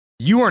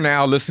You are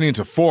now listening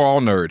to For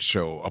All Nerds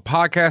Show, a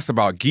podcast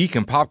about geek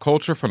and pop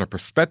culture from the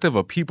perspective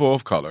of people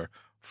of color.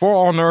 For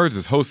All Nerds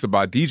is hosted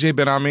by DJ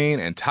Ben Amin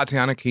and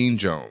Tatiana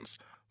King-Jones.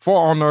 For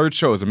All Nerds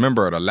Show is a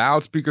member of the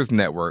Loudspeakers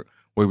Network,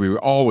 where we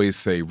always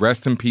say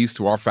rest in peace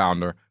to our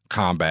founder,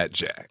 Combat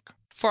Jack.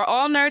 For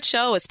All Nerds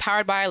Show is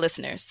powered by our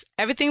listeners.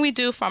 Everything we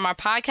do, from our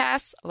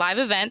podcasts, live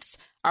events,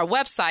 our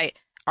website,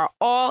 are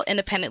all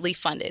independently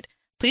funded.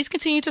 Please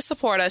continue to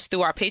support us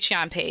through our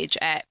Patreon page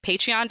at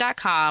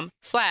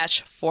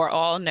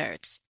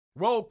patreon.com/forallnerds.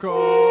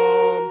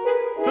 Welcome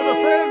to the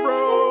Fan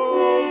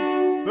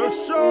Bros, the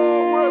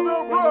show where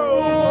the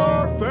bros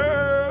are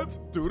fans.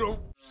 Doodle.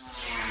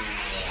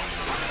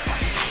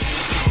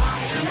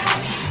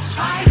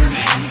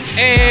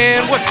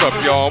 And what's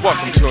up, y'all?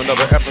 Welcome to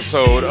another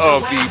episode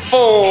of the For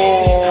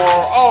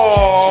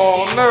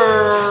All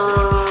Nerds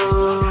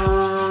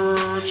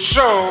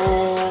Show.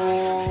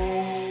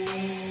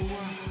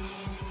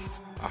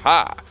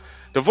 Aha.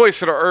 The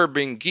voice of the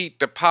urban geek,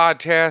 the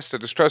podcast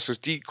that distresses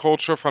geek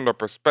culture from the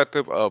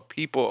perspective of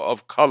people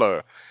of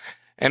color.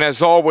 And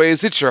as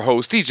always, it's your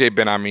host, DJ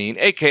Ben Amin,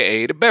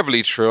 a.k.a. the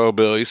Beverly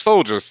Trailbilly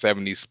Soldier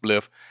 70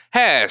 Spliff,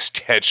 Hash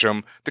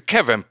Ketchum, the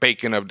Kevin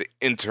Bacon of the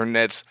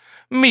internets,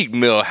 Meek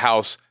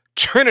Millhouse,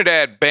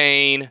 Trinidad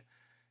Bane.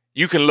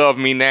 You can love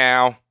me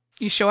now.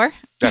 You sure?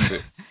 That's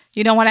it.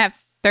 You don't want to have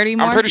 30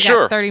 more? I'm pretty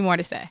sure. 30 more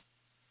to say.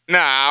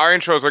 Nah, our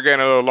intros are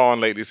getting a little long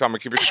lately, so I'm going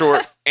to keep it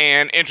short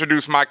and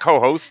introduce my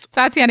co-host.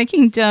 Tatiana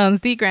King-Jones,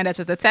 the Grand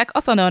Duchess of Tech,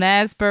 also known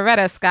as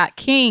Beretta Scott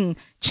King,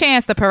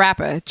 Chance the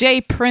Parappa, Jay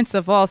Prince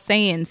of All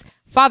Saiyans,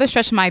 Father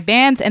Stretch My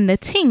Bands, and the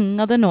Ting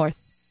of the North.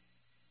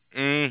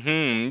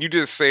 You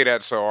just say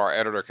that so our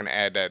editor can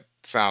add that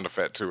sound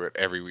effect to it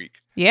every week.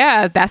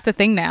 Yeah, that's the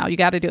thing now. You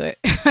got to do it.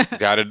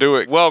 Got to do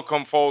it.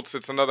 Welcome, folks.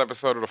 It's another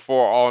episode of the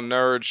For All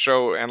Nerds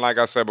Show. And like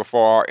I said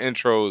before, our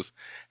intros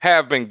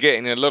have been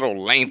getting a little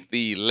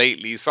lengthy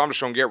lately. So I'm just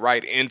going to get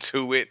right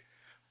into it.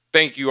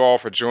 Thank you all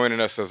for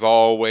joining us as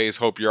always.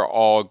 Hope you're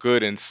all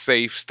good and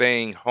safe,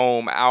 staying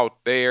home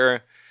out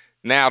there.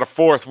 Now the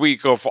fourth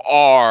week of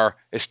our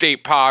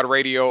Estate Pod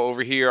Radio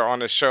over here on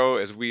the show,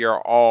 as we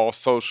are all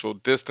social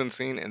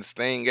distancing and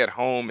staying at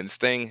home and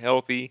staying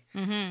healthy.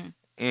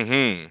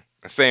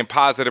 And staying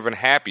positive and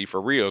happy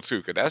for real, too,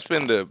 because that's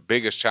been the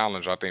biggest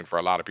challenge, I think, for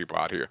a lot of people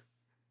out here.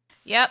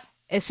 Yep.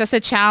 It's just a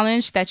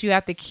challenge that you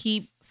have to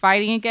keep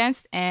fighting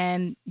against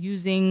and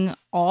using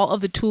all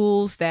of the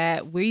tools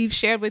that we've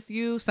shared with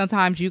you.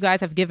 Sometimes you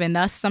guys have given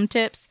us some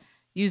tips.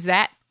 Use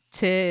that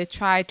to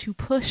try to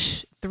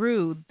push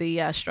through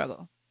the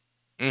struggle.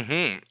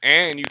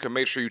 And you can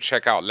make sure you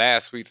check out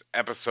last week's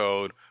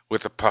episode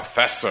with the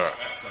professor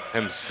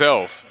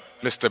himself,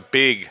 Mr.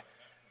 Big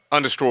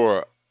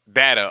 _Data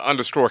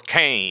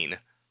 _Kane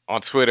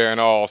on Twitter and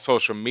all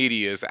social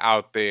medias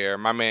out there.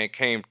 My man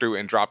came through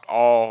and dropped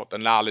all the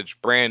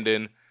knowledge.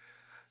 Brandon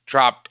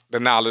dropped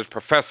the knowledge.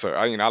 Professor,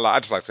 I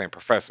just like saying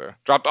professor.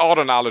 Dropped all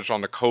the knowledge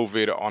on the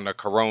COVID, on the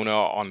corona,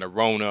 on the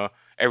Rona,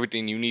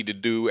 everything you need to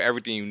do,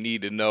 everything you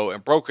need to know,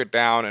 and broke it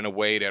down in a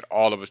way that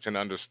all of us can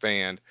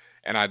understand.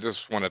 And I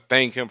just want to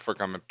thank him for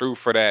coming through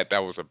for that.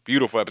 That was a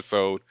beautiful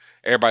episode.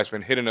 Everybody's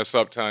been hitting us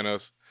up, telling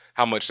us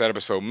how much that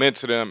episode meant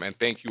to them. And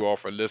thank you all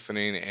for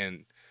listening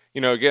and,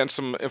 getting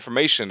some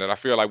information that I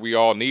feel like we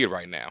all need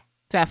right now.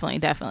 Definitely.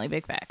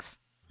 Big facts.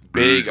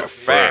 Big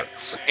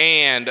facts.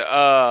 And,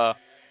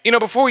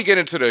 before we get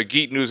into the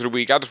geek news of the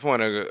week, I just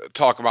want to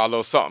talk about a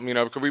little something,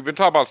 because we've been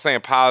talking about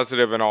staying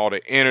positive and all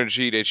the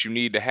energy that you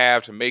need to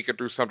have to make it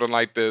through something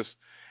like this.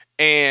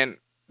 And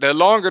the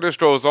longer this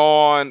goes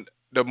on,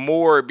 the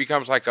more it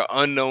becomes like an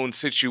unknown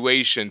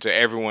situation to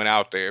everyone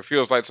out there. It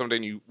feels like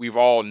something we've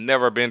all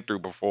never been through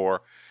before.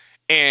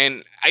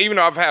 And even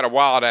though I've had a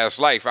wild-ass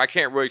life, I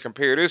can't really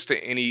compare this to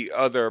any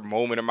other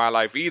moment in my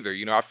life either.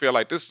 I feel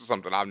like this is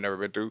something I've never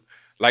been through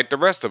like the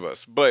rest of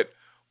us. But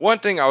one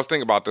thing I was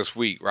thinking about this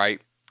week, right,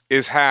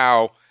 is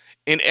how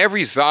in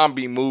every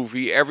zombie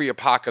movie, every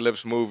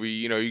apocalypse movie,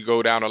 you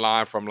go down the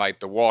line from like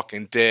The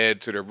Walking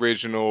Dead to the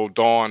original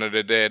Dawn of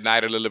the Dead,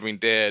 Night of the Living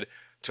Dead,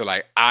 to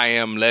like I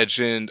Am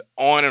Legend,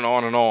 on and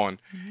on and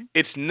on.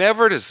 It's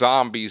never the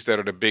zombies that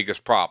are the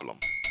biggest problem.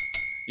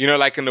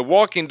 Like in The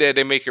Walking Dead,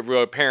 they make it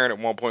real apparent at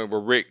one point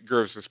where Rick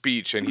gives a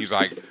speech and he's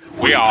like,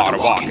 "We are the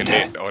Walking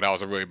Dead." Oh, that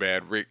was a really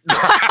bad Rick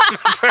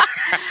Grimes.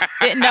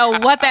 Didn't know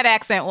what that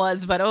accent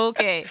was, but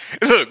okay.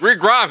 Look, Rick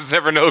Grimes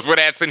never knows what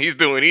accent he's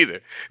doing either.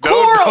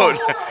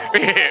 Don't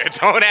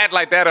act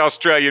like that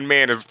Australian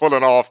man is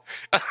pulling off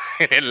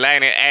an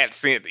Atlantic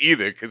accent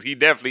either, because he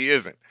definitely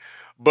isn't.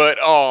 But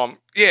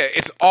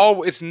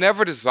it's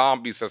never the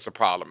zombies that's the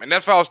problem. And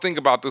that's what I was thinking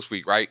about this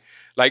week, right?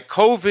 Like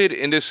COVID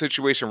in this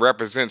situation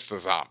represents the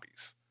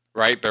zombies,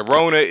 right? The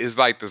Rona is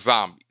like the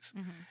zombies.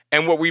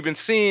 And what we've been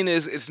seeing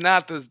is it's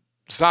not the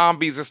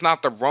zombies, it's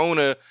not the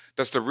Rona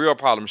that's the real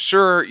problem.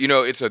 Sure,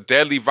 it's a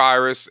deadly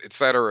virus, et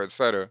cetera, et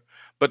cetera.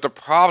 But the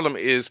problem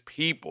is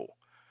people.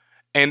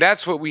 And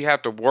that's what we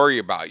have to worry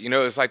about.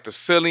 It's like the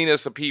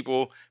silliness of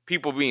people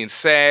being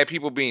sad,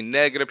 people being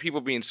negative,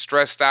 people being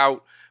stressed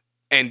out.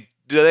 And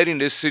letting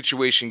this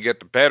situation get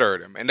the better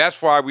of them. And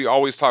that's why we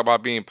always talk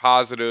about being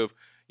positive,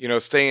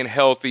 staying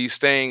healthy,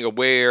 staying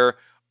aware,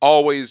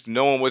 always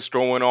knowing what's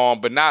going on,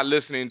 but not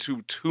listening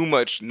to too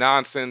much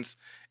nonsense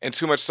and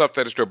too much stuff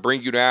that is to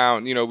bring you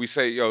down. We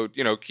say,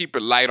 keep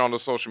it light on the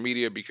social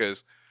media,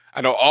 because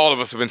I know all of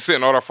us have been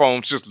sitting on our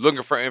phones just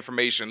looking for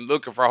information,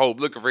 looking for hope,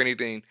 looking for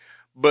anything.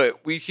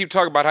 But we keep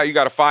talking about how you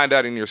got to find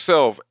that in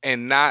yourself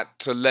and not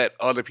to let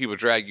other people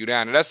drag you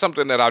down. And that's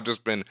something that I've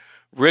just been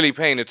really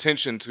paying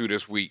attention to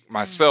this week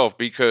myself,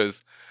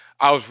 because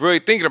I was really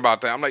thinking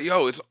about that. I'm like,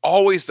 it's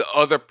always the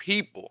other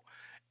people.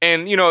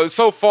 And,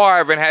 so far I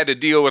haven't had to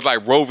deal with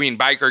like roving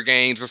biker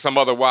gangs or some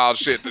other wild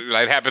shit that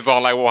like happens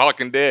on like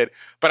Walking Dead.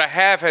 But I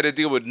have had to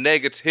deal with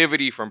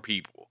negativity from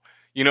people,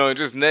 and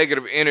just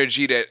negative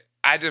energy that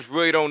I just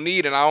really don't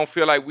need. And I don't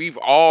feel like we've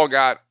all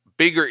got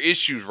bigger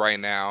issues right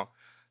now.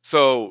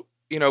 So,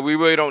 we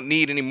really don't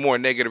need any more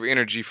negative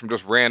energy from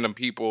just random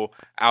people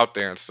out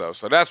there and stuff.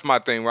 So that's my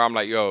thing, where I'm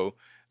like,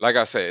 like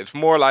I said, it's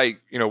more like,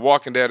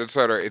 Walking Dead, et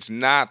cetera. It's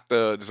not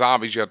the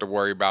zombies you have to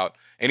worry about.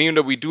 And even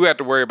though we do have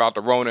to worry about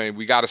the Rona and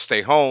we got to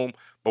stay home,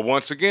 but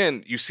once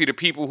again, you see the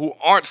people who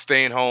aren't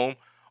staying home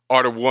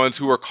are the ones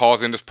who are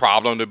causing this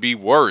problem to be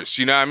worse.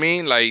 You know what I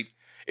mean? Like,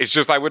 it's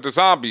just like with the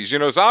zombies.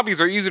 Zombies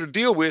are easy to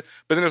deal with,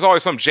 but then there's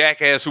always some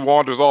jackass who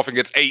wanders off and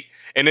gets ate,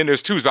 and then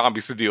there's 2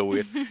 zombies to deal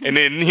with, and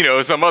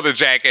then, some other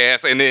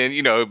jackass, and then,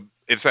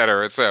 et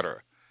cetera, et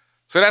cetera.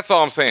 So that's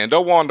all I'm saying.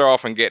 Don't wander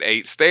off and get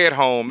ate. Stay at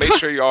home. Make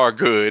sure you are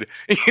good.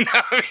 You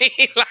know what I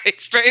mean? Like,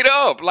 straight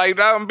up. Like,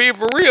 I'm being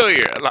for real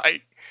here.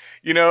 Like,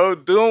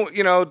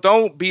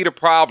 don't be the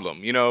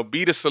problem.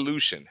 Be the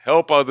solution.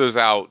 Help others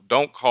out.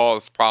 Don't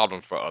cause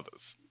problems for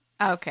others.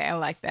 Okay, I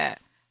like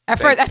that.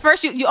 At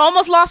first, you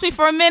almost lost me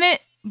for a minute,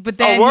 but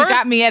then you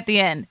got me at the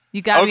end.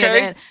 You got me at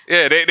the end.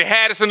 Yeah, they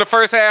had us in the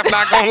first half,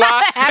 not gonna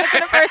lie. Had us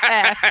in the first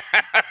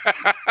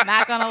half.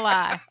 Not gonna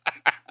lie.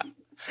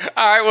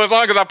 All right, well, as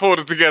long as I pulled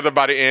it together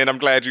by the end, I'm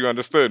glad you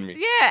understood me.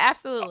 Yeah,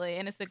 absolutely.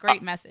 And it's a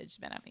great message,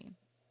 Benjamin.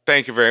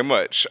 Thank you very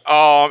much.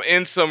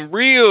 In some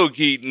real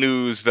geek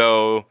news,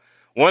 though,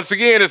 once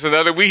again, it's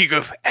another week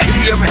of,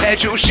 have you ever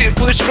had your shit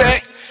pushed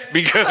back?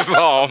 Because,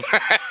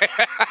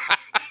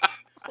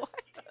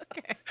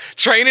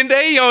 Training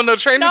Day? You don't know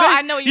Training Day? No,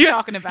 I know what you're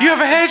talking about. You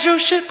ever had your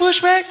shit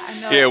pushed back? I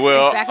know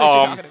exactly what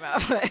you're talking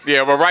about.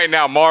 Yeah, but right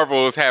now,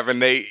 Marvel is having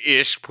they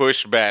ish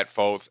pushed back,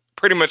 folks.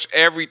 Pretty much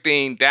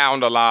everything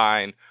down the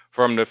line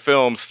from the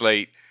film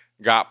slate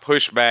got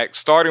pushed back,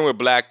 starting with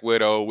Black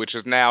Widow, which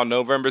is now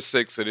November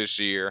 6th of this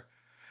year.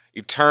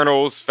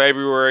 Eternals,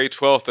 February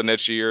 12th of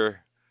next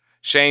year.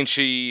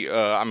 Shang-Chi,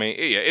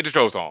 it just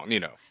goes on,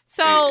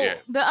 So,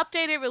 the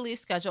updated release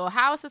schedule,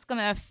 how is this going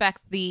to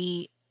affect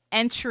the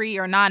entry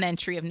or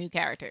non-entry of new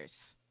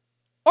characters?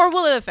 Or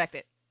will it affect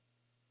it?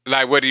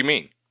 Like, what do you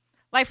mean?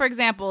 Like, for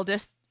example,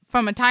 just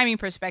from a timing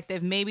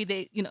perspective, maybe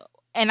they,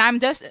 and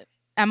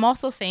I'm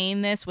also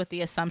saying this with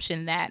the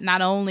assumption that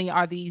not only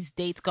are these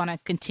dates going to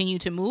continue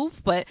to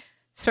move, but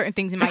certain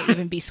things might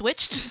even be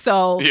switched.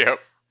 So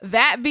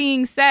that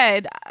being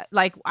said,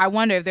 like, I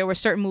wonder if there were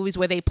certain movies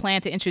where they plan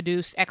to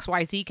introduce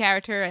XYZ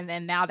character, and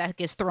then now that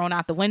gets thrown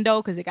out the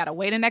window because they got to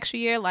wait an extra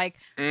year. Like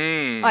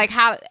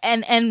how,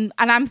 and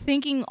I'm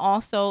thinking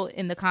also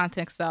in the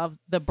context of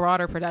the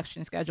broader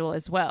production schedule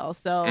as well.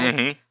 So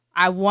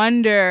I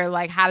wonder,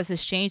 like, how does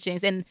this change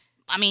things? And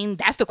I mean,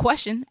 that's the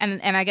question.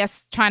 And I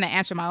guess trying to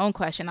answer my own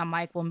question, I'm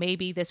like, well,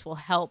 maybe this will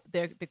help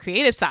the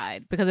creative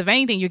side. Because if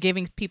anything, you're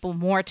giving people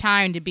more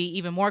time to be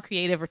even more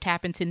creative or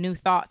tap into new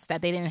thoughts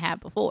that they didn't have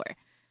before.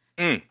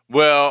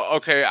 Well,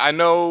 okay, I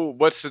know,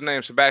 what's his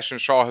name? Sebastian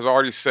Shaw has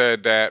already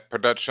said that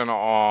production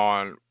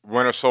on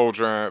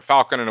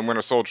Falcon and the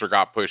Winter Soldier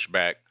got pushed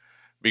back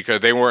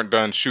because they weren't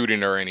done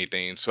shooting or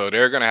anything. So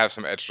they're going to have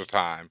some extra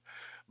time.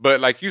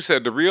 But like you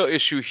said, the real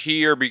issue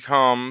here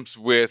becomes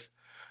with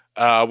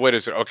what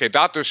is it? Okay,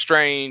 Doctor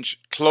Strange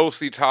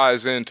closely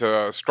ties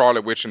into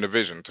Scarlet Witch and the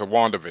Vision, to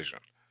WandaVision.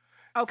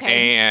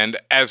 Okay. And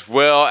as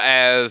well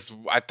as,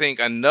 I think,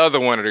 another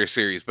one of their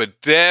series, but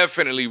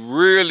definitely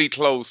really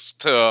close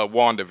to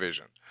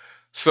WandaVision.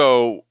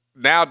 So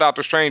now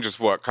Doctor Strange is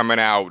coming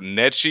out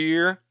next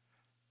year?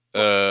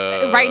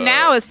 Right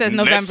now it says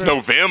November. Next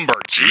November,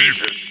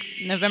 Jesus.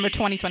 November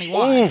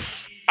 2021.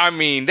 Oof. I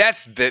mean,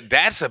 that's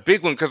a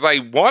big one because,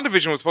 like,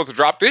 WandaVision was supposed to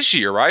drop this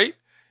year, right?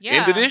 Yeah.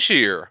 End of this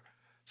year.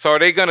 So are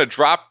they going to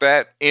drop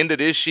that end of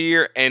this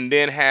year and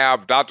then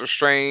have Doctor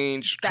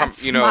Strange come,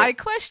 That's my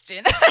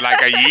question.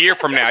 like a year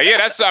from now?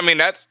 Yeah,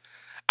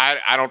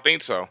 I don't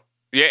think so.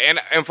 Yeah,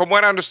 and from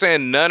what I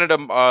understand, none of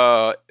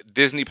the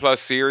Disney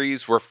Plus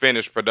series were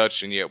finished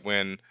production yet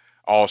when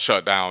all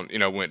shut down,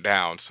 went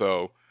down.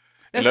 So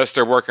unless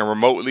they're working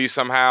remotely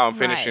somehow and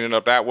finishing it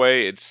up that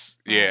way,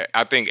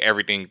 I think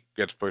everything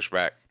gets pushed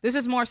back. This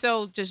is more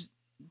so just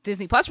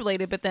Disney Plus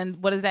related, but then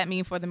what does that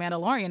mean for The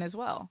Mandalorian as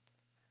well?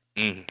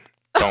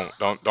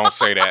 Don't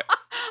say that.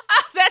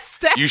 That's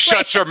you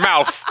shut your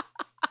mouth.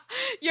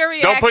 Your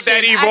reaction. Don't put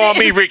that evil on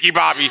me, Ricky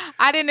Bobby.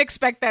 I didn't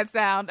expect that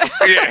sound.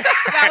 Yeah.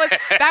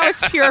 that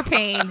was pure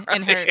pain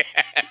and hurt.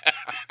 Yeah.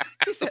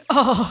 He said,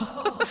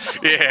 "Oh."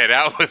 Yeah,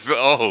 that was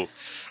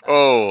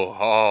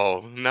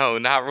no,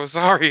 not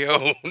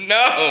Rosario.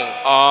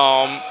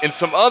 No. In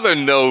some other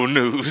no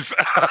news,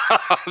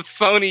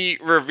 Sony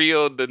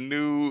revealed the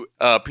new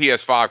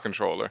PS5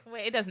 controller.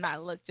 Wait, it does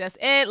not look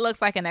it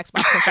looks like an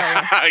Xbox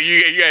controller.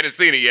 You hadn't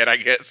seen it yet, I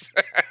guess.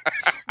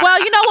 Well,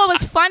 you know what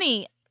was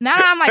funny? Now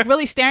that I'm like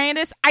really staring at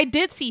this, I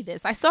did see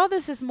this. I saw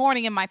this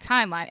morning in my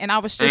timeline, and I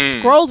was just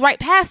scrolled right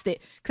past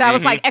it because I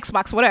was like,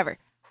 Xbox, whatever.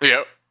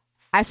 Yep.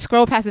 I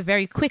scrolled past it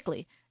very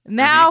quickly.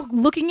 Now,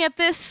 looking at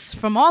this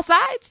from all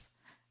sides,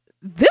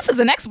 this is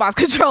an Xbox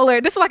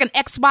controller. This is like an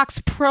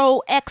Xbox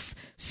Pro X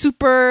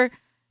super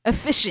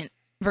efficient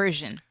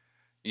version.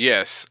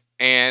 Yes,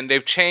 and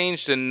they've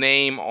changed the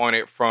name on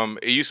it from,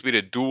 it used to be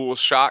the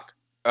DualShock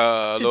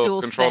To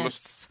little controllers.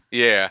 DualSense.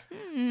 Yeah.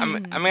 I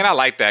mean, I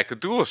like that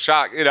because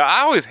DualShock,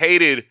 I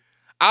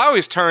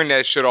always turn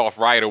that shit off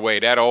right away.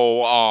 That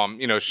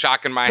old,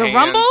 shock in my hands. The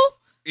Rumble?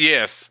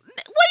 Yes. What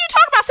are you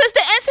talking about? Since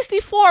the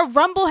N64,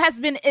 Rumble has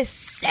been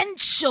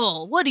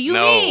essential. What do you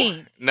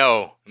mean?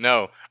 No.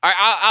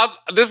 I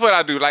this is what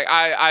I do. Like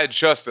I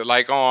adjust it.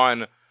 Like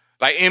on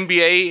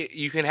NBA,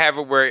 you can have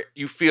it where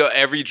you feel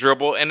every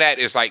dribble, and that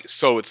is like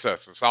so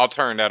excessive. So I'll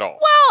turn that off.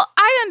 Well,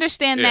 I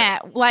understand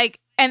that. Like,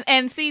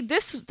 and see,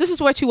 this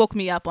is what you woke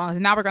me up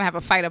on. Now we're gonna have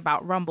a fight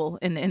about Rumble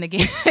in the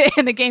game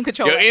in the game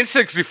controller. Yo,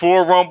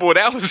 N64 Rumble,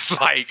 that was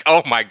like,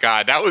 oh my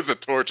God, that was a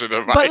torture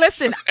device. But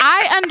listen,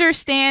 I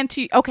understand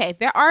okay,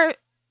 there are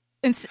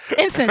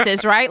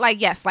instances, right?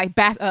 Like yes, like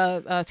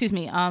bouncing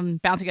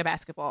a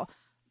basketball.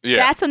 Yeah.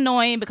 That's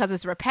annoying because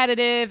it's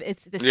repetitive.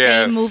 It's the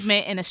same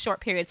movement in a short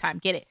period of time.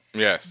 Get it?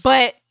 Yes.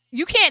 But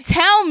you can't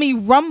tell me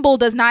Rumble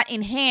does not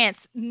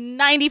enhance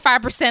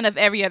 95% of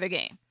every other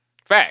game.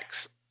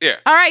 Facts. Yeah.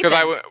 All right.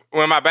 Because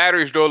when my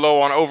batteries go low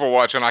on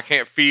Overwatch and I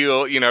can't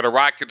feel, the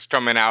rockets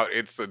coming out,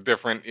 it's a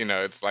different,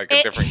 it's like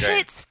a different game.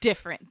 It's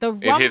different. The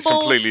Rumble hits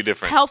completely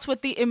different. Helps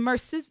with the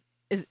immersive.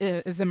 Is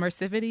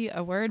immersivity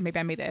a word? Maybe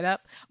I made that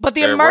up. But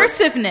the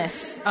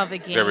immersiveness of a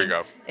game there we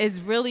go. Is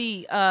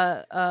really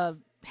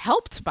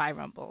helped by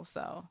Rumble.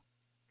 So.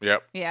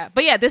 Yep. Yeah.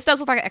 But yeah, this does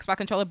look like an Xbox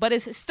controller, but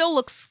it still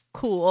looks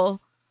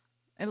cool.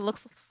 It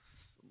looks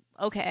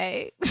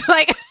okay.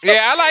 Like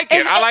yeah, I like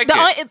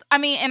it. I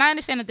mean, and I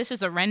understand that this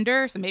is a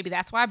render, so maybe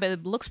that's why, but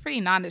it looks pretty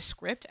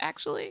nondescript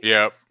actually.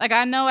 Yep. Like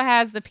I know it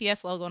has the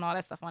PS logo and all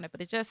that stuff on it, but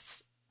it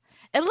looks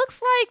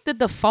like the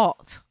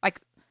default.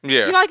 Like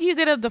you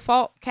get a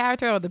default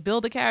character or the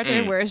builder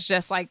character where it's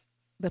just like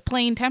the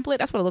plain template.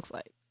 That's what it looks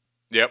like.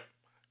 Yep.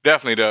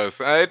 Definitely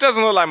does. It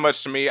doesn't look like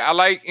much to me. I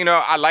like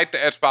the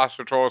Xbox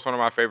controller. It's one of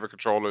my favorite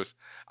controllers.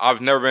 I've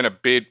never been a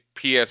big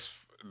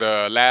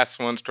the last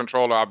one's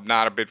controller. I'm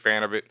not a big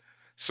fan of it.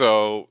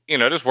 So,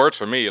 this works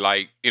for me.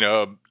 Like,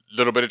 a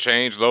little bit of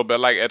change, a little bit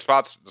like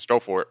Xbox. Let's go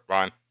for it.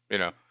 Fine.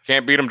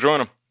 Can't beat them, join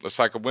them. Looks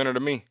like a winner to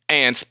me.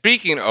 And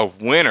speaking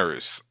of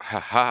winners,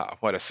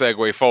 what a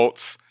segue,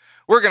 folks.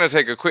 We're going to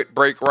take a quick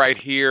break right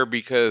here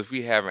because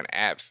we have an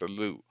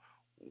absolute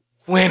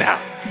winner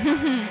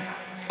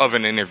of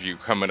an interview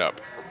coming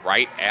up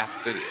right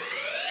after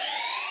this.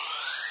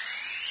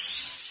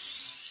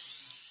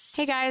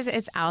 Hey guys,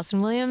 it's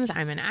Allison Williams.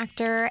 I'm an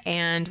actor,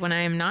 and when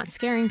I am not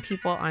scaring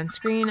people on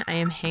screen, I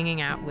am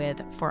hanging out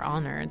with For All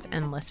Nerds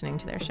and listening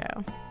to their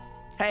show.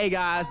 Hey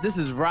guys, this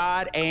is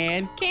Rod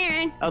and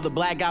Karen of the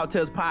Blackout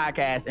Tales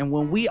podcast, and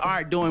when we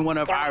aren't doing one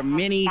of our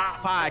mini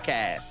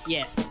podcasts,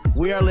 yes,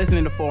 we are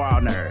listening to For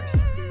All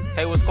Nerds.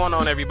 Hey, what's going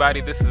on,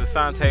 everybody? This is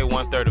Asante,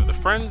 1/3 of the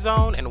Friend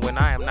Zone, and when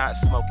I am not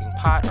smoking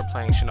pot or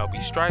playing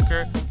Shinobi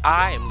Striker,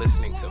 I am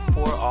listening to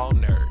For All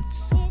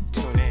Nerds.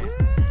 Tune in.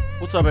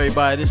 What's up,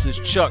 everybody? This is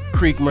Chuck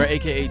Creekmer,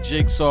 a.k.a.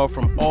 Jigsaw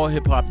from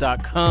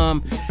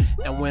allhiphop.com,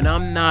 and when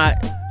I'm not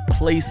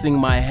placing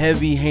my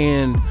heavy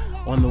hand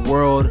on the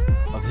world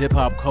of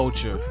hip-hop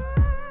culture,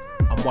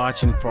 I'm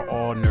watching For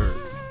All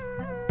Nerds.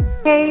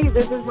 Hey,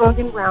 this is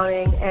Logan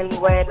Browning, and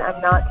when I'm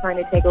not trying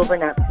to take over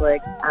Netflix,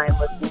 I'm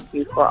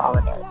listening to For All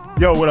Nerds.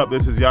 Yo, what up?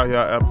 This is Yahya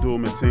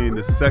Abdul-Mateen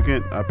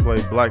II. I play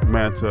Black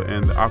Manta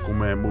in the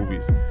Aquaman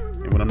movies.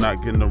 And when I'm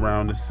not getting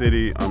around the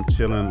city, I'm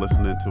chilling,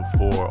 listening to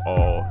For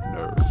All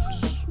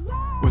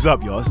Nerds. What's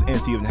up, y'all? This is N.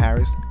 Stephen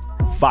Harris,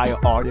 fire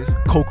artist,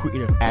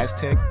 co-creator of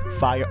Aztec,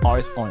 fire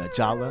artist on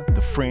Ajala,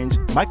 The Fringe,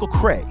 Michael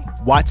Cray,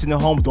 Watson the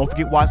Holmes. Don't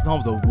forget Watson the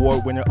Holmes,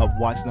 award winner of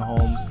Watson the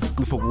Holmes,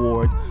 Glyph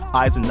Award.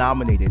 Eisner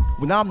nominated.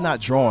 When I'm not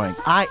drawing,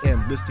 I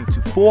am listening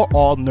to For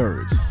All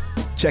Nerds.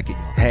 Check it.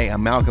 Hey,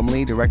 I'm Malcolm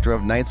Lee, director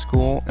of Night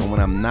School, and when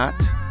I'm not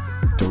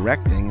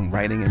directing,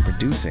 writing, and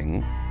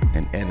producing,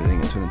 and editing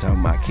and spending time with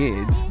my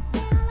kids,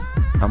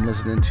 I'm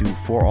listening to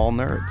For All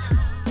Nerds.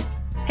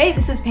 Hey,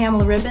 this is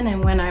Pamela Ribbon,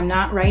 and when I'm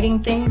not writing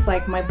things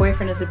like My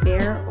Boyfriend is a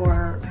Bear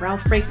or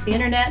Ralph Breaks the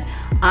Internet,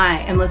 I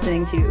am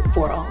listening to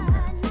For All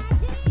Nerds.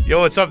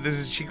 Yo, what's up? This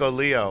is Chico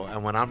Leo,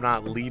 and when I'm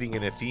not leading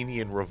an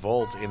Athenian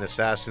revolt in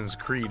Assassin's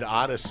Creed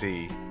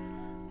Odyssey,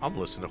 I'm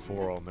listening to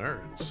For All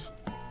Nerds.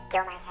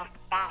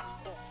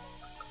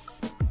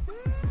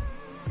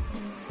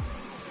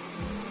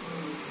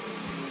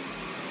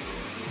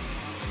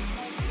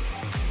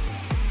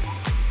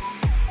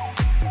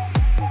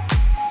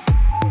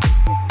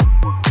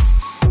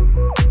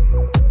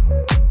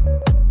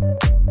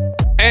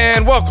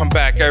 And welcome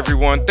back,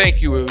 everyone.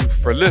 Thank you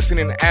for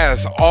listening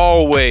as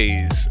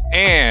always.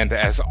 And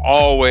as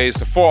always,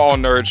 the For All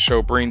Nerds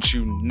show brings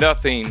you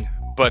nothing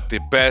but the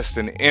best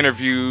in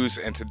interviews.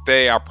 And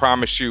today, I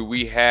promise you,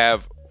 we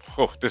have,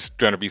 this is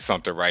going to be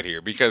something right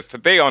here. Because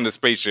today on the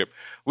spaceship,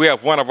 we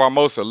have one of our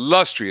most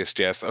illustrious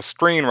guests, a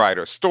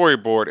screenwriter,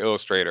 storyboard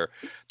illustrator,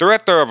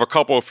 director of a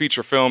couple of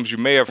feature films you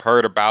may have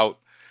heard about,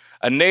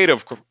 a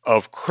native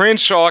of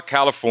Crenshaw,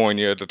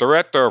 California, the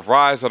director of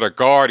Rise of the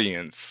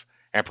Guardians,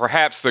 and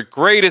perhaps the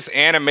greatest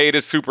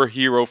animated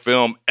superhero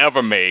film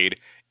ever made,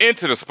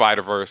 Into the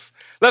SpiderVerse.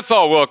 Let's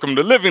all welcome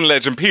the living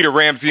legend, Peter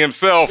Ramsey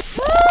himself.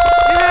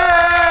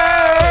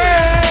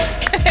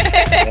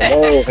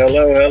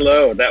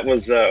 Hello. That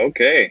was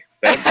okay.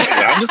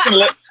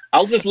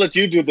 I'll just let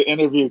you do the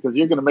interview because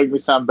you're gonna make me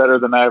sound better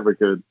than I ever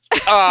could.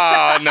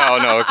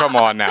 No, come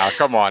on now.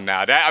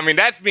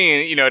 That's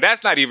being,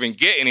 that's not even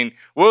getting.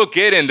 We'll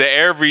get into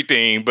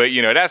everything, but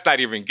that's not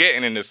even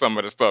getting into some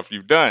of the stuff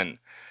you've done.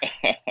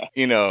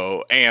 And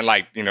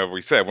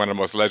we said, one of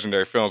the most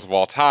legendary films of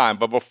all time.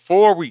 But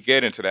before we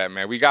get into that,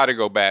 man, we got to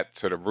go back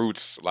to the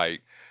roots,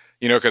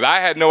 because I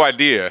had no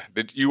idea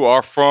that you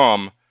are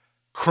from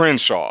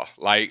Crenshaw,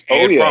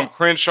 from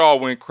Crenshaw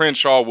when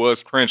Crenshaw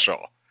was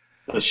Crenshaw.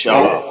 The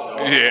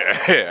show.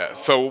 Yeah.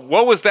 So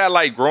what was that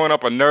like growing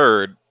up a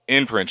nerd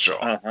in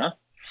Crenshaw?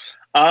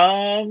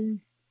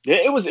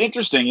 It was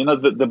interesting.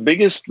 The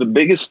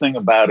biggest thing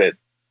about it,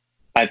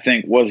 I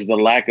think, was the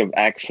lack of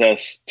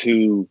access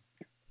to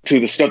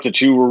the stuff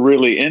that you were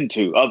really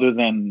into, other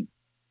than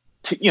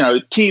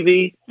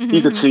TV. Mm-hmm.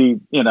 You could see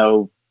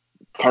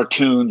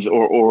cartoons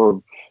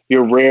or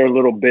your rare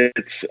little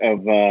bits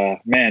of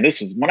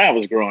this was when I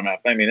was growing up.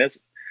 I mean,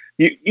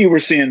 you were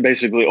seeing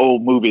basically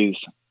old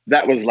movies.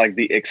 That was like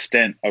the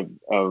extent of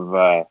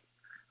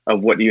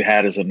what you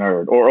had as a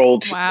nerd, or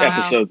old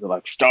episodes of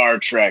like Star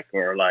Trek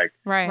or like,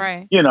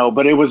 right.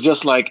 But it was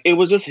just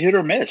hit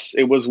or miss.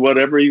 It was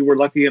whatever you were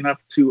lucky enough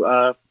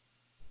to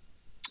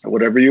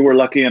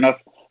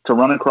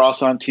run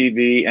across on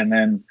TV. And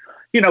then,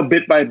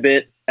 bit by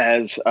bit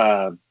as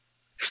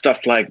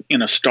stuff like,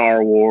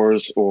 Star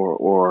Wars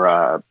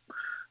or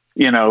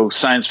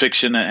science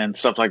fiction and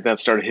stuff like that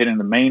started hitting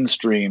the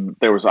mainstream,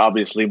 there was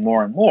obviously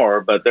more and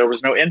more, but there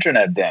was no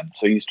internet then.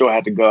 So you still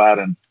had to go out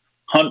and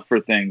hunt for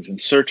things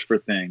and search for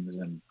things.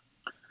 And,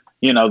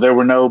 there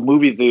were no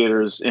movie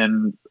theaters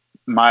in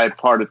my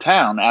part of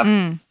town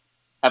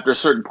after a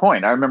certain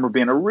point. I remember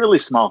being a really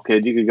small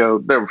kid. You could go,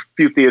 there were a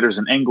few theaters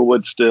in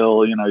Inglewood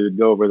still, you'd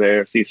go over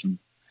there, see some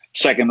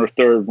second or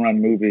third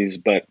run movies,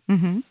 but,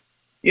 you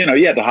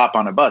had to hop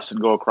on a bus and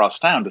go across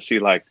town to see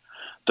like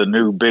the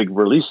new big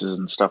releases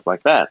and stuff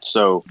like that.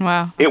 So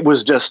it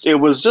was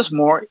just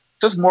more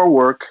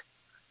work.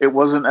 It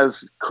wasn't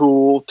as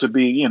cool to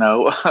be,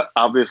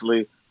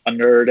 obviously a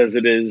nerd as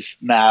it is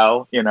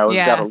now. It's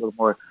got a little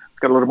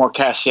more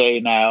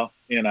cachet now.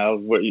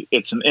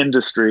 It's an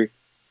industry,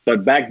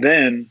 but back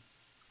then,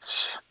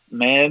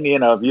 man,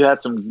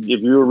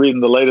 if you were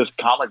reading the latest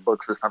comic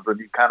books or something,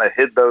 you kind of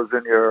hid those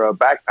in your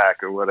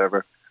backpack or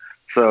whatever.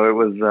 So it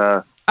was.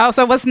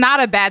 So it was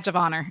not a badge of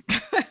honor.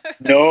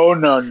 No,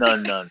 not in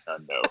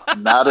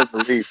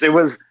the least. It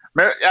was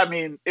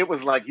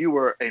like you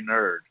were a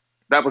nerd.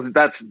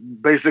 That's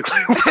basically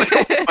what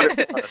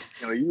it was.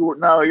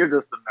 You're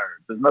just a nerd.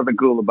 There's nothing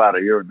cool about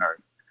it. You're a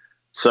nerd.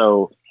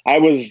 So I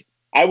was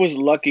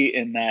lucky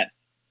in that,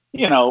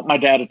 my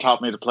dad had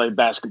taught me to play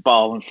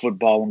basketball and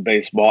football and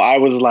baseball. I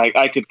was like,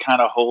 I could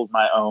kind of hold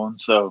my own.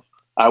 So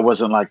I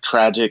wasn't like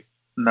tragic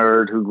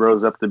nerd who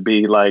grows up to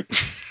be like,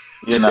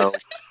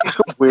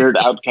 weird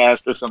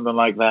outcast or something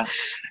like that.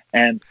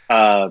 And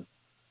so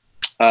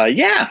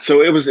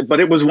it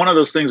was one of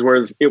those things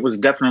where it was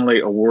definitely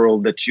a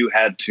world that you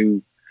had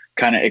to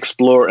kind of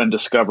explore and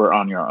discover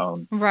on your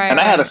own. Right. And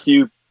I had a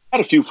few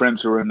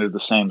friends who were into the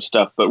same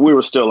stuff, but we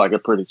were still like a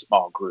pretty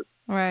small group.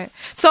 Right.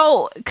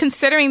 So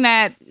considering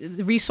that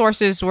the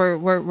resources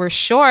were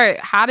short,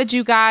 how did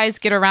you guys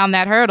get around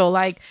that hurdle?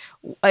 Like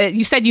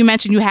you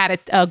mentioned you had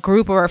a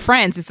group or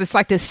friends. Is this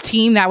like this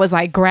team that was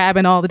like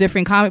grabbing all the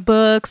different comic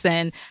books?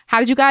 And how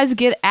did you guys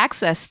get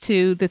access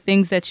to the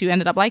things that you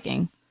ended up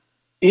liking?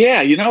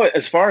 Yeah,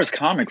 as far as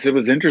comics, it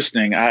was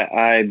interesting. There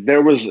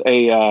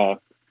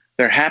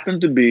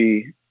happened to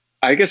be,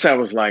 I guess I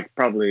was like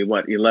probably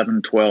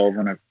 11, 12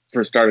 when I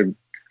first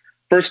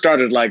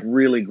started like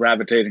really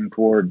gravitating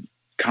toward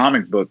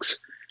comic books.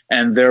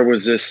 And there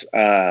was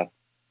a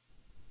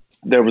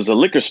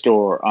liquor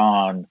store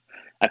on,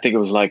 I think it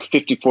was like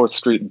 54th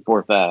Street and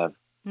 4th Ave,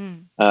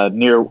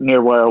 near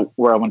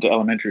where I went to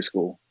elementary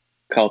school,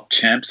 called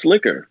Champs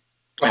Liquor.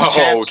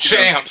 And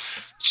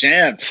Champs,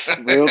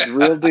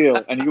 real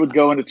deal. And you would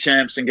go into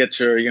Champs and get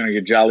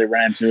your Jolly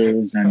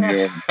Ranchers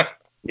and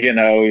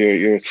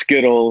your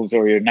Skittles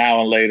or your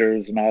Now and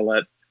Laters and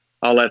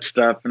all that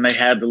stuff. And they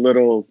had the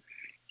little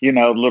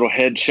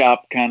head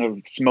shop kind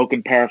of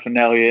smoking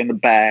paraphernalia in the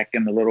back,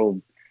 and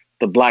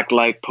the black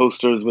light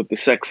posters with the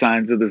sex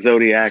signs of the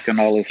Zodiac and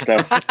all this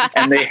stuff.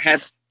 And they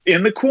had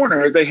in the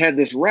corner, they had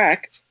this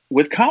rack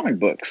with comic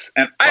books,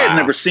 and I had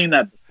never seen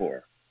that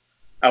before.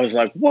 I was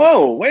like,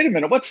 whoa, wait a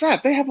minute, what's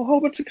that? They have a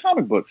whole bunch of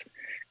comic books.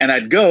 And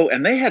I'd go,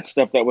 and they had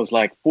stuff that was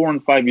like 4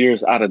 and 5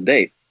 years out of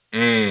date.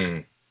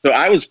 So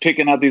I was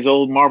picking out these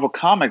old Marvel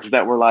comics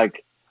that were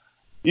like,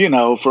 you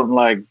know, from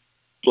like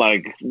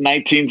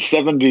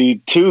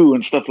 1972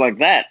 and stuff like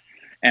that.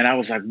 And I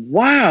was like,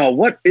 wow,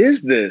 what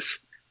is this?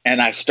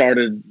 And I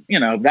started, you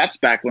know, that's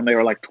back when they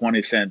were like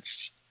 20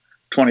 cents,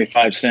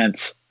 25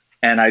 cents.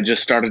 And I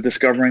just started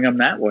discovering them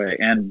that way.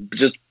 And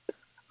just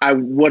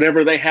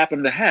whatever they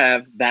happened to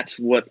have, that's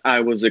what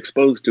I was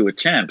exposed to at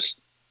Champs.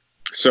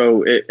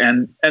 So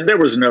and there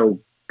was no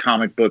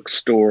comic book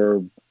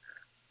store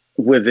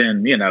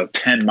within, you know,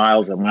 10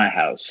 miles of my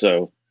house.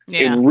 So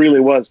it really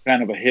was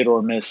kind of a hit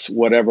or miss,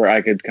 whatever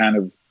I could kind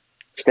of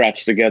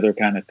scratch together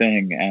kind of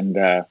thing. And,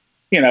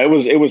 you know,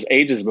 it was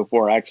ages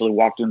before I actually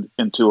walked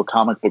into a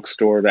comic book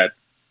store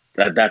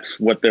that's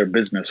what their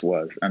business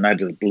was. And that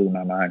just blew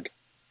my mind.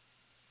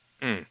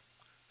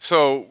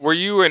 So were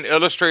you an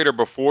illustrator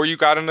before you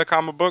got into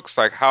comic books?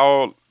 Like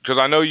how, because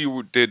I know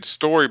you did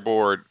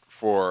storyboard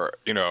for,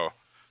 you know,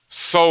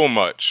 so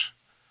much.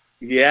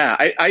 Yeah,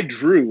 I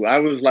drew. I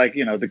was like,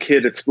 you know, the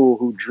kid at school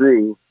who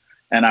drew,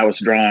 and I was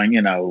drawing,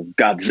 you know,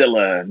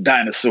 Godzilla and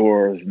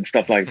dinosaurs and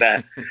stuff like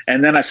that.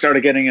 And then I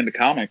started getting into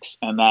comics,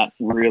 and that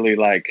really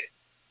like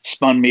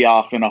spun me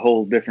off in a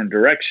whole different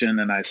direction.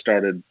 And I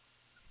started,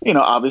 you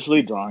know,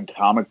 obviously drawing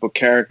comic book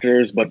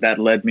characters, but that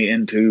led me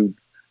into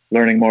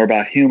learning more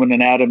about human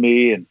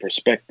anatomy and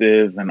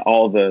perspective and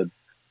all the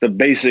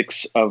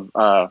basics of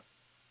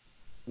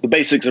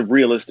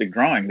realistic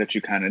drawing that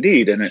you kind of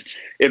need. And it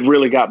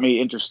really got me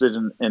interested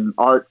in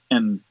art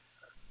in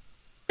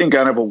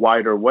kind of a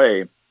wider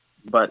way.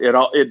 But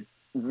it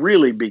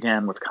really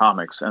began with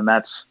comics. And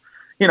that's,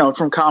 you know,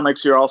 from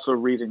comics, you're also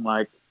reading,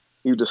 like,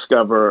 you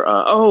discover,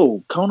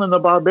 Conan the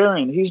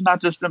Barbarian, he's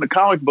not just in a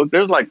comic book.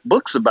 There's like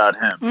books about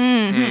him.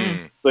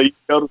 So you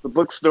go to the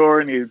bookstore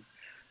and you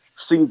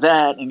see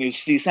that, and you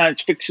see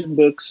science fiction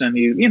books, and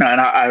you know,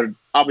 and I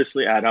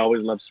obviously I'd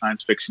always loved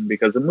science fiction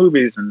because of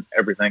movies and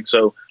everything.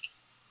 So,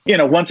 you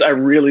know, once I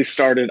really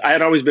started, I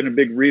had always been a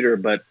big reader,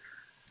 but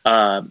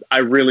I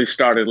really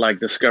started like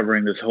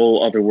discovering this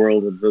whole other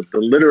world of the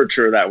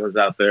literature that was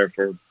out there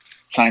for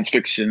science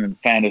fiction and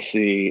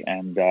fantasy,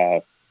 and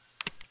you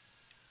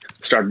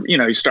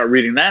start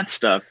reading that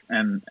stuff,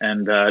 and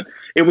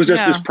it was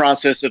just this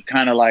process of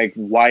kind of like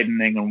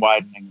widening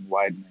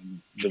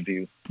the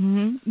view.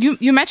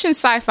 You mentioned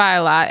sci-fi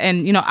a lot,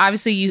 and you know,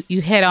 obviously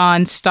you hit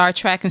on Star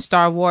Trek and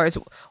Star Wars.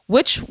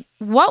 What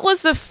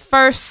was the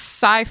first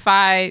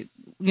sci-fi,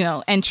 you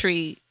know,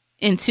 entry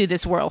into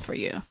this world for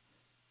you?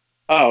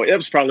 Oh, it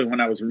was probably when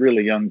I was a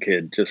really young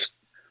kid, just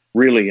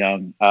really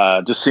young,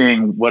 just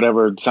seeing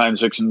whatever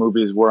science fiction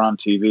movies were on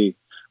TV.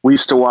 We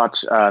used to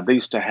watch, they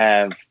used to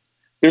have,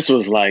 this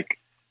was like,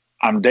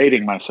 I'm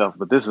dating myself,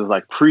 but this is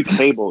like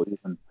pre-cable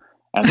even.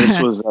 And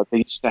this was, they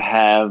used to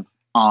have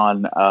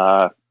on,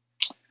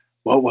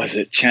 what was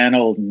it?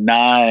 Channel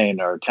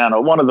 9 or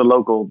one of the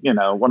local, you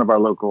know, one of our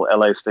local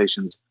LA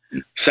stations,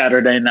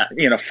 Saturday night,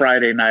 you know,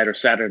 Friday night or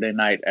Saturday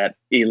night at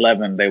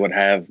 11, they would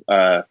have,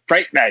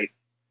 Fright Night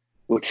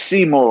with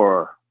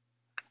Seymour.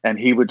 And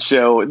he would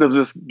show, there was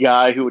this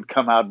guy who would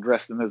come out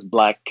dressed in this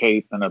black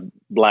cape and a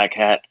black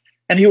hat.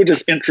 And he would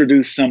just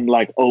introduce some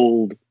like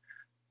old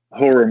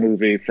horror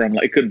movie from,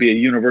 like, it could be a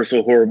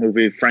Universal horror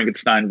movie,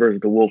 Frankenstein versus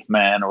the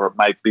Wolfman, or it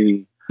might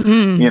be,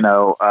 you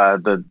know,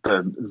 the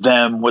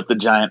Them with the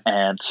Giant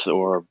Ants,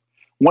 or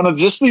one of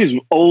just these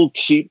old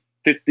cheap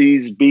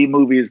 50s B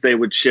movies they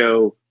would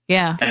show.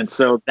 Yeah. And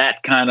so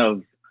that kind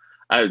of,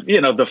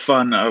 you know, the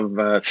fun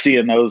of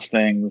seeing those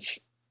things,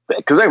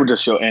 because they would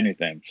just show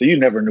anything. So you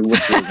never knew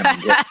what you were going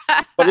to get.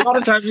 But a lot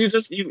of times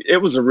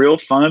it was a real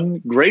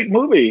fun, great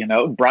movie, you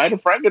know, Bride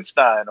of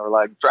Frankenstein, or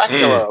like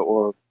Dracula,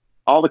 or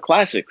all the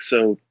classics.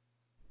 So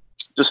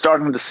just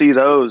starting to see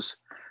those.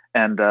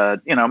 And,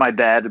 you know, my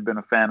dad had been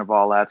a fan of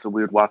all that, so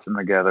we would watch them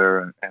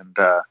together.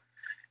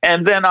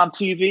 And then on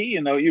TV,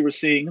 you know, you were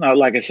seeing, you know,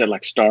 like I said,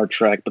 like Star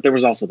Trek, but there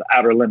was also the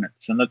Outer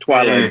Limits and the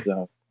Twilight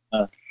Zone.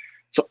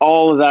 So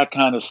all of that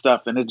kind of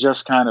stuff. And it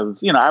just kind of,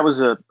 you know, I was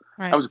a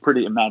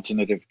pretty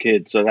imaginative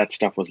kid, so that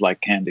stuff was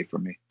like candy for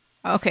me.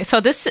 So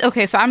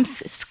I'm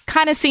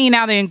kind of seeing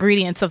now the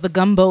ingredients of the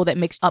gumbo that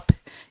makes up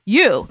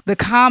the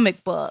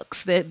comic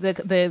books,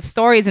 the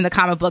stories in the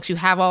comic books. You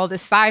have all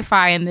this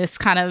sci-fi and this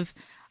kind of,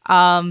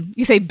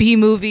 you say B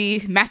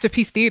movie,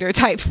 masterpiece theater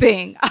type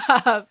thing.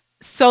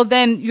 So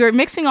then you're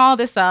mixing all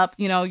this up,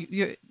 you know,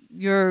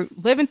 you're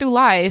living through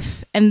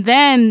life, and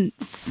then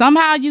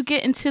somehow you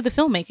get into the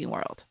filmmaking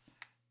world.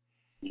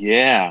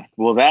 Yeah.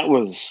 Well,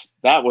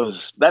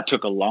 that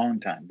took a long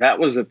time. That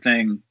was a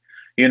thing,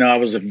 you know, I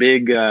was a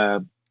big,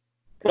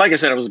 like I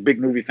said, I was a big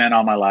movie fan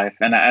all my life.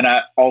 And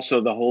I also,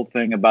 the whole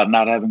thing about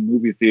not having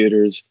movie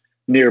theaters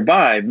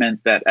nearby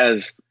meant that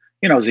as,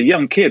 you know, as a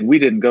young kid, we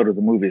didn't go to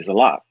the movies a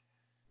lot.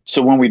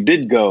 So when we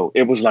did go,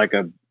 it was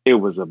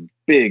a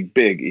big,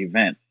 big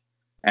event.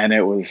 And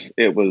it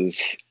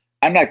was,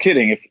 I'm not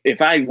kidding.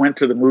 If I went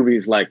to the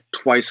movies like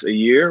twice a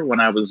year when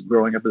I was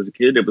growing up as a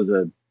kid,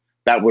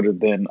 that would have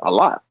been a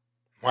lot.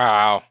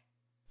 Wow.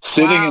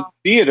 sitting in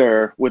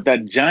theater with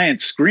that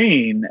giant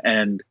screen.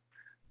 And,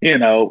 you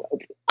know,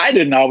 I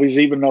didn't always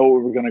even know what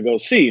we were going to go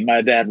see.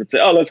 My dad would say,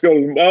 oh, let's go.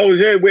 Oh,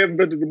 yeah, we haven't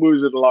been to the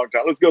movies in a long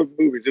time. Let's go to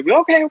the movies. And we,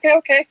 okay.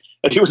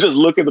 And he would just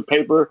look at the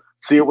paper,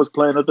 see it was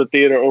playing at the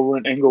theater over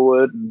in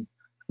Inglewood, and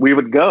we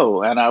would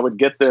go. And I would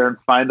get there and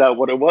find out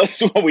what it was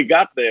when we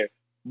got there.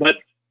 But,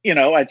 you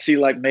know, I'd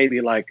see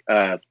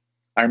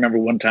I remember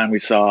one time we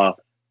saw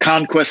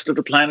Conquest of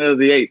the Planet of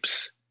the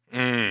Apes.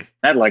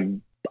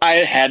 I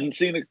hadn't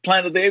seen a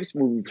Planet of the Apes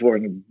movie before,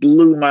 and it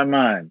blew my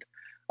mind.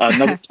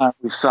 Another time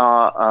we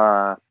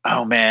saw,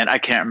 I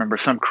can't remember,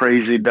 some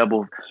crazy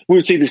double. We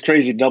would see these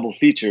crazy double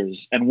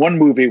features, and one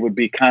movie would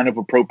be kind of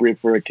appropriate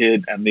for a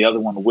kid, and the other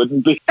one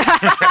wouldn't be.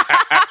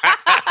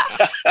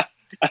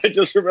 I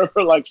just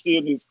remember like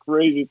seeing these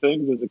crazy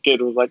things as a kid.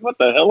 It was like, what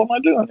the hell am I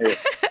doing here?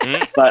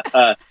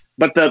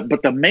 But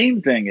the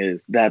main thing is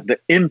that the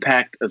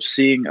impact of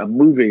seeing a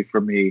movie for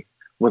me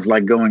was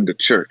like going to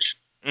church.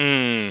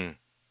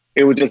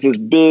 It was just this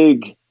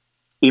big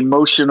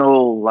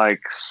emotional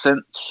like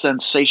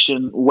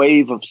sensation,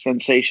 wave of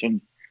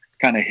sensation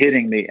kind of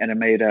hitting me, and it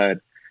made I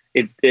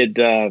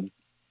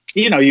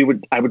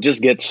would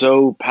just get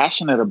so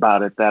passionate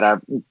about it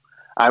that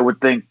I would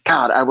think,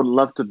 God, I would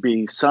love to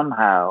be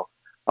somehow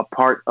a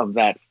part of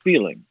that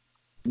feeling.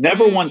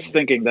 Never once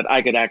thinking that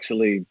I could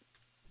actually,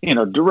 you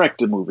know,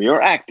 direct a movie or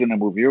act in a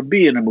movie or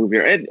be in a movie.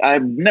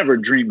 I've never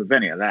dreamed of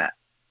any of that.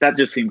 That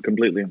just seemed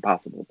completely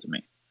impossible to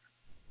me.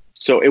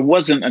 So it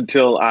wasn't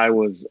until I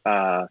was,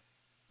 I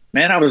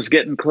was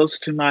getting close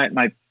to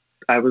I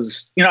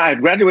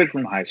had graduated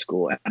from high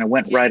school and I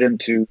went right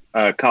into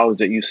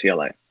college at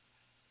UCLA.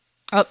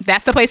 Oh,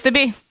 that's the place to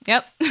be.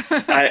 Yep.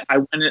 I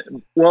went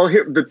in, well,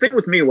 here, the thing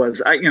with me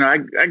was, I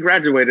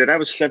graduated, I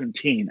was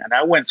 17 and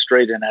I went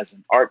straight in as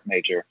an art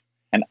major,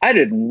 and I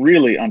didn't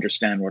really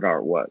understand what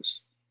art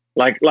was.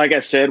 Like I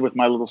said, with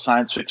my little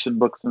science fiction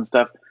books and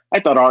stuff, I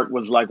thought art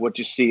was like what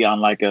you see on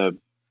like a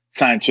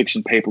science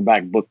fiction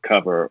paperback book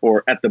cover,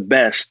 or at the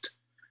best,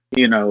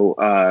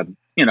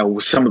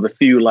 some of the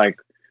few like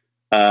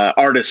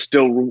artists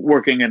still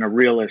working in a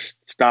realist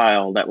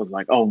style that was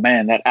like, oh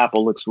man, that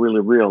apple looks really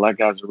real. That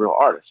guy's a real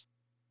artist.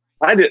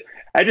 I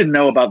didn't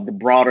know about the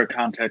broader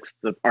context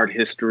of art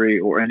history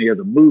or any of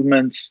the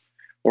movements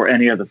or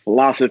any of the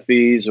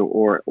philosophies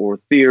or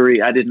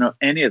theory. I didn't know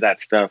any of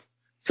that stuff.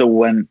 So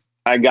when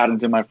I got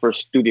into my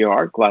first studio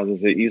art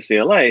classes at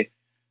UCLA,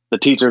 the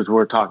teachers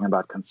were talking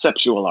about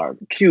conceptual art,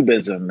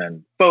 cubism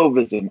and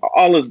fauvism,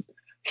 all this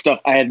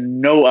stuff. I had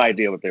no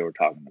idea what they were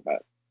talking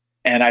about.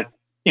 And I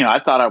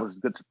thought I was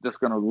just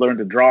going to learn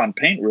to draw and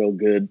paint real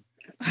good.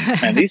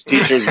 And these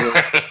teachers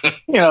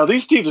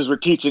were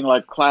teaching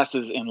like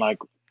classes in like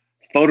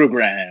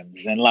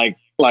photograms and like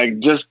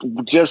just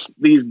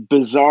these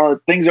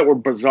bizarre things that were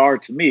bizarre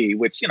to me,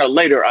 which,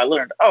 later I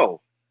learned,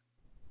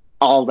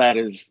 all that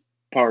is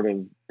part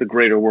of the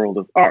greater world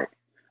of art.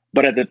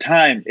 But at the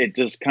time, it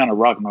just kind of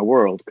rocked my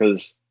world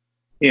because,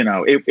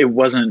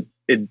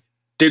 it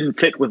didn't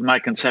fit with my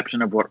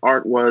conception of what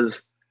art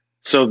was.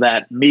 So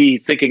that me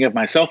thinking of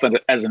myself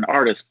as an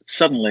artist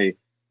suddenly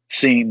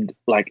seemed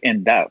like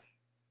in doubt.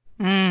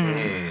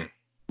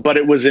 But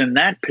it was in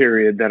that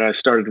period that I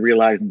started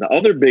realizing the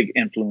other big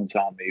influence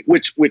on me,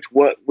 which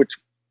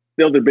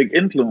the other big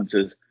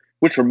influences,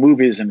 which were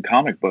movies and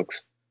comic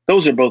books.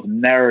 Those are both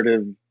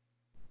narrative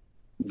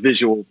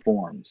visual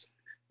forms.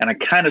 And I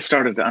kind of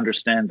started to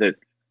understand that,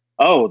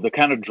 the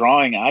kind of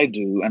drawing I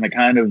do and the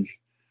kind of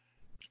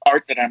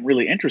art that I'm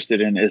really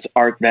interested in is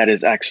art that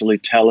is actually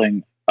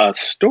telling a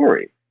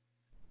story.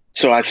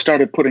 So I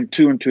started putting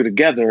two and two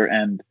together,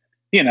 and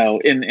in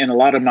a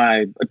lot of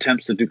my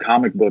attempts to do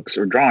comic books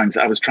or drawings,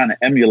 I was trying to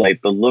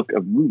emulate the look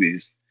of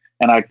movies,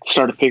 and I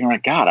started figuring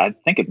out, God, I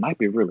think it might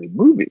be really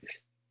movies.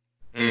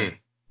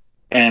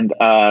 And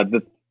I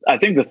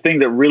think the thing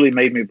that really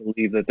made me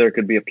believe that there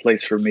could be a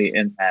place for me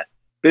in that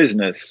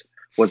business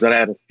was that I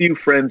had a few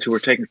friends who were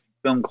taking some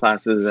film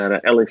classes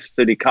at LA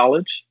City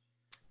College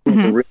who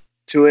were really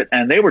to it,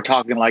 and they were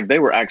talking like they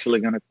were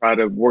actually going to try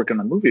to work in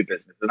the movie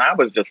business, and I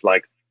was just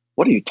like,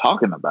 what are you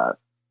talking about?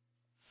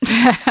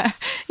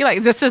 You're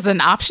like, this is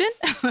an option?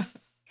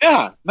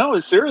 Yeah, no,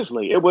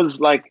 seriously. It was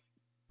like,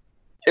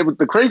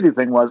 the crazy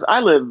thing was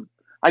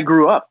I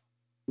grew up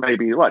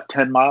maybe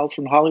 10 miles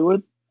from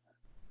Hollywood.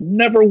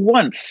 Never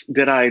once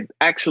did I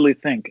actually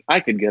think I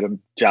could get a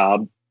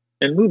job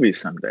in movies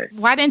someday.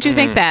 Why didn't you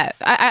think that?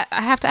 I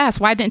have to ask,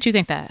 why didn't you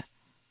think that?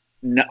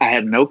 No, I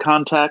had no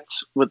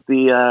contacts with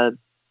the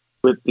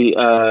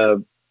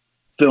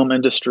film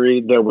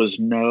industry. There was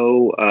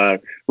no,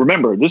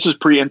 remember, this is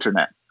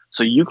pre-internet.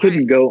 So you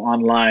couldn't go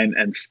online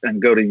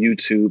and go to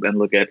YouTube and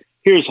look at,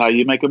 here's how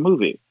you make a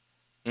movie.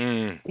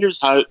 Here's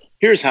how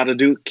to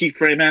do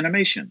keyframe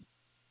animation.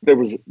 There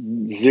was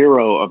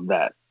zero of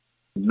that.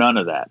 None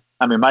of that.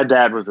 I mean, my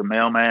dad was a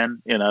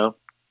mailman,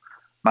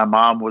 my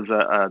mom was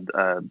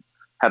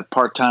had a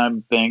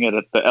part-time thing at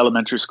the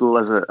elementary school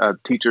as a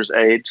teacher's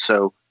aide.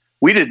 So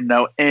we didn't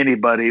know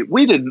anybody.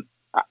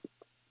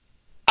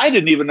 I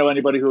didn't even know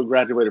anybody who had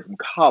graduated from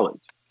college.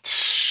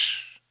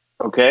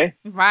 Okay.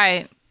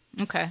 Right.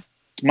 Okay.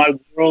 My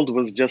world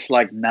was just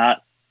like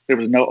there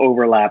was no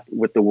overlap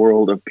with the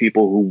world of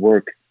people who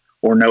work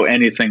or know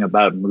anything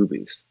about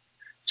movies.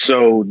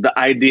 So the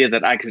idea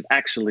that I could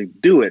actually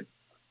do it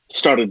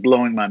started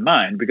blowing my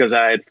mind, because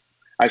I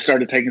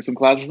started taking some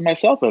classes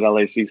myself at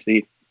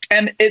LACC,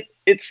 and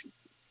it's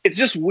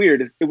just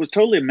weird. It was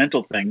totally a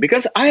mental thing,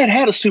 because I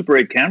had a Super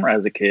 8 camera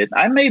as a kid.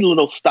 I made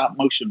little stop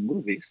motion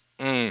movies.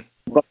 But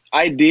the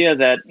idea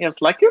that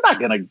it's like, you're not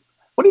gonna,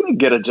 what do you mean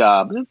get a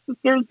job?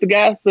 There's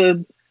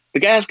the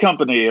gas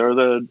company,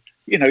 or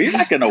you're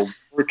not gonna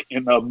work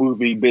in a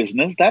movie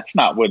business. That's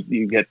not what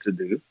you get to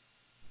do.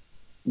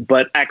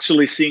 But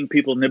actually seeing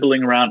people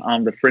nibbling around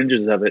on the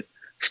fringes of it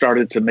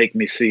started to make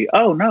me see,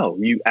 oh no,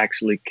 you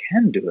actually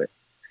can do it.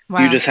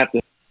 Wow.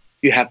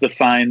 You have to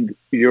find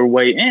your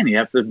way in. You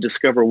have to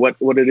discover what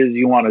it is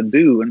you want to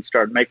do and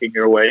start making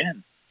your way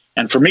in.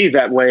 And for me,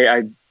 that way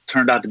I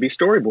turned out to be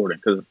storyboarding,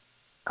 because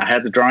I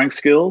had the drawing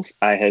skills.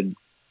 I had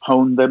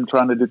honed them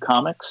trying to do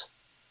comics.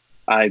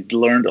 I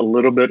learned a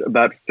little bit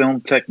about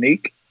film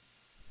technique,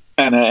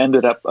 and I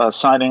ended up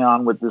signing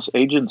on with this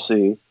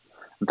agency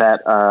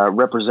that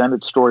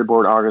represented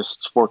storyboard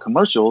artists for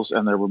commercials,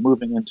 and they were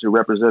moving into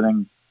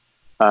representing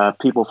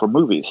people for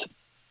movies.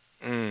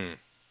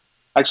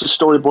 I actually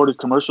storyboarded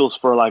commercials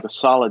for like a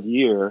solid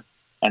year,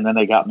 and then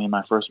they got me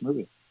my first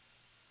movie.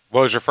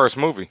 What was your first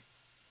movie?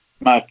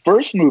 My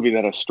first movie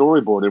that I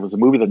storyboarded was a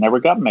movie that never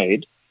got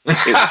made.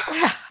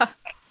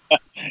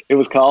 It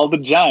was called The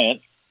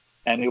Giant,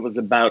 and it was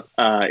about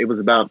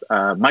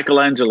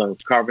Michelangelo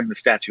carving the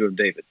statue of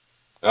David.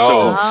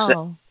 Oh.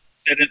 So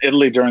set in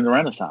Italy during the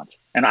Renaissance,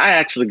 and I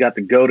actually got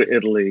to go to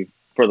Italy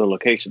for the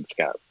location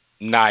scout.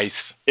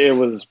 Nice. It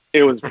was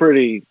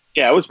pretty.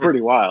 Yeah, it was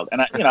pretty wild,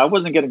 and I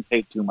wasn't getting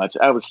paid too much.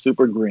 I was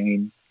super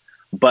green,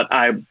 but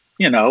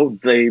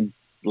they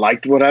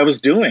liked what I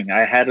was doing.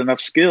 I had enough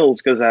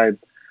skills because I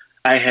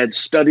had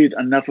studied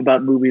enough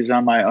about movies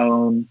on my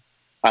own.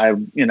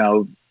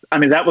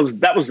 That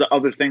was the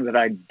other thing that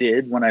I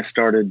did when I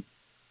started,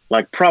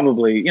 like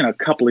probably a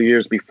couple of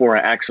years before I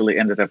actually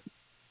ended up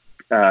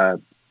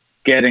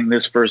getting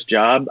this first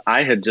job.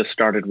 I had just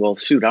started, well,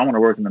 shoot, I want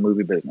to work in the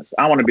movie business.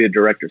 I want to be a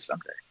director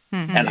someday.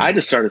 Mm-hmm. And I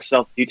just started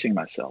self-teaching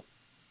myself,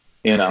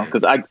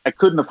 because I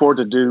couldn't afford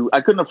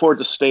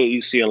to stay at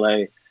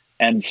UCLA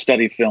and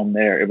study film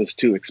there. It was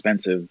too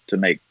expensive to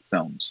make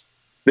films.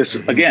 This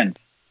again,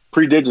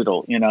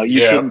 pre-digital, you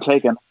couldn't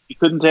take an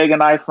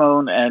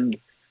iPhone and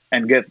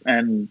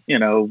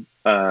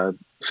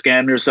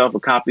scan yourself a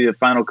copy of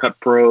Final Cut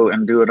Pro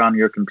and do it on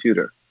your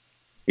computer.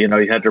 You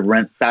had to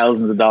rent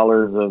thousands of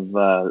dollars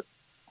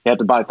you had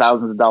to buy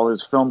thousands of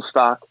dollars film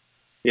stock.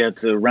 You had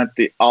to rent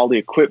all the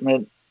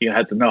equipment. You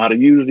had to know how to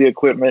use the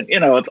equipment.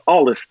 It's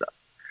all this stuff.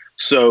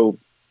 So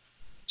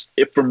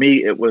for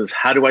me, it was,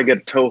 how do I get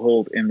a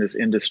toehold in this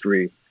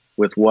industry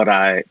with what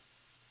I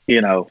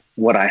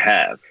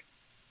have?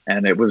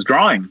 And it was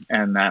drawing,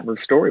 and that was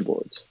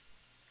storyboards.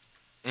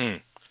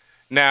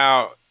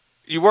 Now,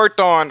 you worked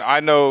on, I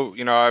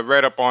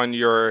read up on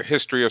your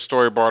history of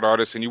storyboard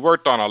artists, and you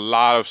worked on a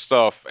lot of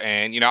stuff.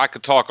 And, I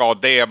could talk all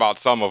day about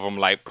some of them,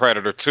 like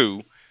Predator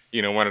 2,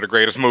 one of the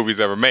greatest movies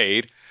ever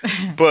made.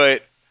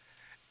 But,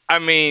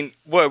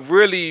 what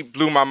really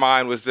blew my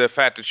mind was the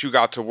fact that you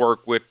got to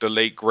work with the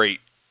late, great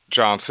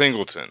John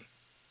Singleton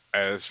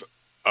as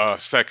a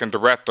second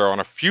director on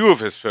a few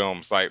of his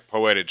films, like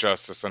Poetic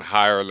Justice and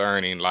Higher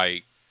Learning.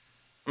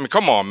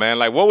 Come on, man.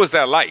 What was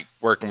that like,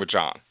 working with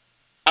John?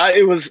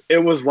 It was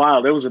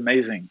wild. It was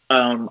amazing.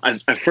 I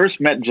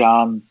first met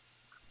John.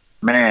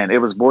 Man,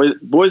 it was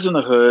Boys in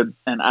the Hood,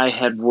 and I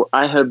had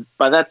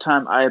by that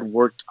time I had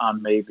worked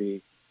on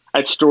I'd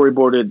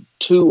storyboarded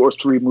 2 or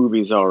 3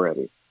 movies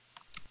already,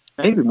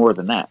 maybe more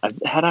than that.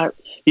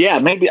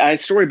 Maybe I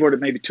storyboarded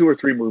maybe 2 or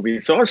 3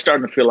 movies. So I was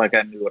starting to feel like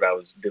I knew what I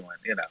was doing,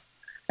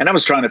 and I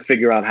was trying to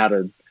figure out how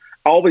to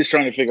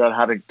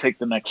take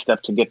the next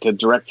step to get to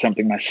direct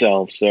something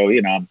myself. So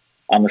I'm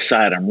on the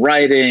side, I'm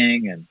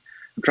writing, and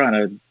I'm trying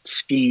to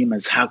scheme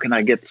as how can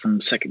I get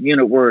some second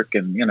unit work,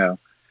 and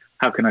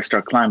how can I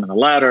start climbing the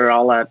ladder,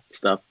 all that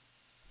stuff.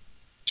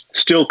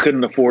 Still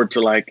couldn't afford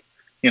to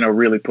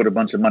really put a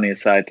bunch of money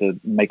aside to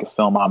make a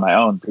film on my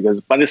own, because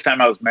by this time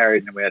I was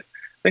married, and I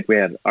think we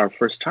had our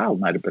first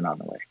child might have been on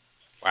the way.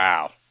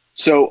 Wow.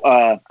 So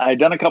I had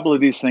done a couple of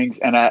these things,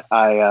 and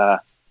I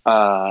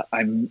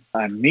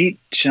meet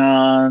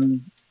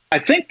John. I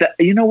think that,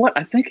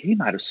 I think he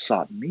might have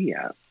sought me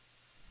out.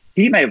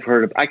 He may have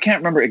heard of, I can't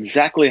remember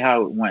exactly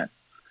how it went,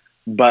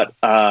 but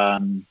I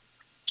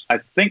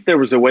think there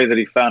was a way that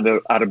he found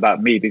out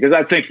about me, because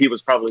I think he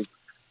was probably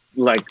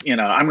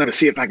I'm going to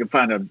see if I can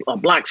find a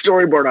black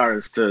storyboard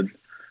artist to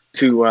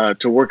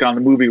work on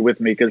the movie with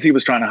me, because he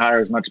was trying to hire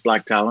as much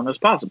black talent as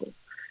possible.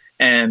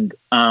 And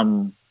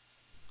so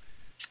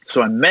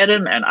I met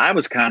him, and I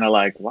was kind of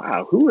like,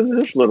 wow, who is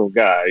this little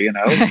guy?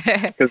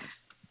 Because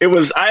it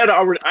was, I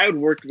had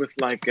worked with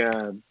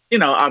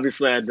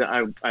obviously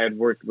I had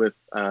worked with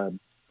on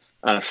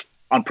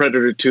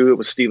Predator 2. It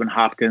was Stephen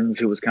Hopkins,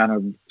 who was kind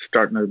of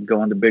starting to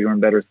go into bigger and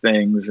better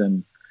things,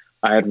 and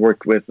I had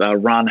worked with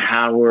Ron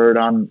Howard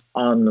on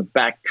the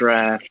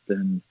backdraft,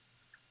 and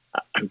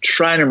I'm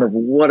trying to remember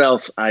what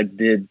else I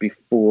did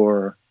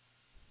before.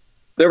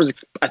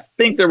 I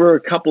think there were a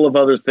couple of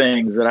other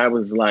things that I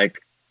was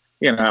like,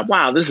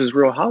 wow, this is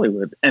real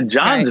Hollywood. And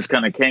John just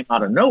kind of came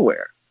out of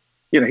nowhere.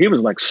 He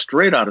was like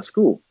straight out of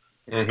school.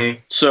 Mm-hmm.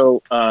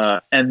 So,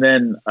 and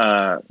then,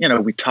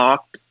 we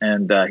talked,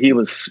 and he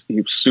was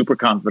super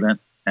confident,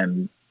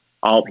 and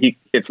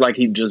it's like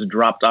he just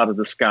dropped out of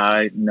the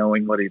sky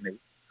knowing what he knew.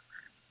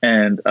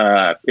 And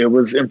it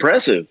was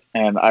impressive.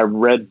 And I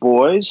read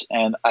Boys,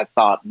 and I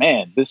thought,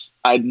 man,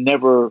 I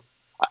never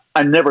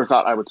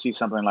thought I would see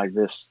something like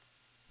this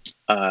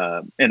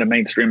in a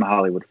mainstream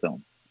Hollywood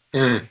film.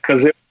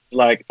 Because it was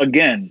like,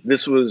 again,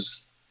 this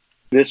was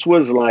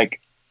like,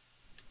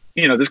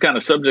 this kind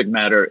of subject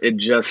matter.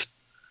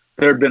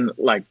 There had been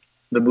like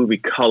the movie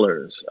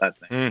Colors, I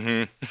think.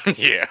 Mm-hmm.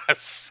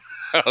 Yes.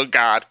 Oh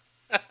God.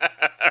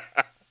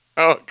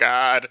 Oh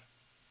God.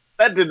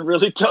 That didn't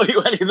really tell you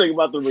anything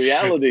about the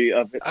reality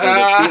of it.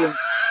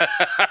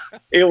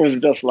 It was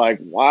just like,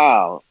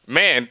 wow.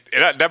 Man,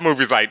 that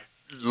movie's like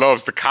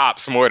loves the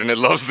cops more than it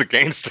loves the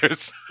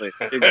gangsters.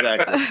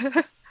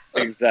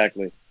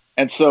 Exactly.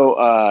 And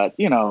so,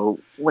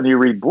 when you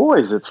read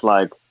Boys, it's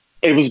like,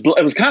 it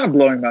was kind of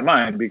blowing my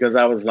mind, because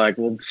I was like,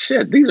 well,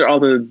 shit, these are all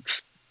the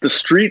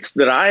streets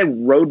that I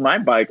rode my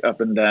bike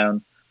up and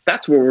down.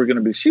 That's where we're going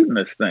to be shooting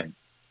this thing.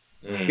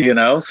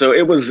 So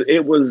it was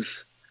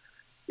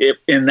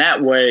in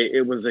that way,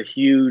 it was a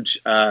huge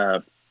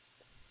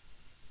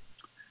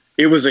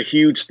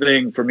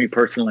thing for me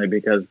personally,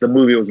 because the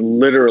movie was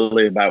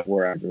literally about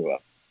where I grew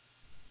up.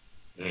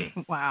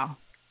 Wow.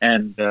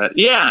 And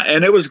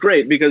and it was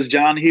great, because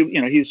John,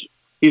 he's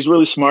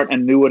really smart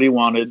and knew what he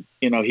wanted.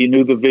 He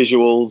knew the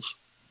visuals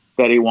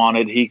that he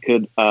wanted. He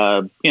could,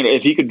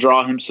 if he could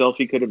draw himself,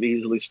 he could have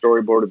easily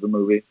storyboarded the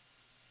movie,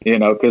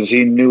 because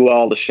he knew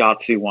all the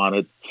shots he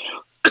wanted.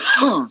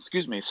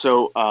 Excuse me.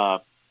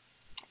 So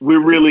we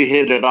really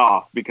hit it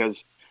off,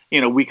 because,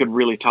 we could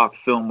really talk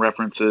film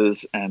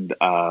references, and,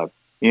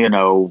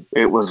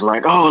 it was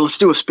like, oh, let's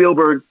do a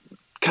Spielberg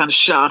kind of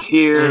shot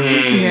here.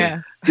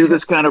 Yeah. Do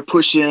this kind of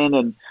push in.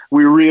 And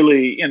we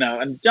really,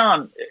 and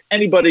John,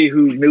 anybody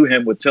who knew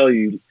him would tell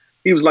you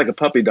he was like a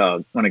puppy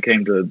dog when it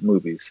came to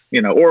movies,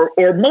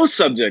 or most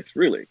subjects,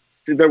 really.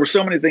 See, there were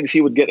so many things he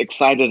would get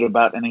excited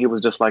about, and he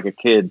was just like a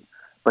kid,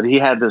 but he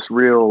had this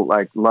real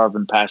like love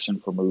and passion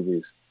for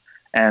movies.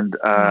 And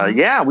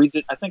we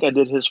did. I think I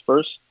did his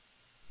first,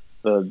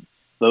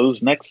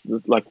 those next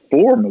like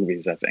 4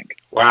 movies, I think.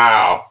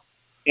 Wow.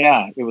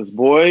 Yeah, it was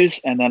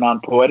Boys, and then on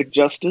Poetic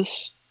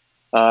Justice,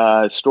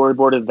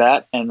 storyboarded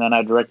that, and then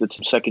I directed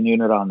some second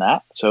unit on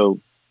that. So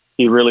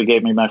he really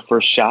gave me my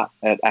first shot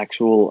at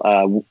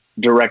actual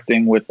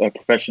directing with a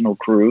professional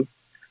crew.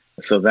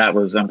 So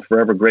I'm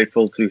forever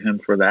grateful to him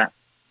for that.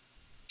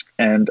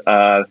 And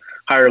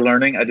Higher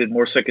Learning, I did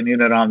more second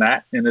unit on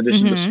that in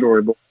addition to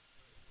storyboard.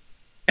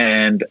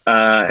 And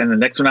the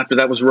next one after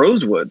that was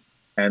Rosewood.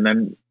 And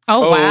then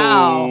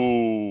wow.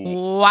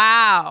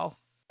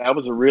 That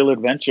was a real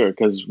adventure,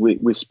 because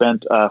we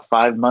spent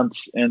 5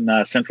 months in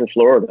Central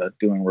Florida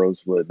doing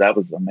Rosewood. That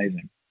was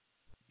amazing.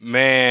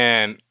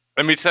 Man,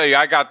 let me tell you,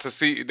 I got to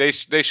see they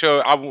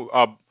showed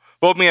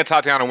both me and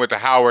Tatiana went to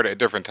Howard at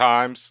different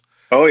times.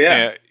 Oh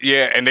yeah,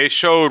 and they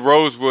showed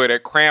Rosewood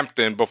at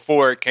Crampton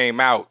before it came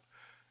out.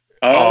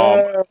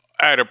 At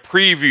a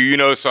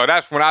preview, so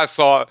that's when I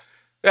saw it.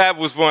 That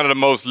was one of the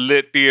most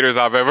lit theaters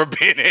I've ever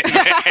been in.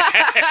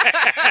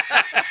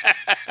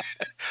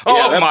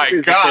 Oh my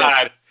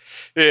God.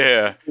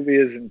 Yeah. The movie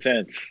is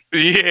intense.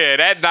 Yeah,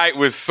 that night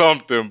was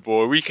something,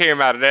 boy. We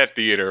came out of that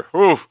theater.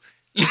 Whew.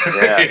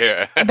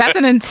 Yeah. That's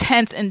an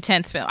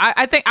intense film.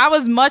 I think I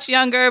was much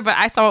younger, but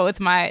I saw it with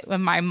my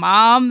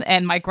mom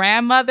and my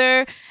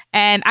grandmother,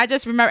 and I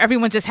just remember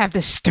everyone just have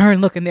this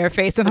stern look in their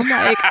face, and I'm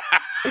like,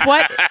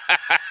 what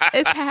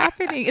is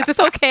happening? Is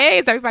this okay?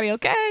 Is everybody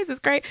okay? Is this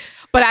great?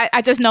 But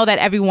I just know that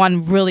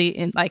everyone really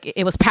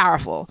it was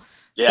powerful.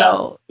 Yeah.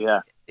 So,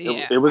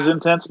 It was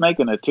intense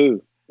making it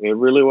too. It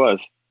really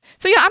was.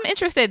 So yeah, I'm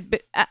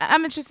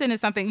interested in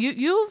something.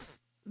 You've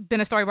been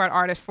a storyboard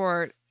artist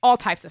for all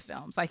types of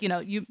films. Like,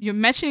 you're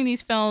mentioning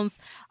these films,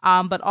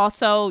 but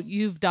also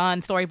you've done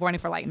storyboarding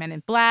for like Men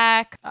in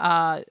Black,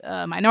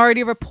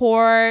 Minority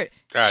Report,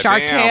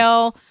 Shark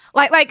Tale.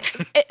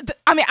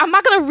 I'm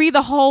not gonna read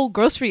the whole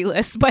grocery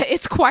list, but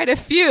it's quite a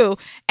few.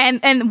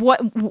 And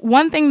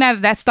one thing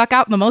that stuck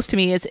out the most to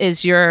me is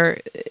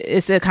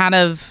the kind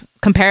of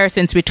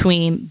comparisons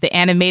between the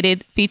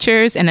animated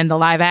features and then the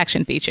live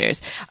action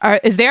features.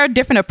 Is there a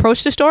different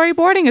approach to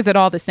storyboarding? Or is it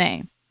all the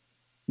same?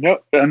 No,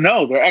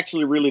 they're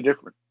actually really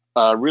different.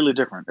 Really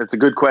different. It's a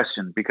good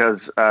question,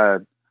 because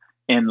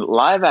in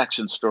live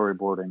action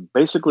storyboarding,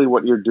 basically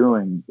what you're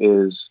doing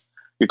is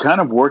you're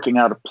kind of working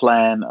out a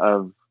plan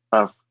of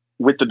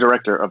with the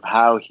director of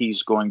how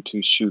he's going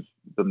to shoot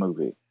the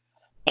movie.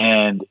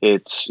 And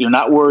you're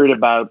not worried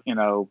about,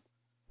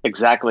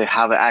 exactly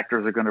how the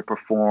actors are going to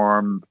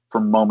perform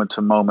from moment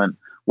to moment.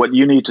 What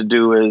you need to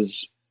do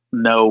is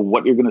know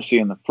what you're going to see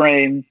in the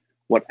frame,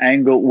 what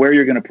angle, where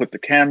you're going to put the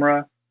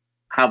camera,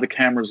 how the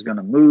camera is going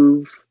to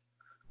move.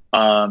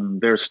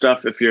 There's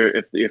stuff if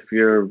you're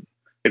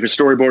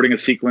storyboarding a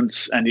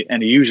sequence and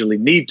you usually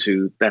need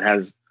to, that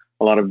has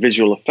a lot of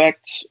visual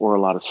effects or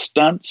a lot of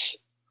stunts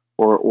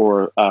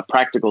or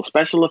practical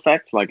special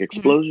effects like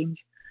explosions.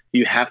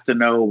 You have to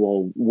know,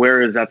 well,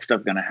 where is that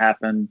stuff going to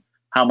happen?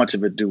 How much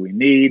of it do we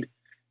need?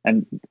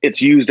 And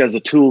it's used as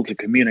a tool to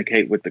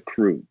communicate with the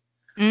crew.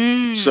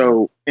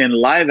 So in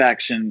live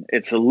action,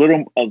 it's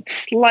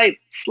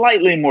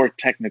slightly more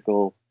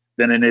technical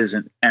than it is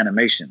in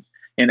animation.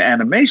 In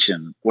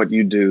animation, what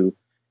you do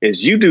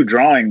is you do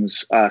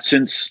drawings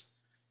since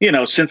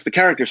the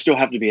characters still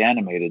have to be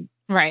animated.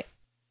 Right.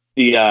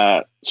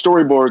 The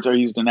storyboards are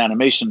used in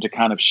animation to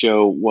kind of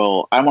show,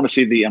 well, I want to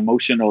see the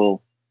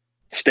emotional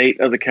state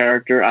of the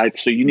character.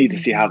 So you need to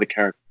see how the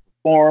character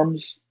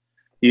performs.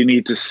 You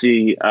need to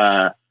see,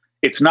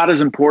 it's not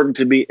as important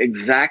to be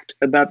exact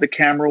about the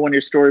camera when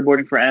you're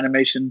storyboarding for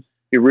animation.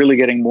 You're really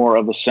getting more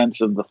of a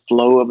sense of the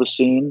flow of a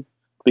scene,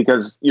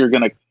 because you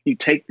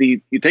take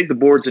the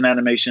boards in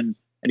animation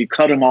and you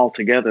cut them all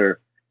together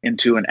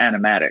into an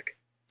animatic.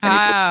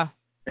 And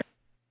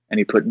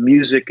you put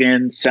music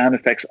in, sound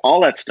effects,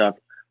 all that stuff,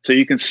 so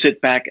you can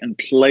sit back and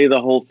play the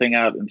whole thing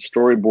out in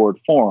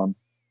storyboard form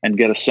and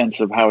get a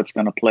sense of how it's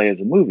going to play as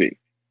a movie.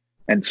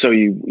 And so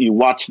you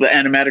watch the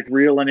animatic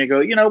reel and you go,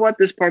 you know what,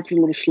 this part's a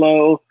little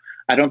slow.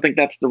 I don't think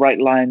that's the right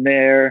line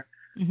there.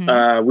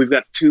 We've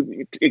got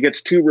it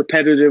gets too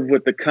repetitive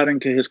with the cutting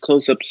to his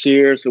close-ups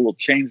here, so we'll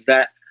change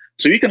that.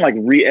 So you can like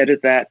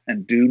re-edit that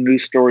and do new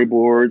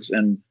storyboards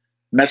and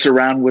mess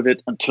around with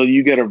it until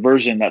you get a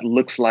version that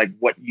looks like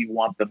what you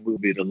want the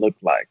movie to look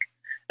like.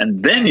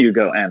 And then you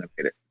go animate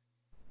it.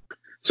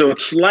 So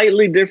it's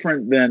slightly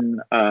different than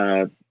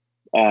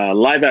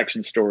live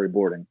action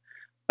storyboarding.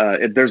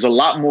 There's a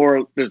lot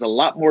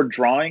more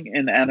drawing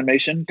in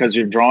animation, because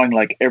you're drawing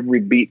like every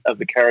beat of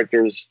the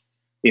character's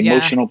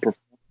emotional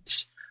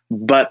performance.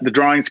 But the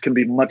drawings can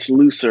be much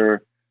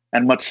looser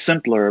and much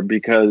simpler,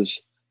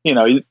 because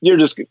you're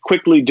just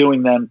quickly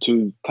doing them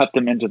to cut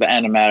them into the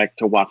animatic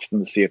to watch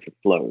them to see if it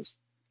flows.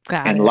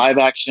 In live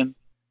action,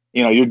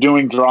 you're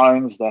doing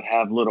drawings that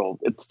have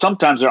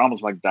sometimes they're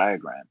almost like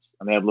diagrams,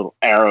 and they have little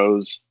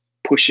arrows,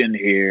 push in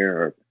here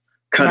or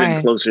cut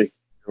in closer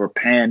or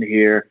pan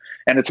here.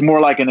 And it's more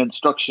like an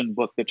instruction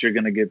book that you're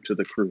going to give to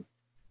the crew.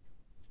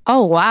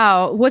 Oh,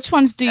 wow. Which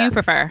ones do you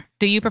prefer?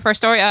 Do you prefer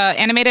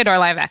animated or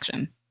live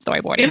action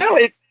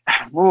storyboarding?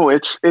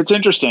 It's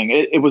interesting.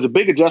 It was a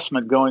big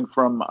adjustment going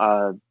from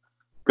live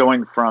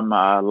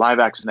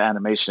action to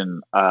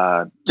animation,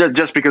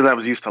 just because I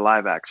was used to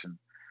live action.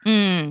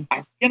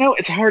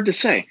 It's hard to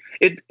say.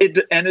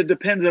 It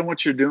depends on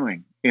what you're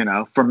doing.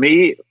 For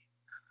me,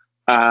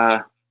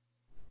 I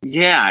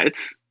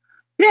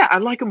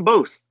like them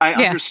both. I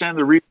understand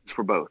the reasons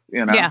for both.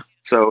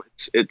 So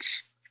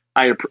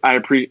I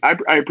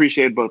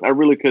appreciate both. I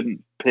really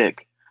couldn't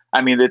pick.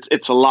 I mean,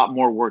 it's a lot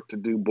more work to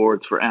do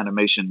boards for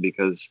animation,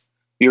 because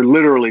you're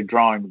literally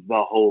drawing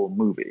the whole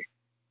movie.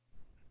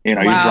 You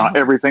draw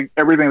everything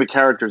the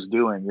character's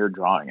doing, you're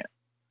drawing it.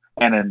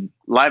 And in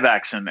live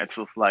action, it's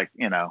just like,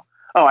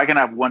 I can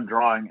have one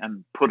drawing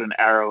and put an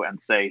arrow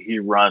and say he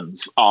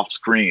runs off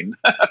screen.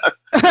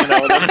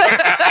 Everybody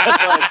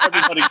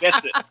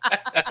gets it.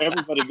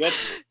 Everybody gets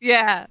it.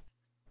 Yeah.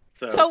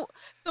 So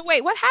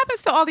wait, what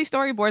happens to all these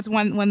storyboards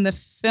when the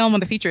film or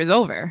the feature is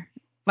over?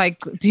 Like,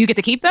 do you get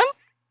to keep them?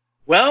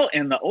 Well,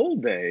 in the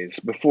old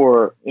days,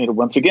 before,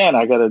 once again,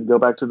 I got to go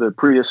back to the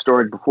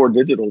prehistoric, before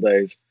digital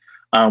days.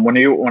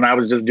 When I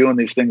was just doing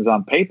these things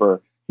on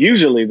paper,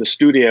 usually the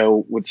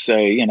studio would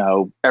say,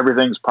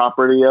 everything's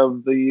property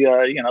of the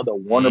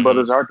Warner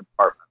Brothers art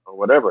department or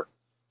whatever.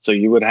 So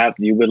you would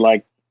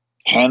like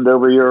hand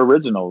over your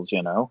originals,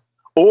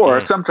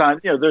 or sometimes,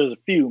 there's a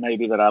few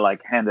maybe that I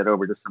like handed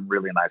over to some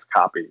really nice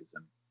copies.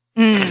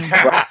 And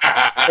for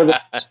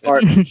the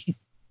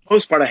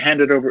most part, I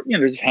handed over,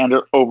 just hand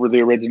over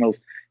the originals.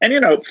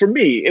 And, for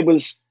me,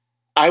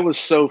 I was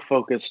so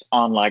focused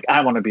on like,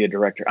 I want to be a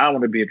director. I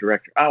want to be a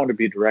director. I want to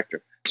be a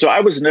director. So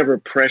I was never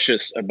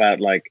precious about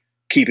like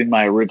keeping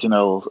my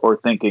originals or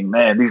thinking,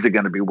 man, these are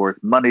going to be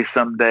worth money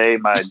someday.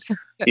 My,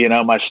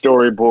 my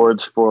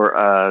storyboards for,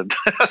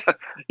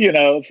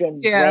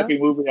 some crappy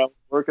movie I was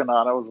working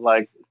on. I was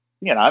like,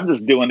 I'm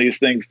just doing these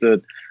things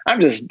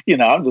I'm just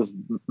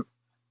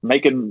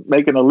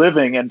making a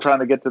living and trying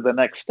to get to the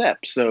next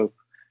step. So,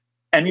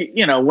 and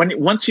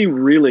once you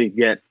really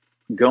get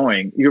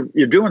going,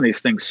 you're doing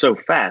these things so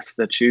fast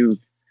that you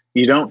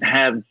don't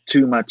have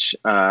too much,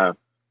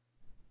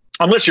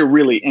 unless you're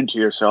really into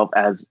yourself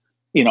as,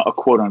 a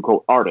quote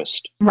unquote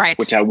artist, right?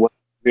 Which I wasn't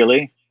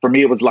really. For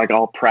me, it was like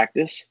all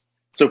practice.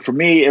 So for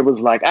me, it was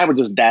like, I would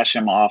just dash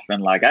him off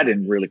and like, I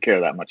didn't really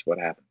care that much what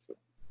happened to him,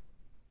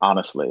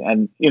 honestly.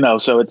 And,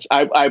 so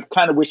I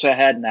kind of wish I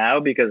had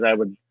now, because I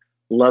would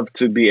love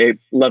to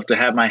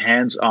have my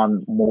hands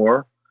on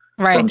more.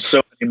 Right. From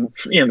so many,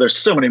 there's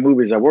so many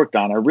movies I worked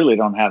on. I really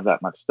don't have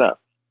that much stuff.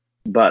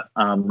 But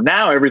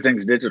now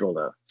everything's digital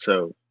though.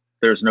 So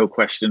there's no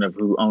question of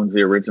who owns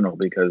the original,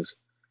 because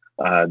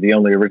The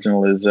only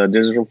original is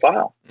digital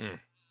file.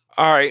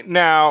 All right.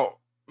 Now,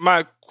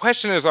 my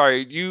question is, all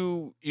right,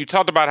 you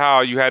talked about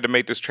how you had to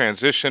make this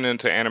transition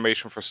into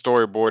animation for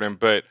storyboarding,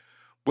 but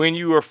when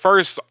you were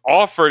first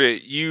offered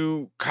it,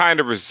 you kind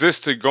of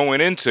resisted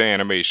going into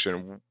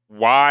animation.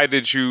 Why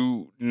did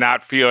you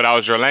not feel that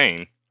was your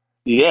lane?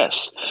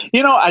 Yes.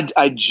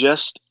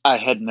 I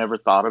had never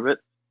thought of it.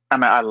 I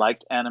mean, I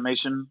liked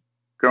animation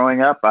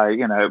growing up.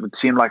 It would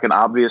seem like an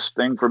obvious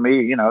thing for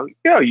me. You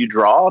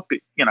draw,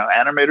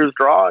 animators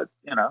draw,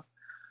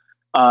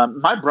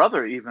 my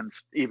brother even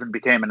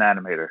became an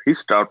animator. He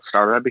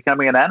started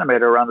becoming an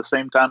animator around the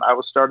same time I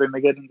was starting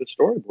to get into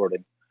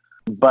storyboarding.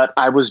 But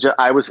I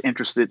was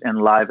interested in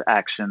live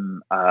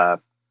action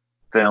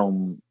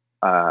film,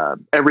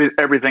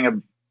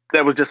 everything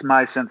that was just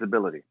my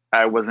sensibility.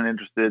 I wasn't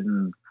interested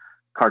in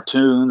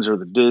cartoons or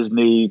the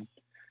Disney.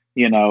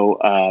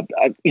 I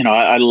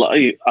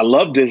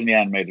love Disney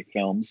animated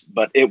films,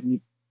 but it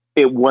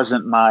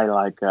wasn't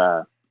my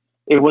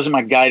it wasn't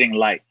my guiding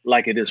light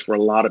like it is for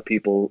a lot of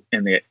people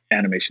in the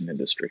animation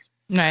industry.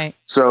 Right.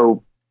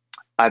 So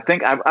I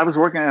think I was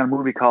working on a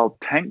movie called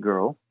Tank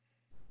Girl,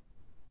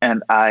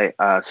 and I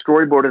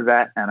storyboarded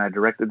that, and I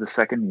directed the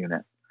second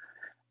unit.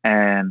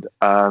 And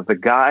the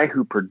guy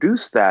who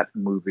produced that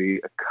movie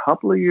a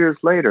couple of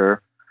years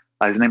later,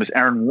 his name is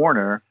Aaron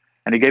Warner,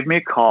 and he gave me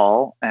a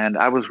call, and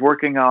I was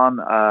working on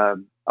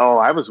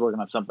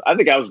something. I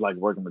think I was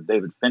working with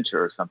David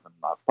Fincher or something,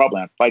 probably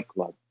on Fight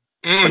Club.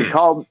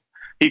 But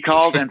he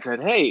called and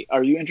said, "Hey,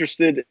 are you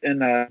interested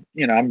in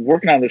I'm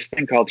working on this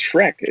thing called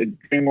Shrek at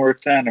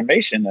DreamWorks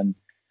Animation, and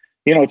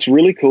it's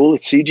really cool.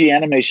 It's CG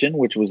animation,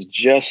 which was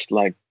just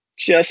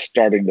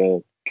starting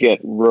to get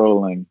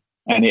rolling."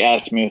 And he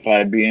asked me if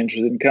I'd be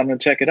interested in coming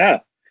and check it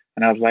out.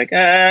 And I was like,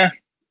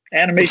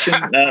 animation?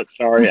 No,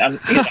 sorry. I'm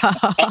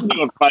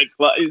doing Fight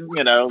Club, You're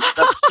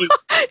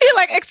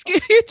like,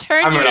 excuse you,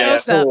 turn your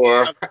nose up.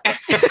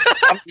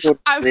 I'm doing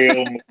a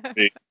real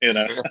movie,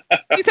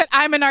 He said,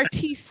 I'm an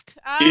artiste.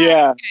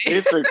 Yeah,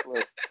 okay.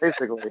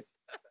 basically.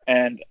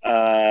 And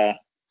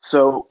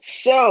so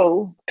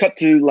cut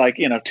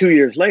to 2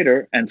 years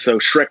later, and so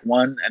Shrek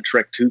 1 and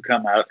Shrek 2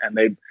 come out, and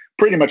they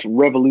pretty much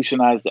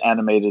revolutionized the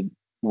animated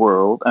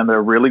world, and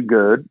they're really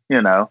good,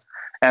 and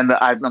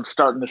I'm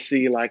starting to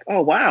see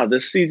oh wow,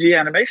 this CG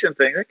animation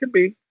thing, it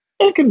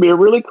can be a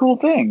really cool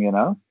thing,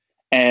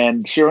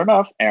 and sure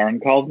enough,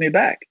 Aaron calls me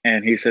back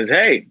and he says,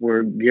 "Hey,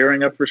 we're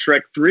gearing up for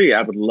Shrek 3.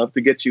 I would love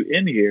to get you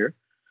in here.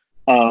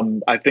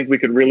 I think we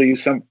could really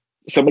use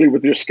somebody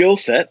with your skill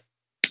set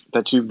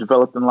that you've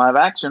developed in live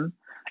action,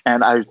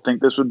 and I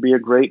think this would be a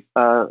great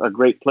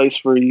place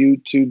for you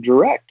to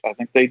direct. I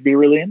think they'd be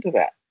really into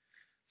that."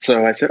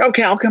 So I said,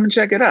 "Okay, I'll come and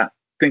check it out,"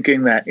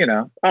 thinking that,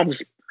 I'll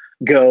just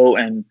go,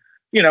 and,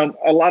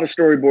 a lot of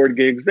storyboard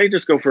gigs, they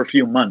just go for a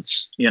few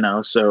months,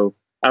 so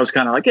I was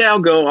kind of like, yeah, I'll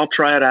go, I'll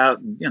try it out,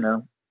 and,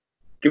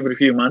 give it a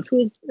few months,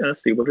 we'll,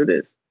 see what it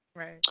is.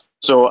 Right.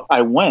 So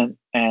I went,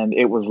 and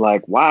it was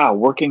like, wow,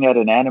 working at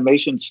an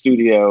animation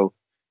studio,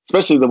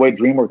 especially the way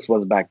DreamWorks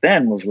was back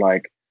then, was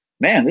like,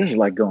 man, this is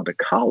like going to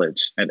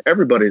college, and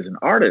everybody's an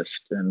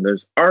artist, and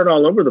there's art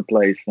all over the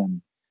place.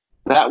 And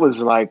that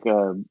was a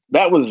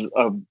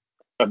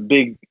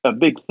big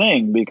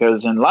thing,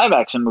 because in live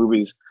action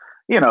movies,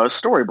 a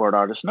storyboard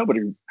artist,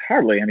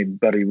 hardly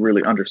anybody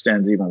really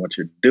understands even what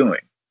you're doing.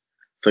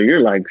 So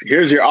you're like,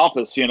 here's your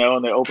office,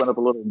 and they open up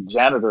a little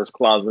janitor's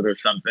closet or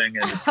something,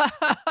 and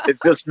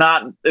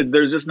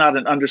there's just not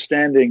an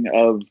understanding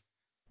of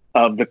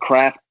the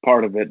craft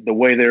part of it, the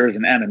way there is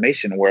in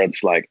animation, where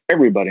it's like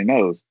everybody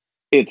knows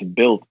it's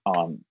built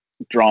on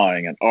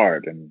drawing and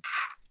art and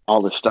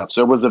all this stuff.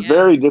 So it was a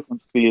very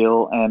different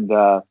feel, and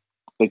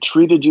they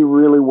treated you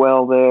really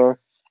well there,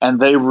 and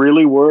they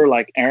really were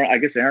like Aaron. I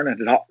guess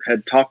Aaron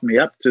had talked me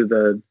up to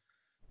the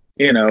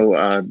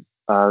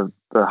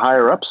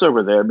higher ups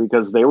over there,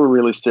 because they were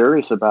really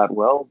serious about,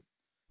 well,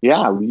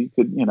 yeah, we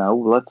could,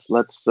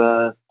 let's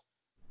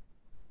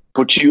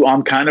put you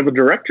on kind of a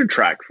director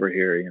track for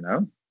here,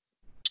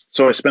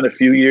 So I spent a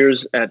few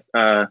years at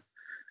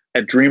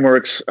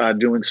DreamWorks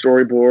doing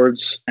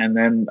storyboards, and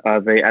then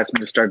they asked me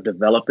to start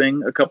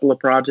developing a couple of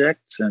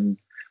projects, and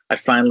I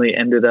finally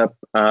ended up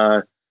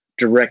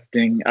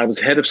directing. I was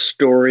head of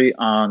story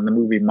on the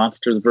movie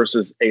Monsters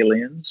vs.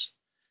 Aliens.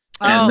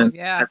 Then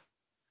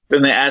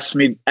they asked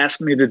me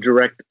to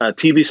direct a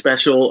TV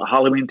special, a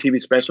Halloween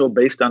TV special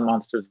based on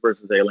Monsters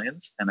vs.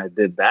 Aliens, and I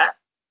did that,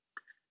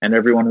 and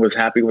everyone was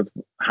happy with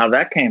how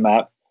that came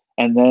out.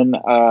 And then,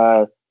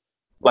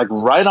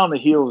 right on the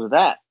heels of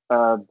that,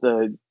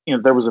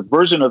 there was a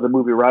version of the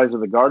movie Rise of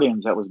the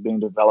Guardians that was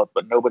being developed,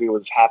 but nobody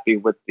was happy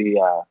with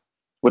the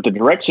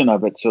direction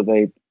of it, so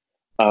they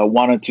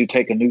wanted to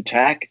take a new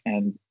tack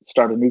and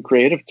start a new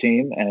creative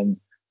team, and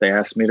they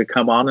asked me to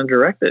come on and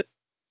direct it.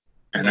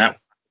 And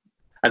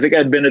I think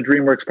I'd been at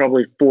DreamWorks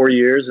probably 4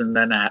 years, and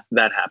then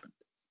that happened.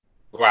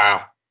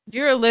 Wow.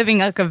 You're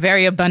living a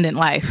very abundant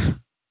life.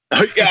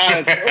 Oh,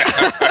 yeah.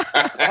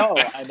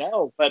 I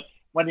know. But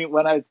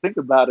when I think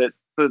about it,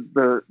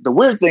 the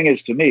weird thing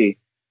is, to me,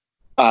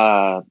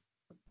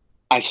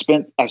 I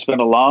spent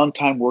a long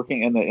time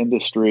working in the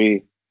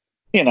industry.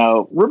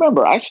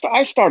 Remember, I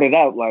started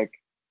out like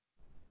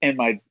in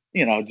my,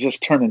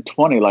 just turning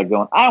 20, like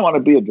going, I want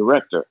to be a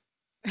director.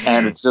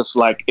 And it's just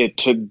like, it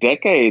took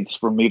decades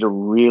for me to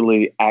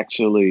really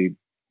actually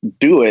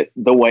do it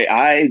the way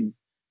I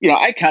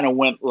kind of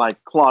went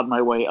like clawed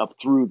my way up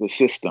through the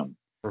system.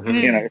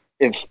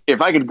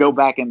 If I could go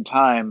back in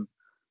time,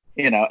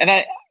 and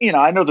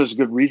I know there's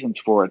good reasons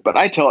for it, but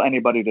I tell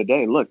anybody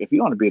today, look, if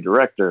you want to be a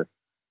director,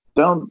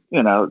 you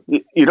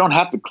don't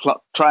have to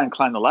try and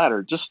climb the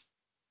ladder. Just,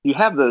 you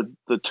have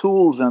the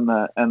tools and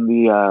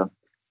the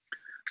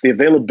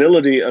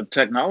availability of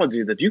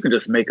technology that you can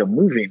just make a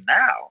movie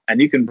now,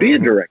 and you can be a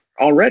director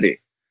already.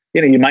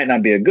 You might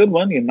not be a good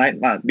one, you might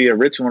not be a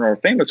rich one or a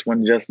famous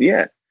one just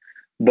yet,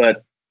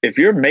 but if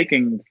you're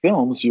making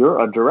films, you're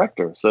a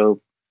director.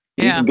 So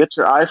you can get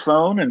your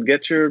iPhone and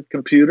get your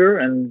computer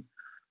and,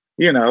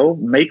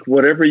 make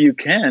whatever you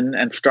can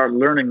and start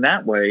learning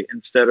that way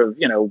instead of,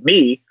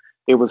 me,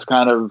 it was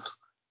kind of,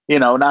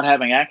 not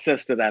having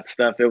access to that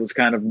stuff. It was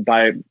kind of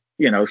by,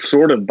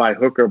 sort of by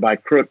hook or by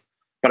crook,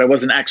 but I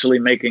wasn't actually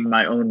making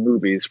my own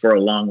movies for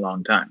a long,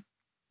 long time.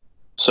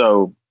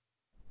 So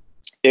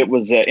it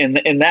was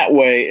in that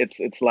way,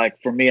 it's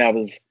like for me, I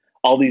was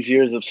all these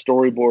years of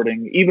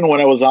storyboarding, even when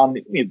I was on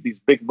these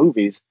big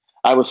movies,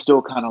 I was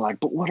still kind of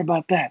like, but what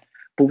about that?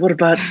 But what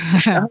about,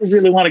 I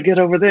really want to get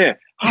over there.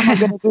 How am I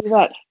going to do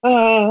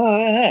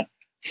that?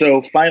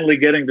 So finally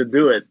getting to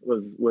do it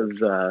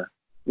was a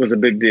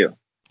big deal.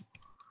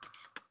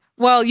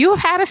 Well, you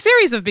had a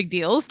series of big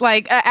deals.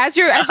 Like as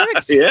you're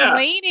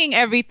explaining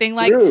everything,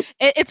 like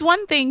it's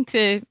one thing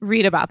to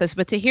read about this,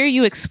 but to hear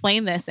you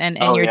explain this and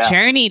your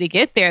journey to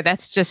get there,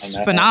 that's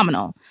just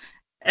phenomenal.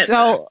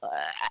 So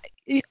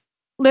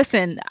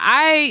listen,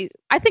 I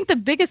think the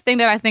biggest thing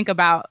that I think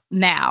about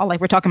now, like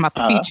we're talking about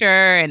the future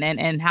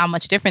and how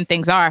much different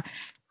things are.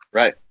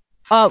 Right.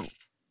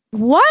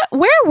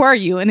 Where were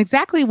you and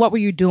exactly what were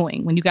you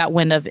doing when you got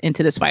wind of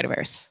Into the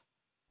SpiderVerse?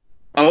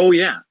 Oh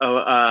yeah.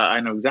 I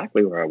know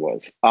exactly where I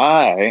was.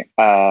 It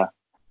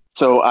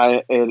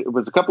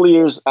was a couple of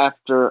years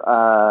after,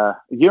 a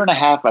year and a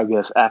half, I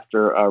guess,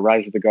 after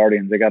Rise of the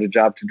Guardians. I got a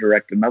job to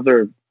direct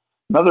another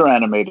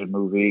animated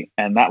movie,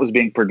 and that was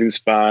being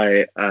produced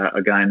by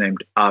a guy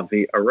named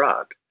Avi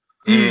Arad.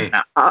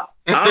 Now,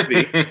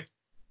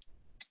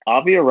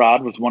 Avi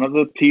Arad was one of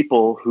the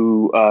people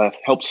who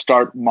helped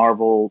start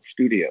Marvel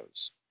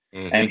Studios,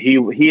 and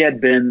he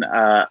had been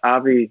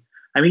Avi.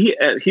 I mean,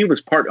 he was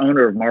part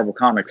owner of Marvel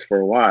Comics for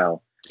a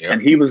while, and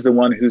he was the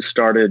one who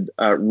started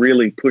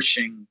really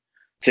pushing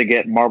to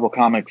get Marvel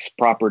Comics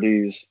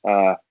properties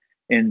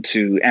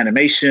into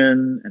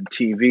animation and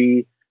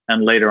TV,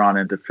 and later on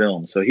into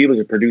film. So he was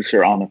a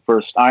producer on the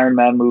first Iron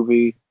Man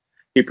movie.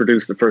 He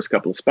produced the first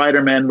couple of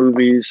Spider-Man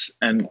movies,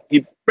 and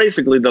he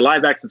basically the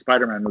live-action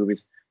Spider-Man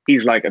movies.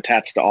 He's like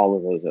attached to all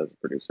of those as a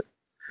producer.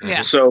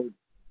 Yeah. So,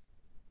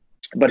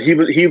 but he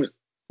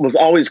was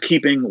always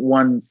keeping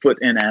one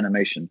foot in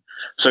animation.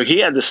 So he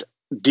had this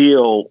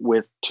deal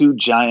with two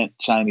giant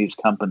Chinese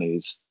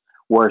companies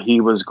where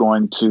he was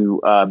going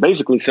to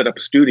basically set up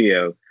a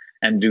studio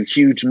and do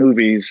huge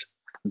movies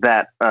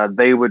that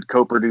they would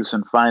co-produce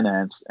and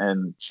finance,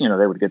 and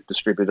they would get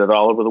distributed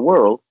all over the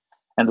world.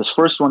 And this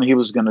first one he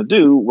was going to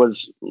do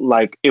was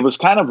like, it was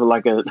kind of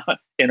like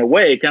in a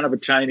way, kind of a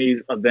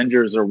Chinese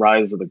Avengers or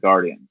Rise of the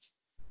Guardians.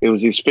 It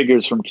was these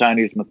figures from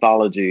Chinese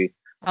mythology.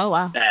 Oh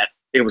wow! That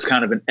it was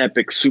kind of an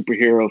epic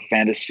superhero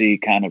fantasy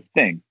kind of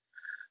thing.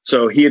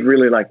 So he had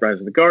really liked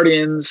Rise of the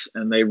Guardians,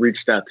 and they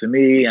reached out to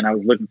me, and I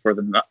was looking for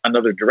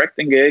another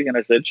directing gig, and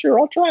I said, sure,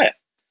 I'll try it.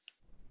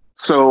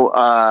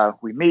 So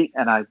we meet,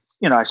 and I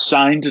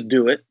signed to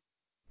do it,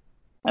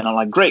 and I'm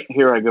like, great,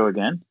 here I go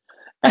again.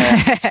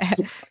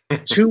 And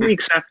 2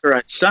 weeks after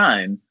I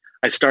signed,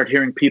 I start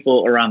hearing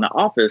people around the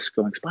office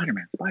going,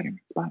 Spider-Man, Spider-Man,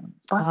 Spider-Man,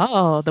 Spider-Man.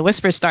 Oh, the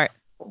whispers start.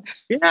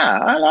 Yeah,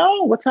 I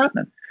know, what's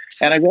happening?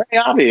 And I go, hey,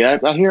 Avi, I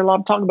hear a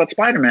lot of talk about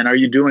Spider-Man. Are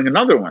you doing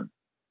another one?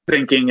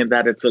 Thinking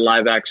that it's a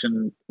live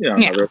action,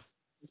 another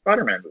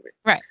Spider-Man movie.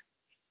 Right.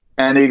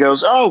 And he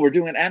goes, oh, we're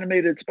doing an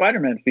animated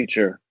Spider-Man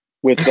feature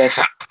with us.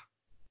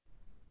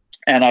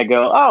 And I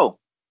go, oh,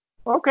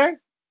 okay,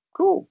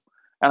 cool.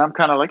 And I'm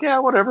kind of like, yeah,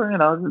 whatever.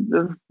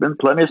 There's been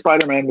plenty of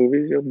Spider-Man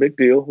movies. Big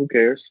deal. Who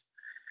cares?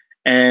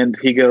 And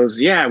he goes,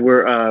 yeah,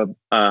 we're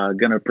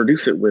going to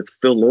produce it with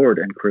Phil Lord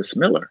and Chris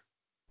Miller.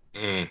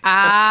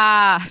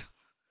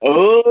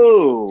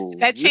 Oh.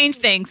 That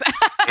changed things.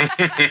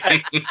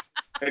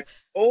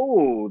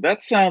 Oh,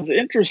 that sounds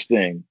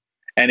interesting.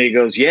 And he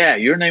goes, yeah,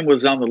 your name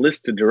was on the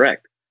list to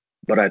direct,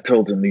 but I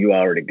told him you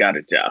already got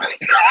a job.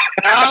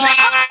 Oh,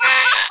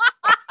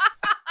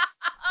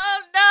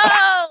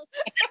 no.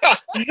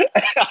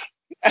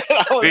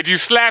 Did you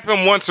slap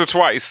him once or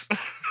twice?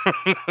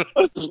 I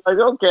was like,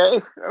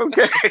 okay.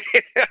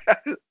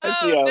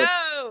 I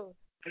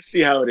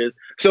see how it is.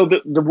 So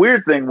the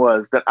weird thing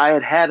was that I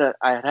had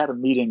a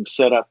meeting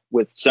set up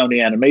with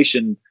Sony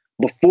Animation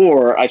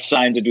before I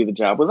signed to do the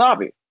job with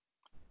Avi.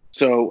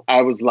 So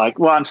I was like,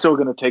 well, I'm still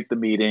going to take the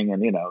meeting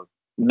and,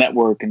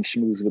 network and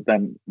schmooze with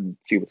them and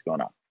see what's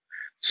going on.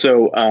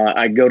 So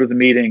I go to the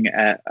meeting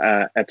at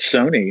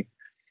Sony,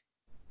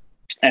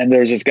 and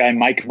there's this guy,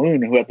 Mike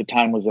Moon, who at the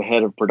time was the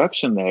head of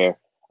production there.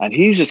 And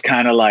he's just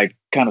kind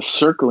of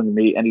circling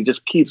me, and he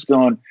just keeps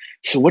going,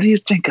 so what do you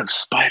think of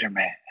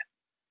Spider-Man?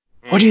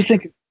 What do you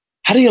think?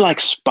 How do you like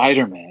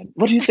Spider-Man?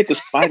 What do you think of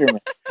Spider-Man?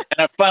 And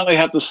I finally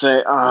have to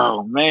say,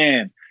 oh,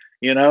 man,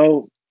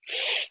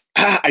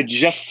 I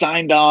just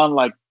signed on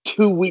like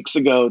 2 weeks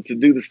ago to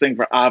do this thing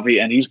for Avi,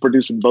 and he's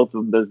producing both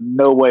of them. There's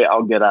no way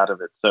I'll get out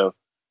of it. So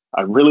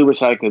I really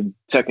wish I could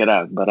check it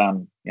out, but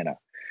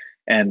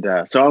and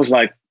so I was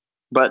like,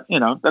 but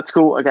that's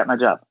cool. I got my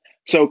job.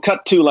 So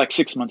cut to like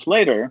 6 months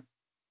later,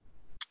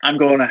 I'm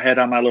going ahead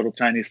on my little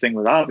Chinese thing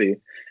with Avi,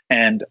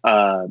 and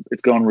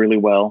it's going really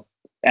well.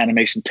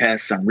 Animation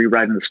tests, I'm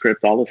rewriting the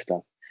script, all this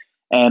stuff.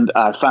 And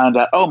I found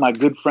out, my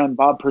good friend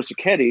Bob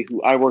Persichetti, who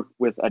I work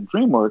with at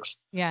DreamWorks,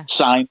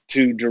 signed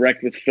to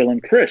direct with Phil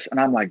and Chris. And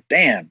I'm like,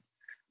 damn,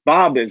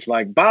 Bob's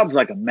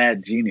like a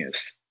mad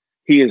genius.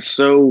 He is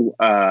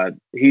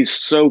he's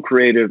so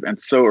creative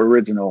and so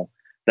original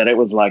that it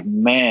was like,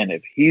 man,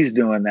 if he's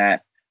doing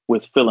that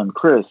with Phil and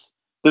Chris,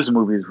 this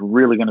movie is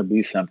really going to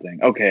be something.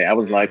 Okay, I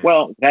was like,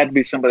 well, that'd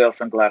be somebody else.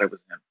 I'm glad it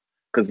was him,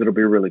 because it'll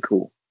be really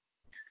cool.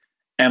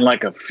 And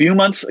like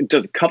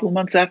just a couple of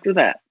months after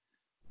that,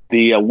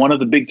 the one of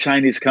the big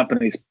Chinese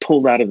companies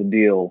pulled out of the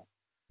deal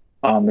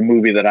on the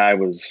movie that I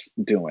was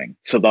doing.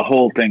 So the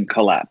whole thing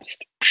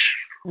collapsed.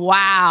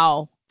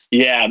 Wow.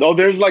 Yeah, though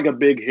there's like a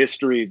big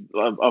history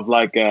of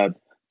like the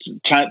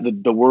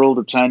world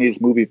of Chinese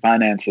movie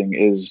financing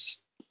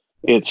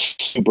it's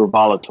super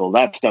volatile.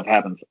 That stuff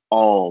happens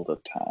all the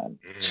time.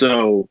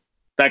 So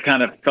that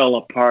kind of fell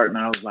apart, and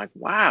I was like,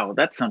 wow,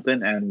 that's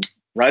something. And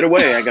right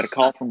away I got a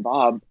call from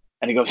Bob,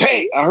 and he goes,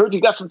 hey, I heard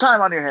you got some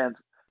time on your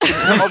hands.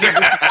 Come over and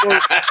do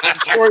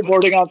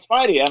storyboarding on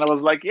Spidey. And I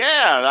was like,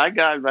 yeah, I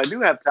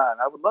do have time.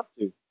 I would love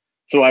to.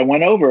 So I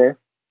went over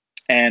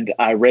and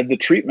I read the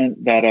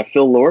treatment that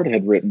Phil Lord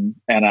had written,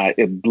 and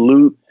it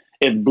blew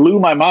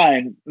my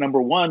mind.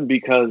 Number one,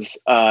 because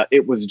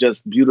it was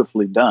just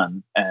beautifully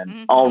done,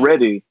 and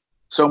already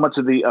so much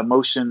of the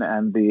emotion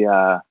and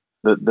the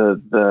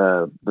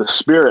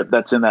spirit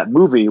that's in that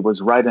movie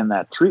was right in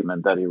that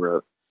treatment that he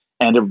wrote.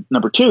 And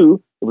number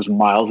two, it was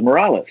Miles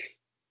Morales,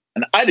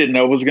 and I didn't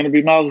know it was going to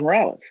be Miles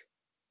Morales.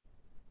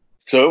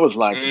 So it was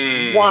like,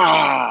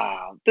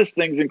 wow, this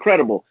thing's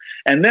incredible.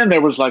 And then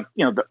there was like,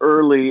 the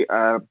early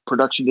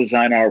production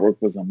design artwork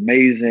was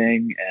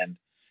amazing, and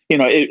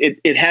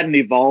it hadn't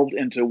evolved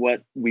into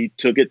what we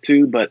took it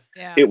to, but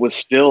it was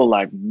still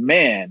like,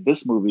 man,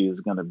 this movie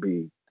is going to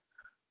be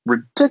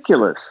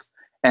ridiculous.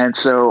 And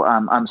so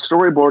I'm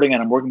storyboarding,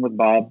 and I'm working with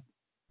Bob.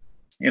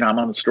 I'm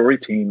on the story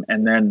team,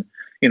 and then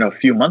a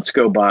few months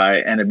go by,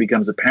 and it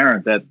becomes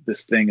apparent that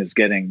this thing is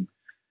getting,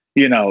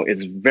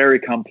 it's very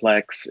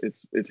complex.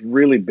 It's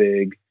really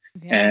big.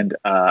 And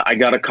I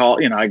got a call,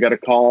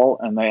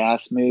 and they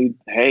asked me,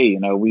 hey,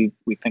 we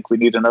think we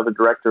need another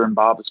director, and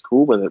Bob is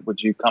cool with it.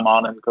 Would you come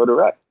on and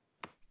co-direct?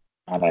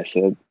 And I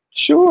said,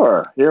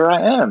 sure, here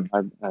I am.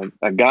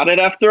 I got it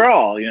after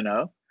all,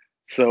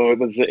 So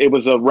it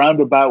was a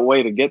roundabout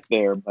way to get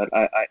there, but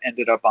I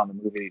ended up on the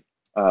movie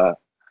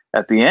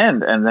at the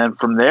end. And then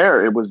from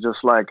there, it was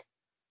just like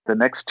the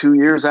next 2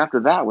 years after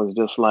that was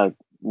just like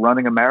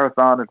running a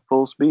marathon at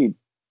full speed.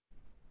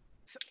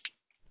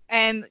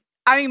 And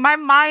I mean, my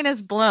mind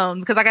is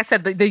blown because, like I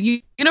said,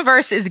 the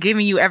universe is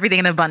giving you everything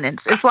in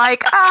abundance. It's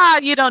like,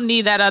 you don't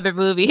need that other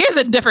movie. Here's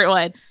a different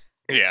one.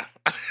 Yeah,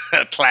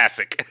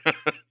 classic.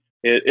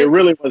 It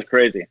really was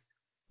crazy.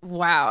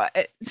 Wow.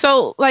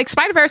 So, like,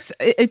 SpiderVerse,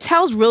 it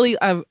tells really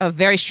a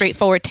very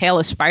straightforward tale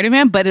of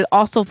Spider-Man, but it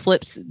also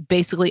flips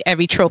basically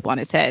every trope on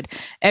its head.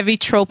 Every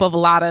trope of a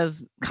lot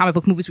of comic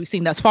book movies we've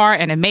seen thus far,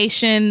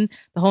 animation,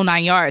 the whole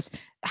 9 yards.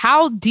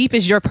 How deep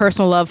is your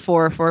personal love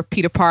for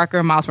Peter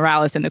Parker, Miles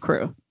Morales, and the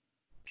crew?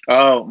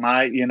 Oh,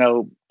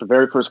 the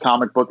very first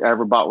comic book I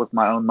ever bought with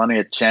my own money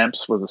at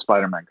Champs was a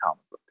Spider-Man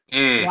comic book.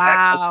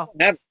 Wow.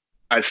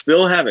 I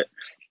still have it.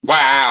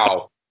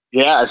 Wow.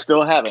 Yeah, I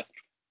still have it.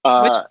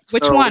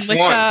 Which one?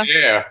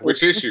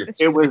 Which issue?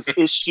 It was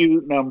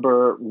issue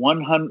number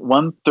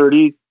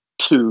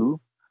 132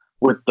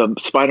 with the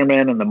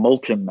Spider-Man and the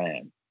Molten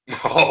Man.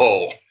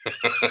 Oh.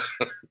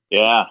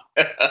 Yeah.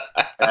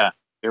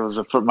 It was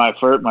my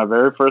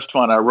very first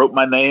one. I wrote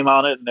my name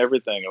on it and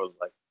everything. It was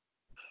like,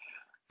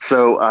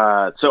 so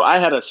I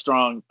had a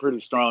pretty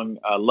strong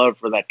love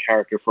for that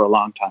character for a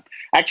long time.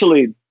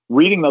 Actually,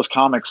 reading those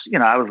comics,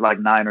 I was like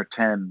 9 or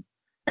 10,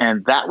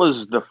 and that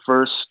was the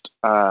first.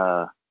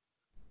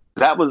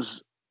 That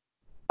was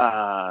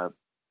my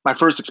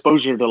first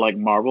exposure to like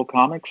Marvel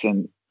comics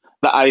and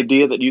the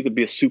idea that you could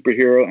be a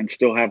superhero and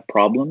still have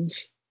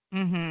problems.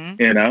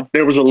 Mm-hmm.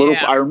 There was a little.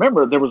 I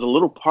remember there was a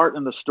little part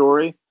in the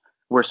story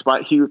where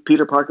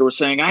Peter Parker was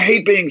saying, "I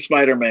hate being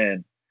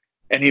Spider-Man,"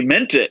 and he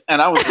meant it,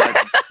 and I was like,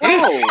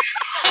 "Whoa."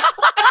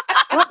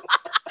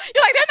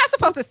 You're like, they're not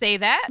supposed to say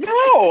that.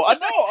 No, I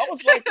know. I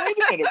was like, wait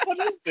a minute, what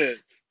is this?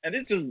 And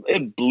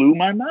it blew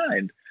my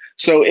mind.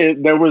 So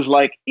there was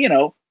like,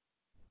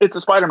 it's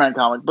a Spider-Man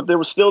comic, but there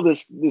was still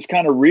this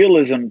kind of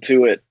realism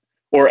to it,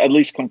 or at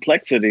least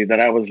complexity, that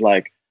I was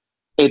like,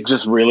 it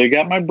just really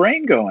got my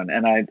brain going,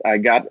 and I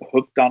got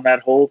hooked on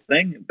that whole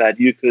thing, that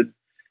you could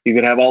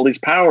have all these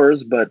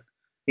powers, but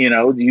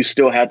you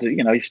still had to,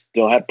 you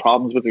still had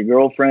problems with your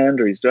girlfriend,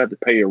 or you still had to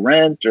pay your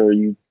rent, or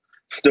you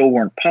still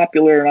weren't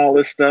popular and all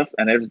this stuff.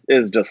 And it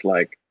is just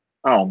like,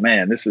 oh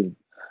man, this is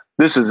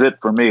it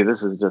for me.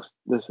 This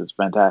is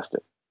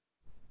fantastic.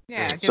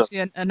 Yeah, it gives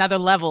you another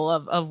level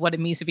of what it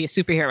means to be a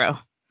superhero.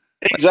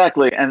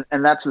 Exactly. And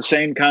that's the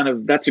same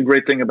that's a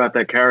great thing about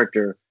that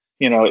character.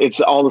 It's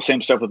all the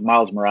same stuff with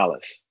Miles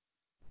Morales.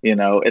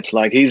 It's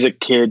like, he's a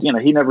kid,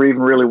 he never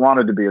even really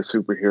wanted to be a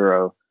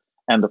superhero,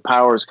 and the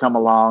powers come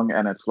along,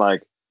 and it's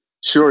like,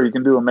 sure, you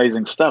can do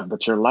amazing stuff,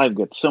 but your life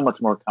gets so much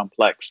more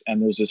complex.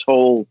 And there's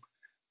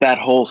that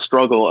whole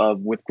struggle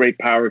of, with great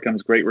power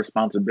comes great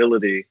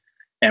responsibility.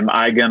 I'm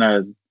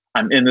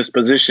in this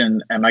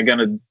position. Am I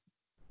gonna,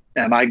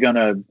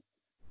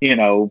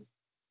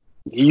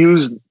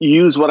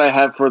 use what I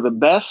have for the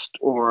best,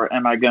 or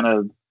am I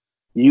gonna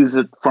use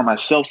it for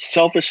myself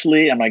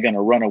selfishly? Am I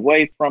gonna run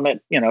away from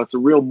it? It's a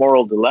real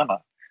moral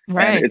dilemma.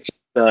 Right. And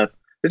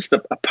it's a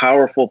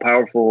powerful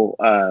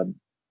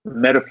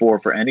metaphor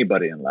for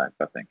anybody in life,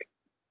 I think.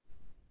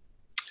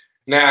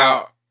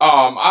 Now,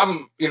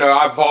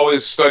 I've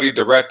always studied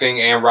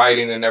directing and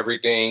writing and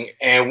everything.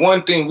 And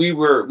one thing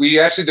we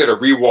actually did a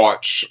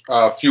rewatch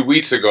a few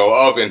weeks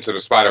ago of Into the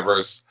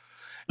SpiderVerse.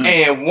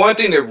 And one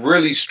thing that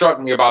really struck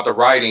me about the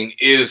writing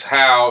is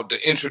how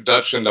the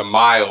introduction to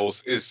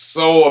Miles is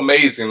so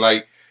amazing.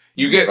 Like,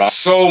 you get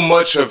so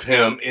much of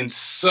him in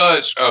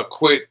such a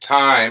quick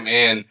time.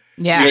 And,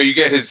 you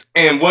get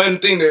and one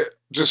thing that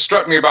just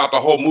struck me about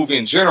the whole movie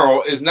in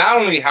general is not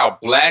only how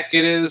black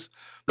it is,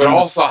 but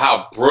also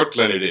how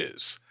Brooklyn it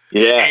is.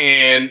 Yeah.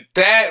 And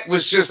that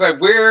was just like,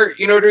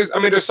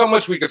 there's so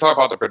much we could talk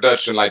about the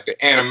production, like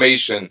the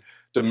animation,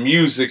 the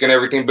music and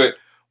everything. But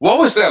what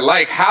was that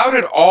like? How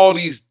did all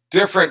these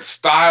different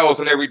styles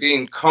and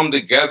everything come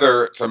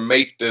together to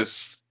make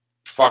this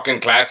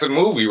fucking classic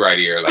movie right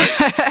here? Like,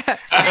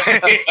 I'll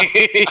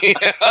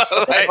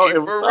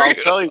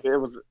tell you,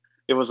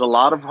 it was a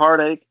lot of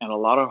heartache and a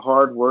lot of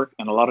hard work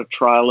and a lot of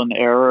trial and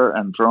error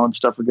and throwing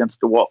stuff against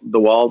the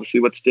wall to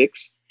see what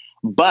sticks.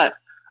 But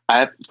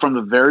from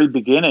the very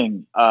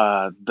beginning,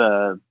 I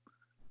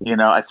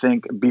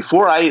think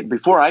before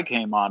I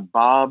came on,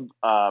 Bob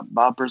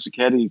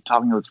Persichetti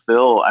talking with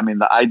Phil, I mean,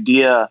 the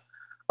idea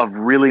of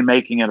really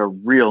making it a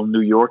real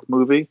New York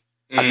movie,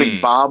 I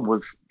think Bob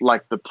was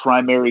like the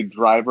primary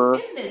driver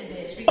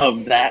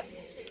of that.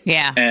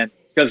 Yeah. And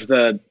because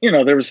there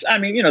was,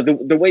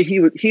 the way he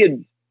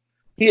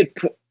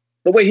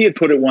had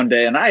put it one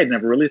day, and I had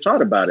never really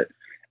thought about it.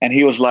 And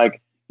he was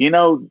like,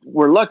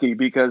 we're lucky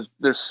because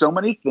there's so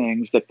many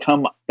things that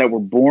were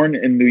born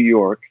in New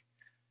York.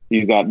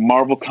 You got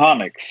Marvel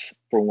Comics,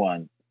 for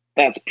one.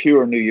 That's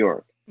pure New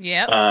York.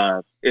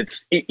 Yeah.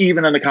 It's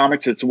even in the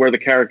comics, it's where the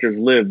characters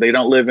live. They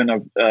don't live in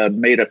a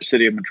made-up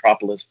city of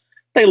Metropolis.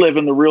 They live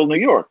in the real New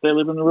York. They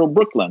live in the real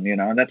Brooklyn,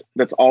 and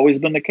that's always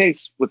been the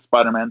case with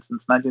Spider-Man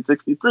since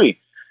 1963.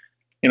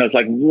 It's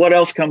like, what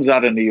else comes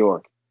out of New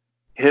York?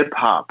 Hip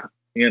hop,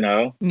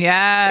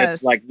 Yes.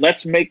 It's like,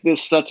 let's make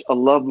this such a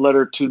love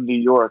letter to New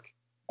York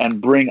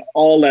and bring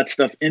all that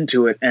stuff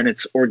into it, and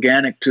it's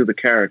organic to the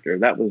character.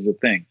 That was the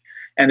thing.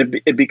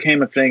 And it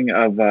became a thing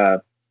of,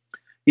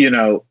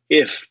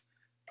 if,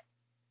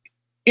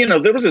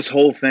 there was this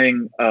whole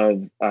thing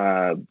of,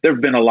 there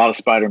have been a lot of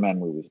Spider-Man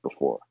movies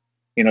before.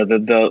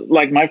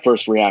 Like my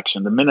first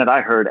reaction, the minute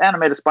I heard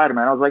animated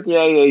Spider-Man, I was like,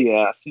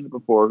 yeah, I've seen it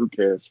before. Who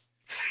cares?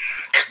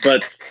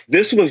 But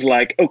this was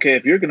like, okay,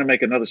 if you're going to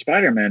make another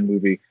Spider-Man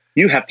movie,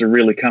 you have to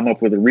really come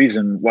up with a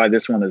reason why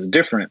this one is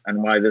different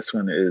and why this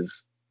one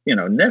is,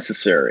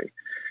 necessary.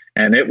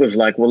 And it was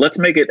like, well, let's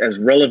make it as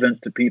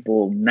relevant to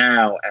people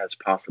now as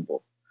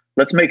possible.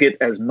 Let's make it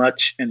as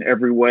much in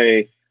every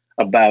way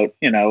about,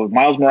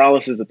 Miles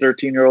Morales is a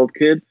 13-year-old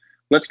kid.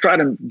 Let's try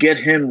to get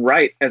him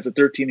right as a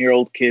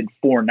 13-year-old kid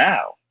for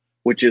now,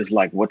 which is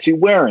like, what's he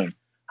wearing?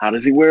 How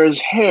does he wear his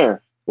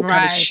hair? What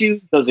kind of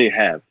shoes does he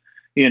have?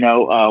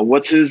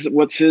 What's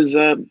his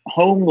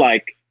home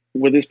like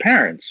with his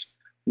parents?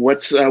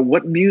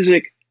 What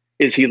music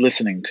is he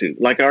listening to?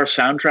 Like, our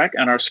soundtrack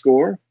and our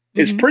score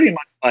is pretty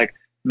much like,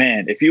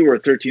 man, if you were a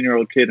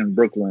 13-year-old kid in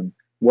Brooklyn,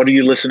 what are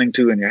you listening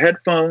to in your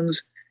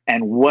headphones?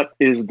 And what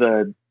is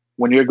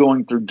when you're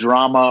going through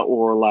drama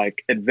or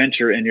like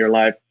adventure in your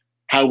life,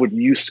 how would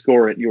you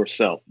score it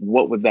yourself?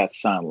 What would that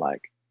sound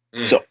like?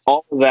 So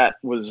all of that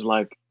was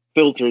like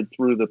filtered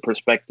through the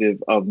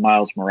perspective of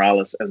Miles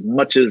Morales as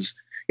much as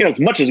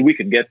we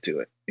could get to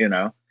it,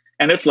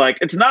 And it's like,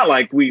 it's not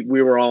like we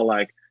were all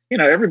like,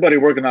 everybody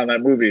working on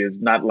that movie is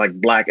not like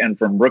black and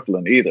from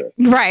Brooklyn either.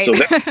 Right. So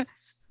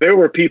there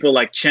were people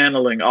like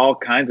channeling all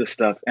kinds of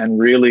stuff and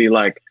really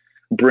like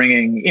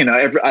bringing,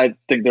 I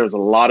think there was a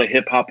lot of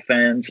hip hop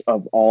fans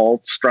of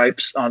all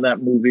stripes on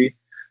that movie.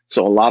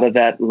 So a lot of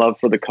that love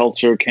for the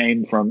culture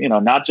came from,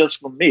 not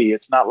just from me.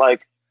 It's not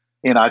like,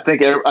 I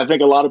think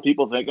a lot of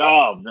people think,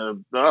 oh,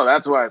 no,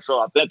 that's why it's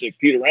so authentic,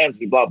 Peter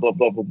Ramsey, blah blah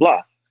blah blah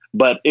blah.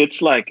 But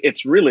it's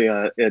really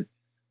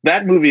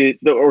that movie,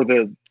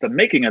 the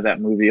making of that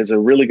movie is a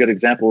really good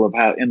example of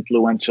how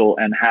influential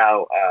and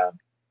how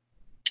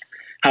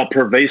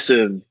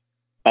pervasive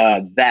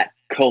that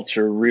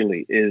culture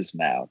really is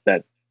now.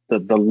 That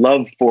the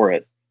love for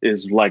it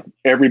is like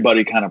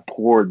everybody kind of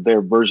poured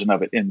their version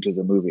of it into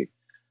the movie.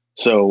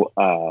 So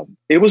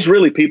it was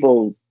really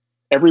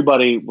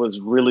everybody was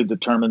really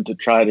determined to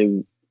try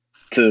to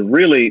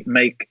really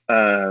make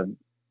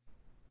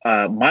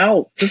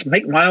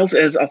Miles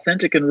as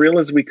authentic and real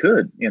as we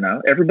could.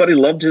 Everybody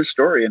loved his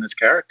story and his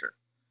character.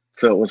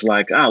 So it was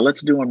like,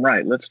 let's do him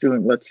right. Let's do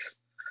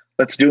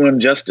him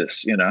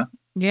justice,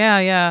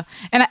 Yeah.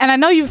 And I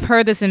know you've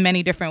heard this in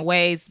many different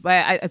ways,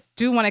 but I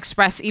do want to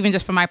express, even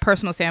just from my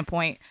personal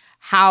standpoint,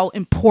 how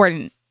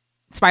important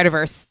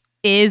SpiderVerse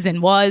is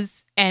and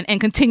was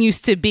and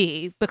continues to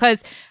be,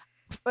 because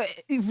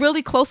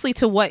really closely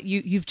to what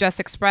you've just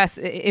expressed,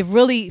 it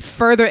really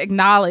further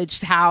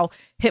acknowledged how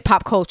hip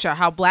hop culture,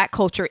 how Black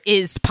culture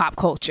is pop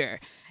culture.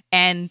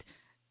 And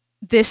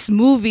this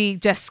movie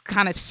just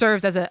kind of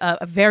serves as a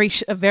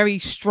very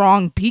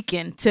strong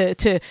beacon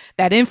to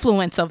that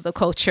influence of the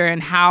culture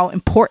and how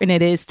important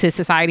it is to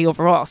society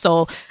overall.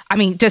 So, I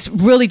mean,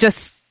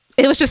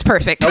 it was just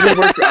perfect.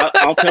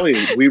 I'll tell you,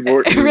 it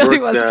really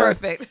was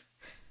perfect.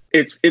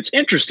 It's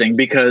interesting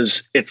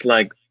because it's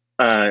like,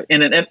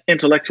 in an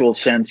intellectual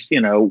sense,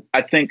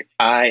 I think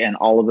I and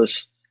all of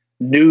us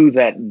knew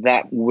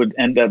that would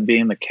end up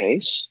being the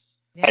case.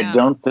 Yeah. I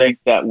don't think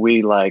that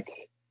we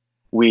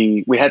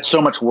had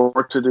so much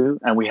work to do,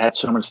 and we had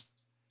so much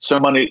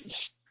in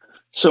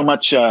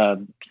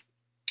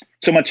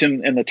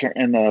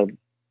the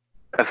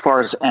as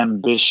far as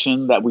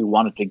ambition that we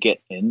wanted to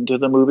get into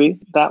the movie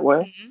that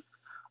way.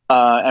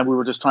 Mm-hmm. And we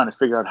were just trying to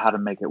figure out how to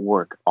make it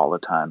work all the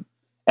time.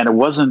 And it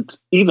wasn't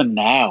even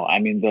now. I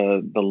mean,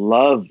 the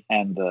love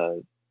and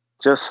the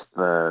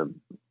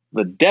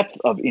depth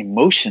of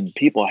emotion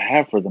people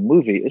have for the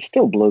movie, it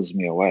still blows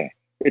me away.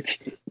 It's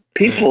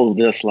people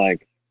just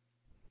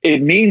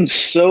it means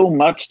so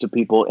much to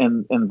people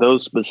in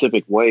those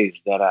specific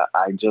ways that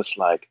I just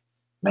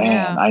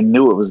man, I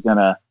knew it was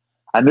gonna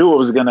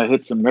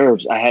hit some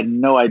nerves. I had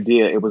no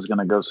idea it was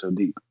gonna go so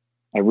deep.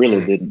 I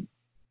really didn't.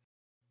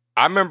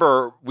 I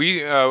remember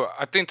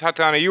I think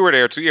Tatiana, you were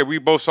there too. Yeah, we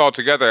both saw it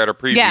together at a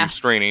preview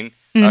screening.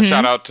 Mm-hmm.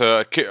 Shout out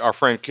to our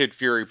friend Kid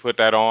Fury put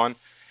that on.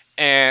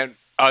 And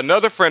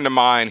another friend of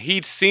mine,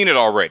 he'd seen it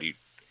already,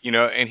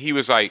 and he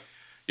was like,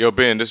 yo,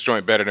 Ben, this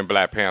joint better than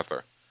Black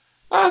Panther.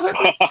 I was like,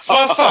 what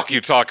the fuck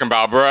you talking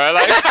about, bro?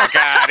 Like, fuck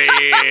out of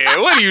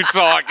here. What are you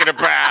talking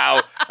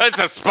about? It's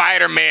a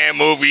Spider-Man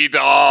movie,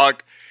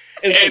 dog.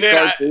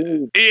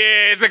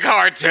 It's a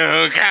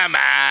cartoon. Come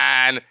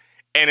on.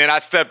 And then I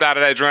stepped out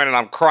of that joint and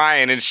I'm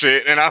crying and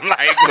shit. And I'm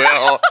like,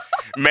 well,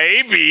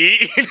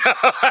 maybe.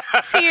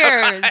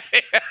 Tears.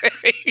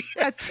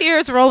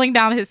 Tears rolling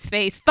down his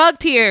face. Thug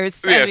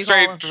tears. Yeah,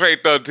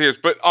 straight thug tears.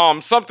 But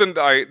something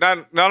like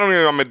not only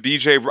am I a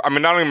DJ, I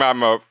mean, not only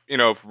am I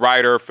a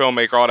writer,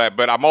 filmmaker, all that,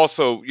 but I'm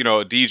also,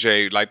 a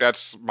DJ. Like,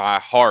 that's my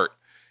heart.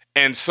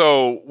 And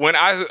so when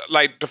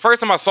the first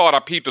time I saw it, I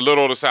peeped a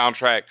little of the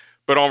soundtrack,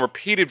 but on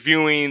repeated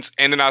viewings,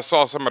 and then I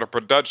saw some of the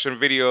production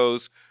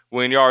videos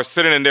when y'all are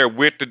sitting in there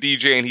with the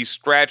DJ and he's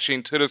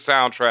scratching to the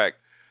soundtrack.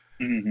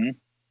 Mm-hmm.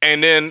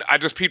 And then I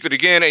just peeped it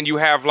again, and you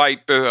have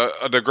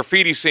the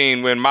graffiti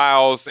scene when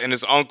Miles and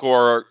his uncle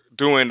are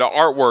doing the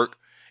artwork.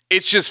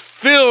 It's just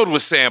filled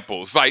with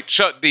samples, like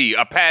Chuck D,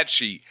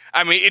 Apache.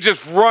 I mean, it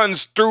just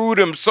runs through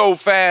them so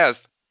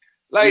fast.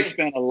 We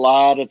spent a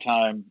lot of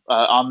time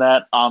on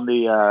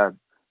the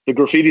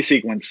graffiti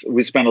sequence.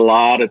 We spent a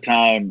lot of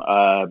time,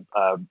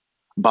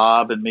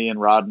 Bob and me and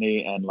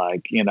Rodney, and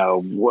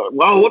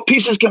what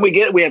pieces can we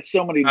get? We had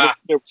so many.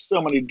 There were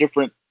so many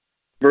different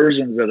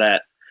versions of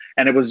that,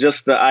 and it was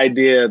just the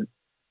idea.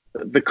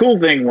 The cool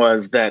thing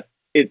was that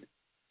it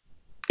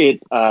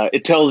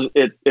tells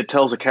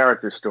a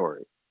character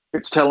story.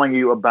 It's telling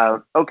you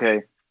about,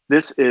 okay,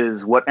 this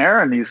is what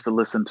Aaron used to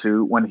listen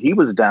to when he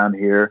was down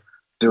here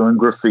doing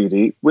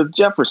graffiti with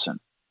Jefferson.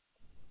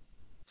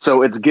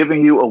 So it's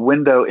giving you a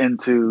window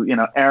into,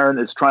 Aaron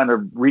is trying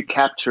to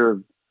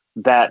recapture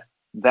that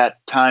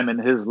time in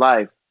his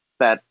life,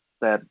 that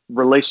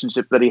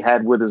relationship that he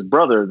had with his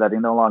brother that he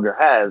no longer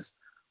has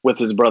with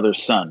his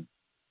brother's son.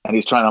 And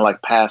he's trying to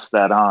pass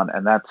that on.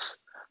 And that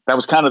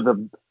was kind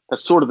of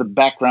that's sort of the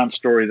background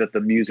story that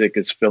the music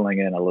is filling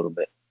in a little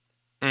bit.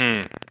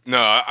 No,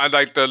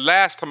 I the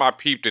last time I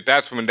peeped it,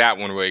 that's when that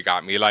one really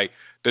got me. Like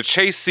the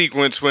chase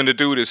sequence when the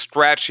dude is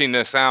scratching the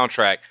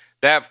soundtrack,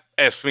 that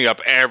F's me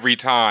up every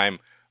time.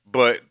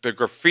 But the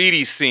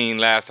graffiti scene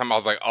last time, I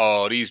was like,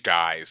 oh, these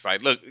guys,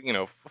 look,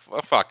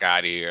 fuck out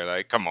of here.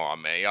 Like, come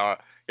on, man.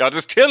 Y'all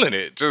just killing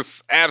it.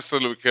 Just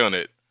absolute killing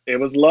it. It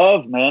was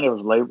love, man. It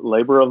was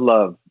labor of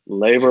love.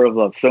 Labor of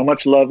love. So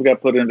much love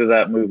got put into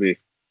that movie.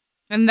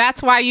 And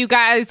that's why you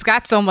guys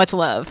got so much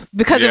love.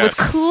 Because it was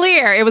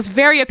clear. It was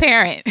very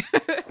apparent.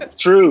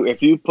 true.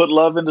 If you put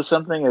love into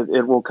something,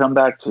 it will come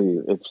back to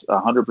you. It's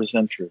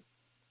 100% true.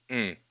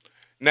 Mm.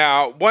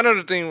 Now, one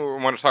other thing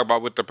we want to talk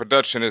about with the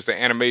production is the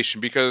animation,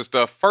 because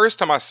the first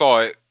time I saw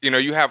it,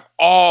 you have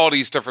all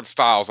these different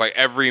styles. Like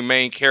every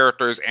main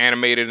character is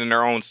animated in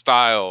their own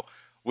style,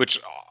 which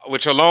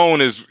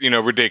alone is,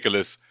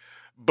 ridiculous.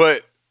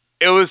 But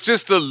it was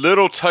just the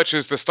little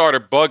touches that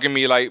started bugging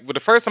me. Like, the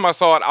first time I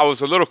saw it, I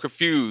was a little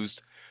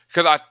confused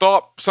because I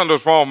thought something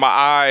was wrong with my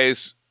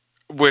eyes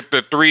with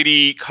the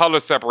 3D color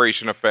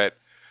separation effect.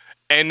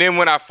 And then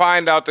when I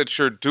find out that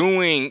you're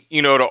doing,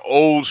 the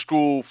old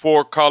school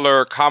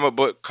 4-color comic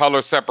book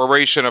color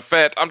separation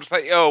effect, I'm just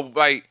like, yo,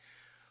 like,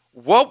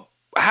 what?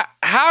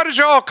 How did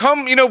y'all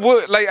come?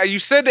 Like you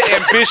said, the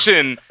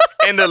ambition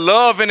and the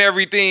love and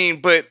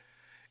everything, but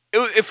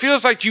it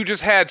feels like you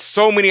just had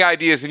so many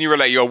ideas and you were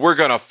like, yo, we're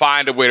gonna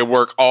find a way to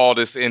work all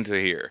this into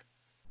here.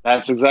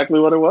 That's exactly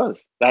what it was.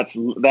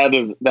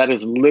 That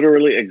is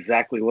literally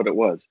exactly what it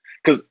was.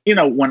 Because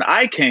when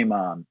I came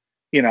on,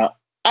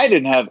 I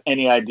didn't have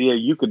any idea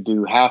you could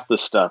do half the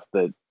stuff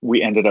that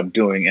we ended up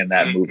doing in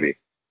that movie.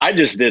 I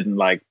just didn't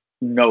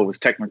know it was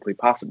technically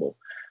possible.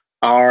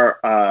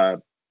 Our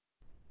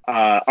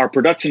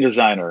production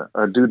designer,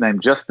 a dude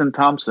named Justin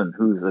Thompson,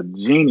 who's a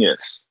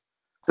genius.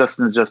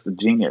 Justin is just a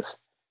genius.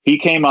 He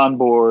came on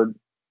board,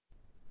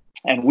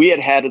 and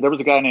there was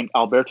a guy named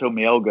Alberto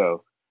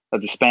Mielgo,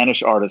 the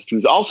Spanish artist,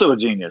 who's also a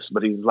genius,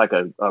 but he's like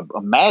a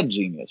mad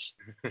genius.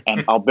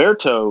 And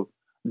Alberto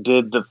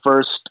did the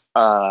first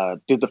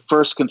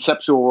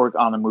conceptual work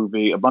on the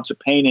movie, a bunch of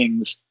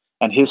paintings,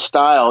 and his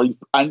style.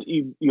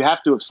 You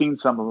have to have seen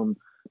some of them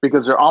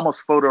because they're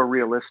almost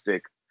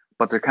photorealistic,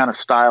 but they're kind of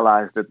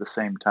stylized at the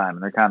same time,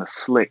 and they're kind of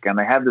slick, and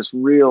they have this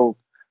real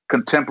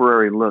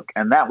contemporary look.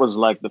 And that was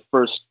like the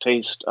first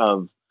taste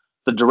of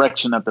the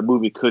direction that the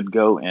movie could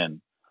go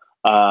in.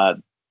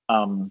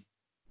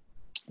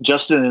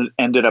 Justin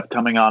ended up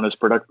coming on as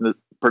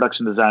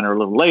production designer a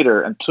little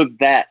later and took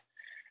that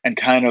and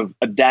kind of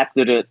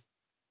adapted it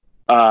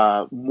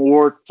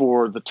more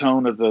for the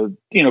tone of the,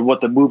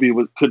 what the movie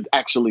could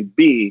actually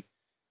be,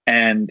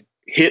 and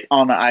hit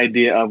on the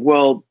idea of,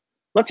 well,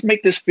 let's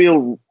make this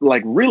feel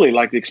really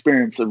like the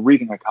experience of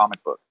reading a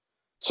comic book.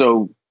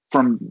 So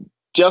from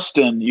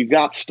Justin, you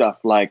got stuff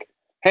like,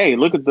 hey,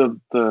 look at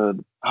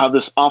the how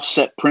this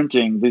offset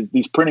printing,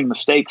 these printing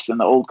mistakes in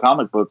the old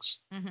comic books.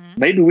 Mm-hmm.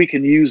 Maybe we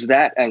can use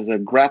that as a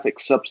graphic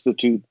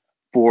substitute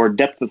for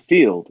depth of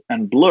field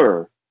and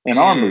blur in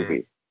our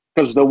movie.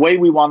 Because the way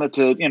we wanted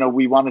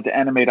to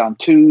animate on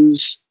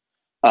 2s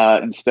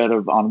instead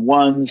of on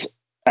 1s,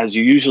 as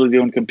you usually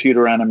do in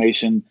computer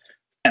animation,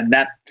 and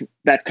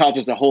that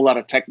causes a whole lot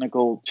of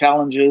technical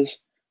challenges.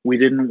 We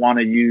didn't want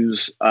to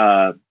use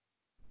a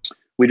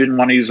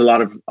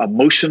lot of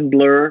motion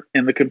blur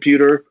in the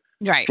computer,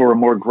 right, for a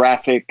more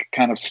graphic,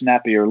 kind of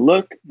snappier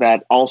look.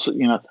 That also,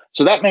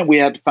 so that meant we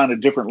had to find a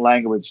different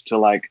language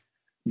to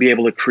be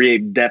able to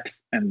create depth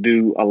and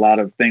do a lot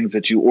of things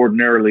that you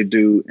ordinarily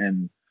do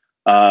in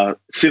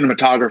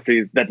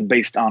cinematography that's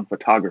based on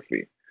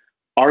photography.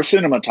 Our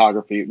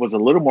cinematography was a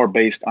little more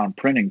based on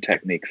printing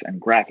techniques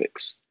and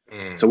graphics.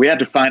 So we had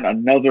to find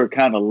another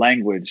kind of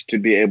language to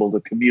be able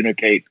to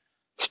communicate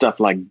stuff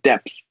like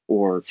depth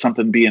or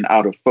something being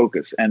out of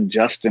focus. And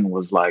Justin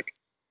was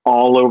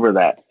all over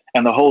that.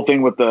 And the whole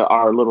thing with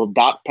our little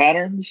dot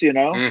patterns,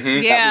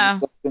 Mm-hmm. Yeah.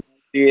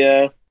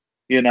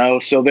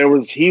 So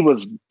he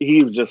was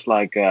just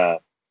that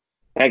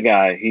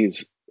guy,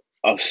 he's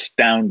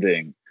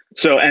astounding.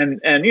 So, and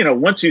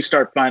once you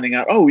start finding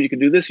out, oh, you can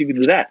do this, you can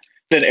do that,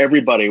 then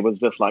everybody was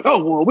just oh,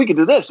 well, we can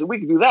do this and we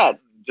can do that.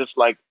 Just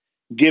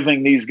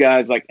giving these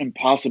guys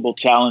impossible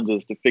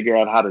challenges to figure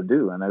out how to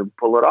do, and they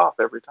pull it off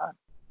every time.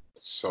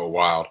 So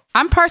wild.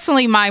 I'm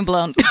personally mind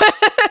blown.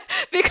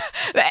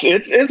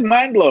 It's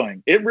mind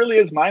blowing. It really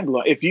is mind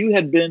blowing. If you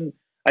had been,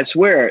 I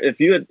swear, if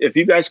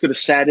you guys could have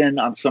sat in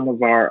on some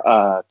of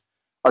our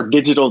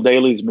digital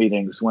dailies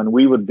meetings when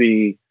we would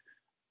be,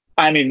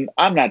 I mean,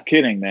 I'm not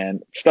kidding,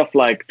 man. Stuff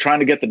like trying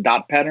to get the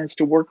dot patterns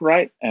to work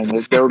right, and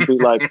there would be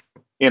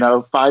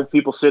 5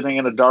 people sitting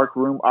in a dark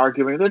room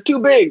arguing. They're too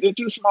big. They're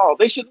too small.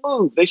 They should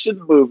move. They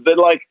shouldn't move. They're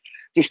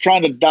just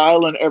trying to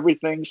dial in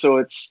everything. So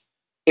it's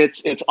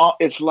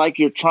like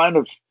you're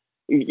trying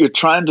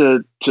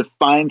to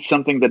find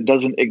something that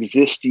doesn't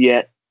exist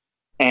yet,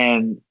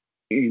 and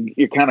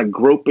you're kind of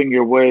groping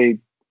your way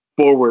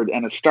forward,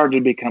 and it started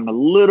to become a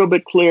little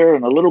bit clearer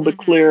and a little bit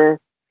clearer.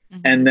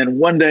 Mm-hmm. And then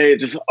one day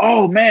it just,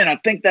 oh man, I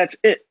think that's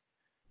it.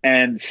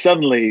 And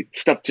suddenly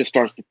stuff just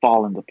starts to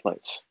fall into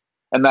place.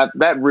 And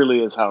that really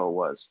is how it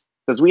was.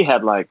 Because we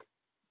had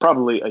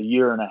probably a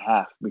year and a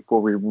half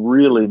before we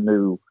really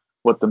knew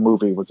what the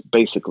movie was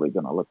basically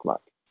going to look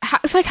like.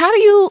 It's how do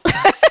you,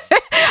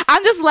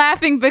 I'm just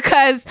laughing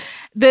because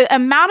the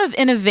amount of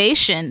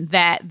innovation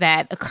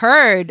that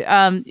occurred,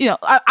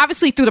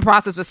 obviously through the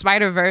process of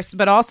SpiderVerse,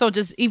 but also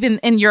just even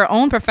in your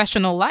own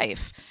professional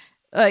life.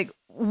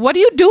 What do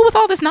you do with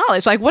all this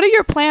knowledge? What are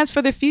your plans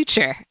for the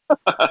future?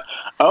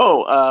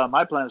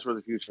 My plans for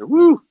the future.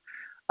 Woo!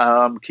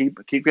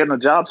 Keep getting a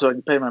job so I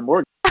can pay my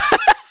mortgage.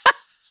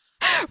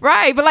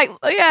 Right, but like,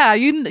 yeah,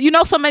 you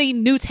know so many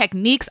new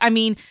techniques. I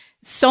mean,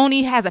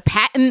 Sony has a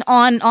patent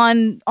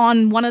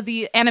on one of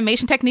the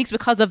animation techniques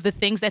because of the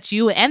things that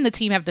you and the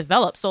team have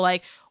developed. So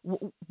like,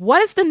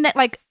 what is the net?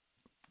 Like,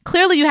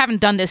 clearly you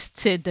haven't done this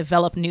to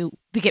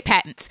get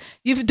patents.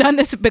 You've done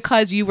this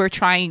because you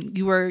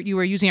were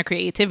using your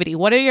creativity.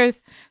 What are your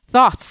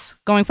thoughts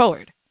going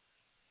forward?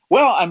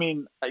 Well, I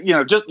mean,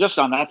 just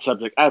on that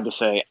subject, I have to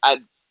say,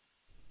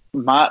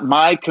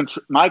 my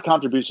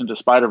contribution to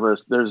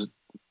SpiderVerse,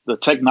 the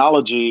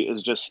technology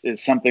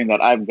is something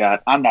that I've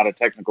got. I'm not a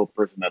technical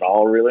person at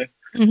all, really.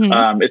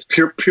 Mm-hmm. It's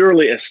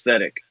purely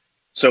aesthetic.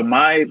 So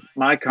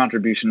my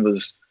contribution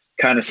was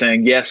kind of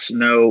saying yes,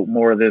 no,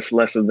 more of this,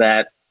 less of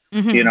that.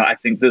 Mm-hmm. I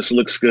think this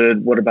looks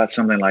good. What about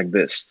something like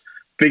this?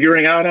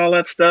 Figuring out all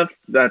that stuff,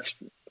 that's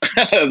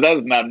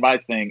not my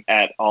thing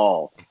at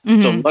all.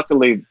 Mm-hmm. So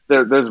luckily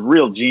there's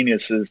real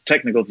geniuses,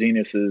 technical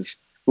geniuses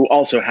who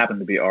also happen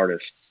to be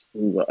artists.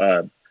 Who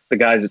the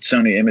guys at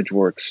Sony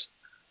ImageWorks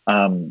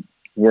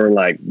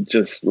were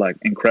just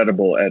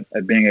incredible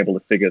at being able to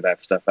figure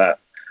that stuff out.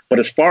 But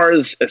as far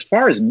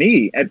as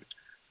me,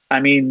 I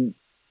mean,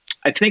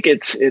 I think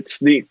it's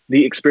the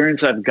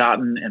experience I've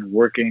gotten in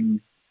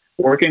working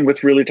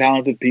with really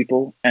talented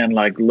people and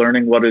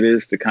learning what it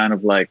is to kind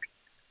of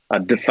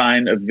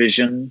define a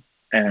vision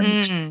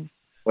and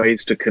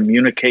ways to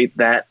communicate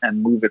that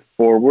and move it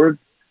forward.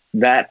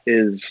 That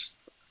is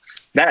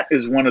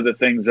one of the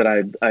things that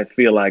I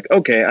feel like,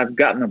 okay, I've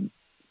gotten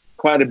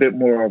quite a bit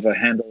more of a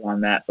handle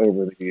on that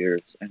over the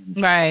years. And,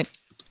 right.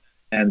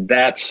 And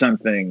that's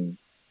something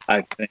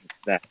I think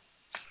that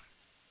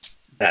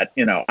I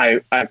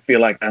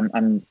feel like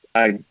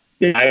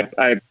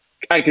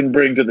I can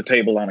bring to the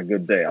table on a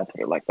good day. I'll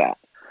put it like that.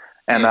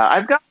 And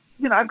I've got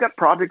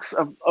projects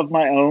of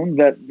my own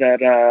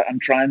that I'm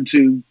trying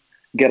to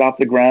get off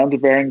the ground to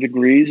varying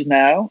degrees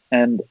now,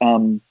 and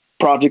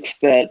projects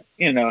that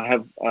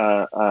have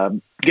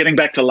getting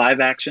back to live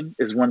action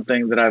is one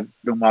thing that I've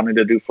been wanting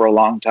to do for a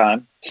long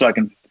time. So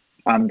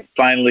I'm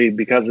finally,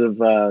 because of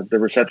the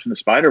reception of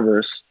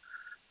SpiderVerse,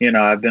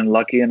 I've been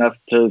lucky enough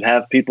to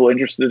have people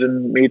interested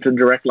in me to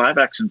direct live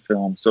action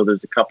films. So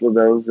there's a couple of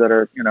those that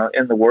are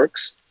in the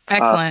works.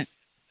 Excellent.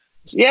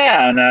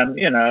 Yeah, and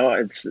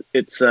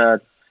it's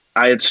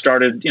I had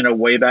started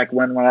way back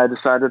when I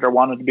decided I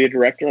wanted to be a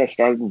director. I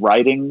started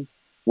writing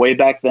way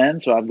back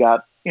then, so I've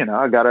got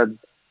I got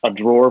a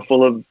drawer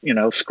full of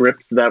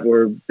scripts that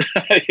were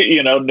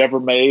never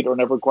made or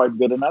never quite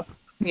good enough.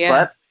 Yeah,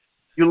 but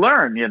you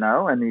learn, and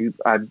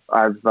I've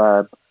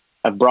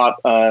brought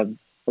a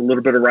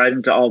little bit of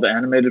writing to all the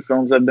animated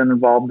films I've been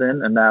involved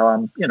in, and now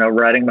I'm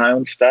writing my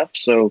own stuff.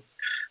 So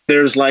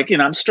there's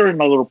I'm stirring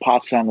my little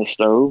pots on the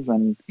stove,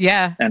 and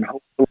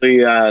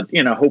hopefully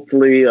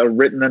hopefully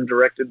written and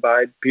directed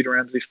by Peter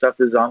Ramsey stuff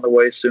is on the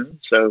way soon.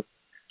 So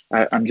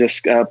I'm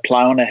just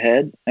plowing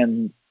ahead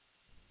and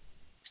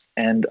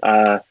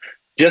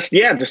just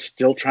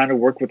still trying to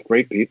work with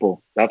great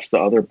people. That's the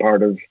other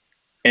part of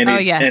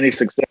any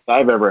success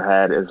I've ever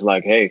had is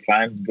hey,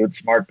 find good,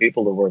 smart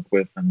people to work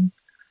with, and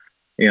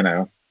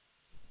you're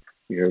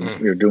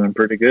doing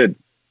pretty good.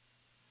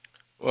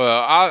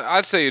 Well,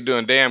 I'd say you're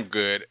doing damn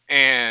good.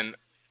 And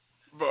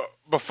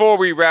before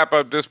we wrap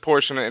up this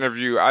portion of the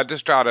interview, I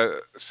just try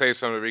to say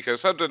something,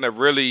 because something that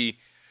really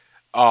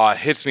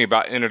hits me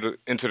about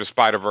Into the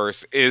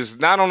Spider-Verse is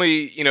not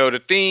only,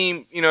 the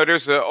theme,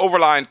 there's an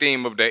overlying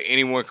theme of that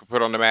anyone can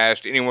put on the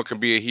mask, anyone can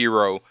be a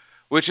hero,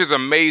 which is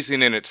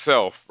amazing in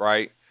itself,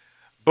 right?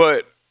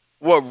 But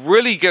what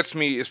really gets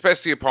me,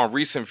 especially upon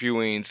recent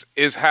viewings,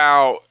 is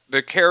how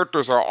the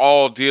characters are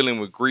all dealing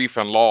with grief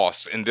and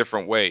loss in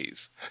different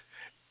ways.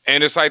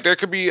 And it's there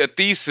could be a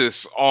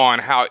thesis on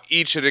how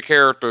each of the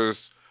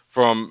characters,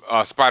 from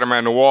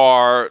Spider-Man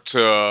Noir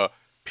to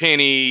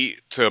Penny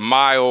to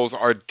Miles,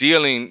 are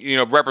dealing,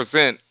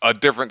 represent a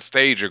different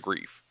stage of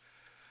grief.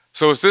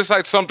 So is this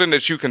something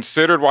that you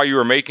considered while you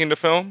were making the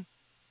film?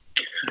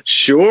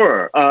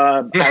 Sure.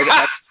 I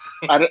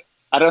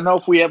don't know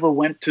if we ever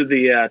went to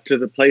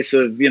the place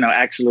of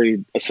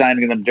actually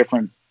assigning them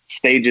different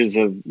stages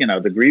of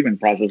the grieving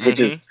process,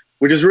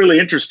 which is really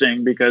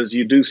interesting, because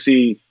you do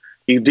see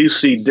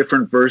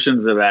different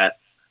versions of that.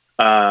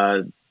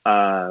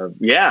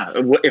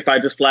 If I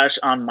just flash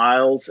on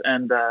Miles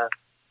and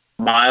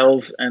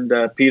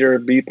Peter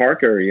B.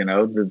 Parker,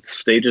 the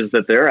stages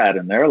that they're at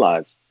in their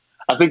lives.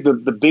 I think the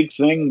big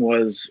thing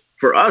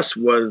for us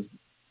was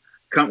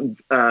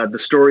the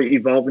story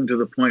evolving to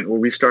the point where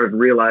we started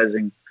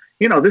realizing,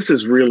 this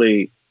is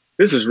really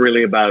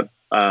about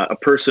a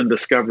person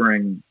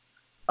discovering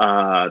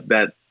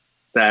that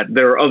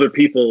there are other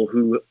people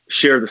who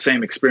share the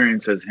same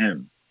experience as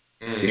him.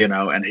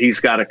 And he's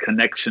got a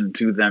connection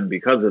to them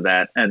because of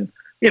that. And,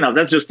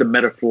 that's just a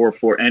metaphor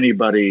for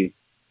anybody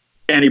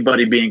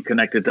being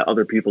connected to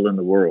other people in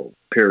the world,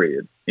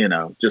 period.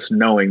 Just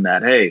knowing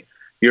that, hey,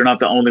 you're not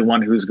the only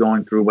one who's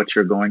going through what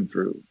you're going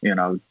through.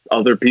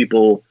 Other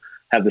people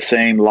have the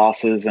same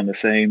losses and the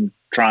same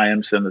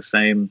triumphs and the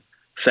same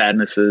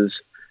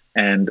sadnesses.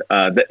 And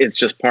it's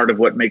just part of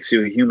what makes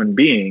you a human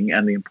being.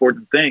 And the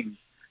important thing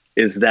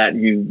is that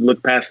you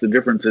look past the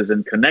differences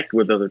and connect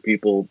with other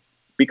people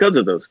because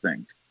of those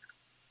things.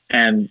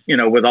 And, you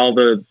know, with all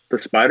the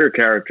spider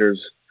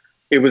characters,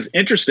 it was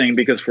interesting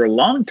because for a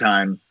long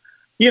time,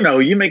 you know,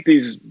 you make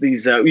these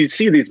you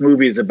see these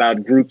movies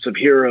about groups of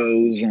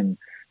heroes and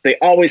they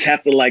always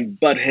have to like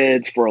butt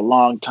heads for a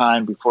long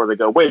time before they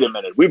go, wait a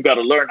minute, we've got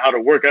to learn how to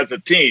work as a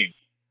team.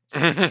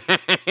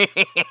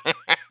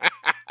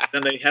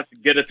 Then they have to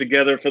get it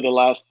together for the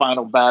last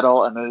final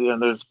battle. And then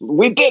there's,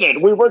 we did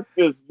it. We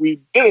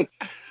did it.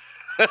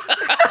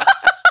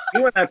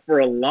 Doing that for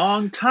a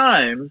long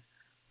time.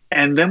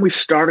 And then we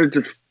started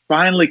to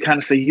finally kind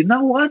of say, you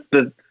know what?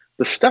 The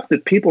stuff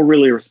that people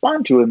really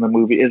respond to in the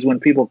movie is when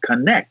people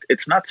connect.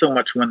 It's not so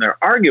much when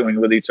they're arguing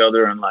with each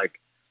other and like,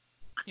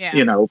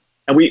 you know,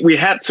 and we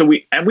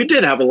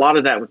did have a lot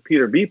of that with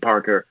Peter B.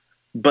 Parker.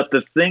 But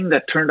the thing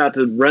that turned out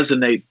to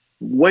resonate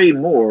way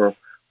more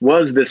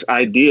was this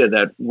idea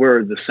that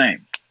we're the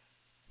same.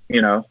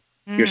 You know,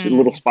 your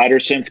little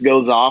spider sense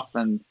goes off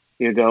and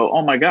you go,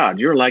 oh my God,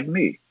 you're like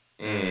me.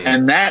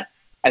 And that,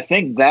 I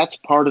think that's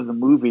part of the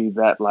movie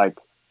that like,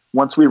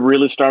 once we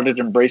really started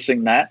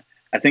embracing that,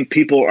 I think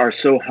people are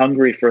so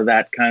hungry for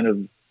that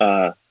kind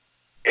of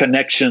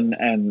connection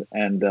and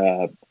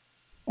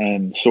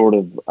sort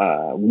of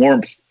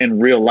warmth in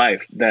real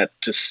life that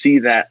to see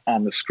that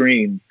on the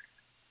screen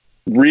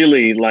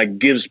really like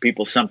gives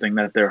people something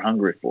that they're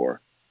hungry for.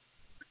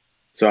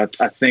 So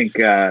I think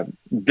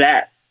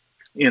that,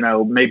 you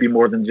know, maybe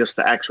more than just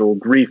the actual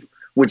grief,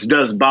 which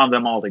does bond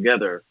them all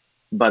together,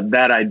 but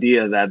that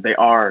idea that they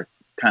are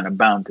kind of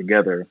bound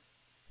together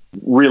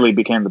really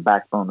became the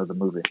backbone of the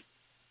movie.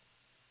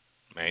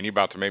 Man, you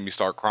about to make me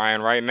start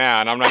crying right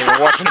now, and I'm not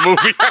even watching the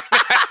movie right now.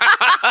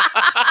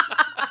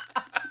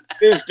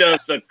 It's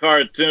just a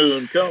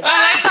cartoon. Come on.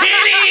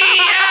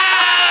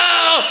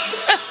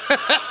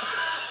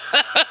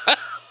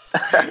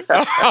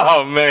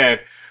 Oh, man.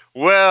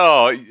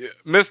 Well,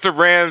 Mr.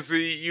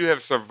 Ramsey, you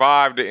have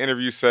survived the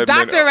interview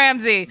segment. Dr.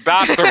 Ramsey.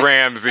 Dr.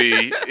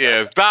 Ramsey.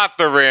 Yes,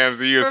 Dr.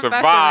 Ramsey. You have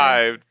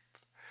survived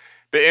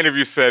the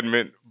interview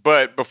segment.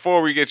 But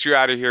before we get you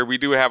out of here, we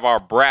do have our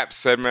BRAP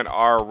segment,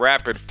 our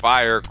rapid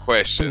fire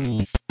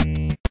questions.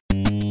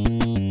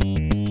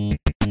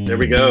 There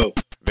we go.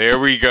 There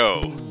we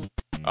go.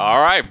 All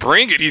right,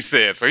 bring it, he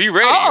said. So you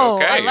ready? Oh,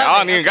 okay, I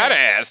don't even got to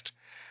ask.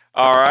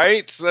 All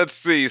right, so let's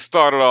see.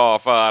 Start it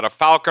off. The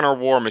Falcon or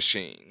War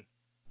Machine?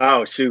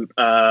 Oh, shoot.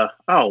 Oh,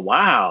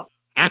 wow.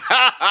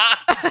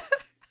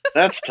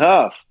 That's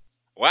tough.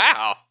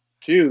 Wow.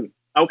 Shoot.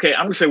 Okay,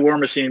 I'm going to say War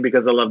Machine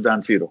because I love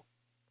Don Cheadle.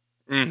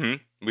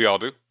 Mm-hmm. We all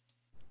do.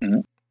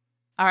 Mm-hmm.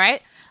 All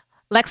right.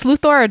 Lex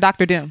Luthor or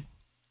Dr. Doom?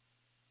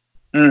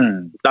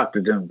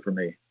 Dr. Doom for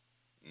me.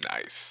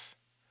 Nice.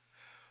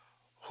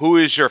 Who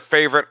is your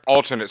favorite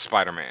alternate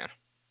Spider-Man?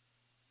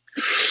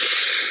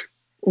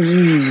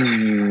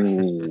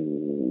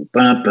 Ooh.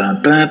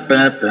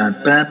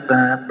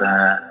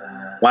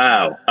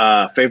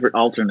 Wow. Favorite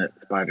alternate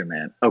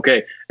Spider-Man.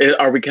 Okay.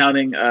 Are we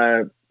counting,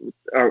 are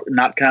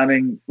not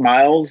counting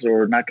Miles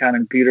or not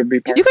counting Peter B.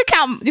 Parker? You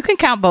can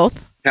count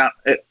both. Count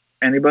it.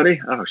 Anybody?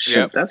 Oh, shoot.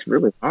 Yep. That's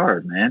really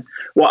hard, man.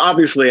 Well,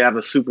 obviously I have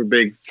a super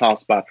big soft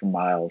spot for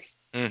Miles.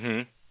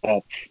 Mm-hmm.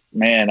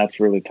 That's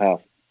really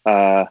tough.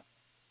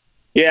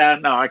 Yeah,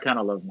 no, I kind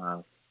of love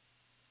Miles.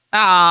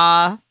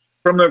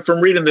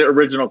 From reading the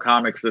original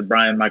comics that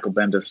Brian Michael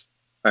Bendis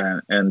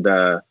and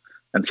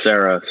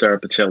Sarah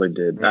Pacelli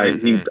did.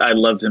 Mm-hmm. I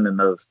loved him in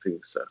those too,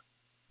 so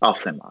I'll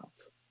say Miles.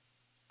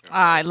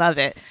 I love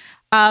it.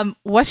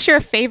 What's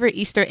your favorite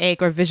Easter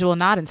egg or visual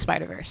nod in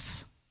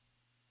SpiderVerse?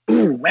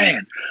 Ooh,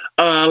 man.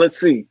 Let's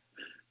see.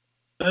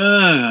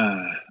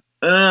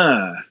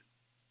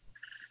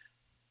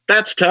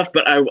 That's tough,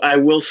 but I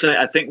will say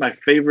I think my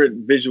favorite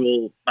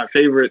visual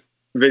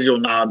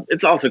nod,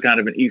 it's also kind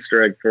of an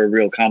Easter egg for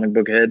real comic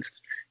book heads,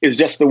 is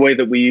just the way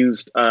that we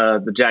used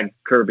the Jack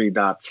Kirby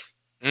dots.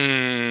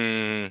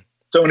 So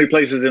many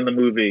places in the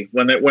movie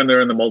when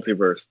they're in the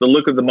multiverse. The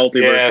look of the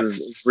multiverse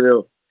is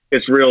real.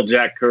 It's real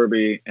Jack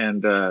Kirby,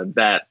 and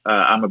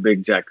I'm a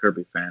big Jack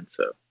Kirby fan,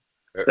 so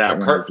that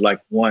one is like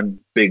one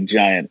big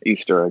giant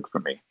Easter egg for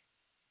me.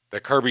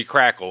 The Kirby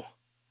Crackle.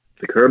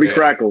 The Kirby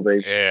Crackle,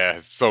 baby. Yeah,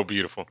 it's so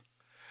beautiful.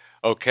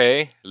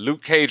 Okay,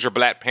 Luke Cage or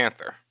Black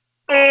Panther?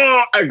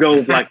 Oh, I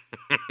go Black.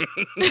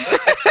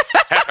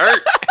 That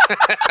hurt.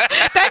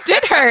 That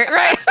did hurt,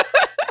 right?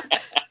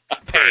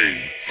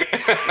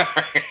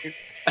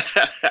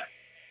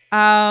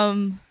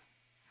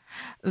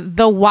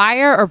 The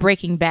Wire or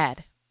Breaking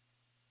Bad?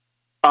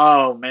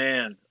 Oh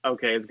man.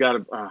 Okay, it's got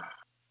to.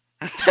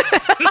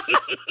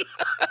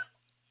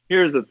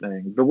 Here's the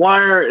thing: The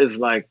Wire is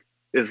like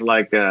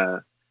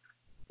a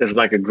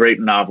great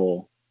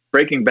novel.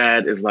 Breaking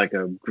Bad is like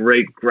a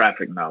great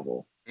graphic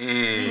novel.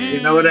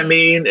 You know what I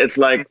mean? It's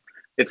like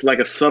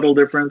a subtle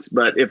difference,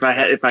 but if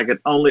I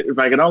could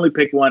only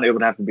pick one, it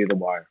would have to be The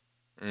Wire.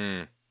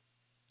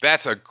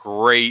 That's a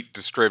great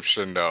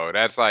description, though.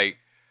 That's like,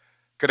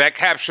 cause that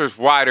captures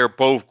why they're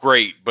both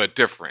great but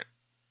different.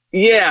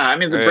 Yeah, I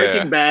mean, the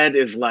Breaking Bad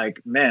is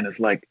like, man, it's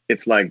like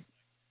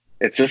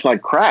it's just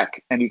like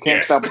crack, and you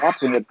can't stop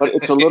watching it. But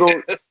it's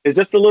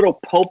just a little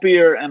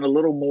pulpier and a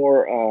little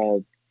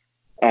more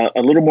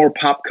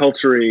pop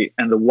culture-y.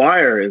 And The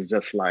Wire is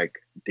just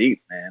like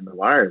deep, man. The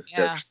Wire is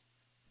just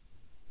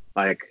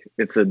like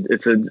it's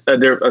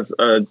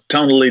a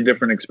totally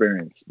different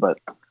experience. But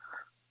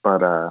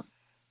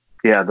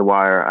yeah, The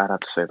Wire. I'd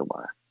have to say The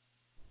Wire.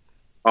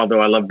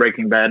 Although I love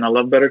Breaking Bad and I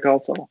love Better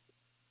Call Saul.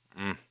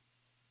 There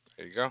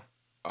you go.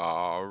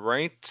 All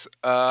right.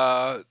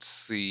 Let's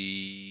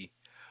see.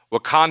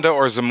 Wakanda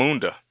or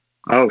Zamunda?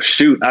 Oh,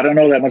 shoot. I don't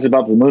know that much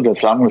about Zamunda,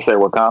 so I'm going to say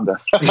Wakanda.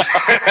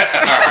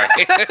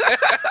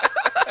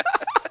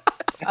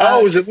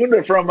 Oh,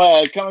 Zamunda from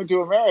Coming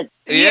to America.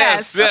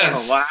 Yes.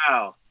 Oh,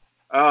 wow.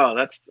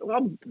 Oh,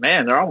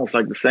 man, they're almost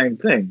like the same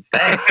thing.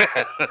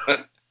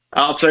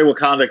 I'll say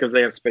Wakanda because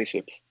they have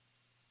spaceships.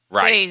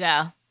 Right.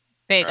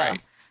 There you go.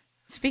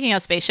 Speaking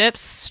of spaceships,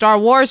 Star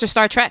Wars or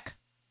Star Trek?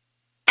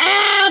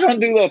 Don't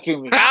do that to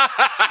me.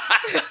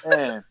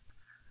 Man,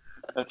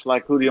 that's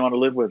like, who do you want to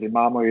live with, your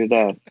mom or your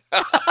dad?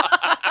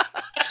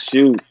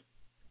 Shoot.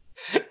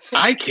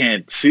 I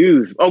can't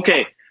choose.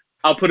 Okay,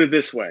 I'll put it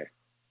this way.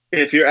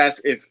 If you're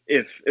asked, if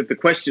the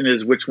question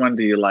is which one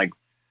do you like,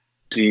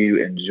 do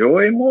you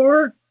enjoy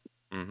more?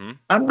 Mm-hmm.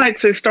 I might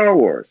say Star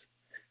Wars.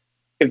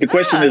 If the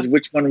question is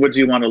which one would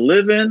you want to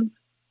live in,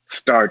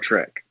 Star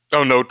Trek.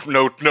 Oh, no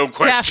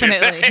question.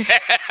 Definitely.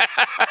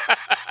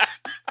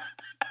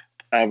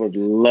 I would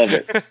love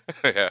it.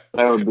 Yeah.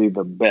 That would be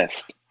the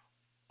best.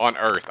 On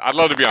Earth. I'd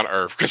love to be on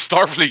Earth because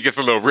Starfleet gets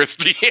a little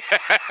risky.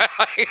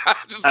 I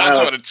just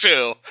want to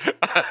chill.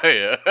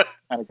 Yeah.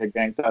 Kind of get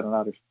ganked out and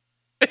out of.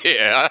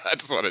 Yeah, I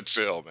just want to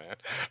chill, man.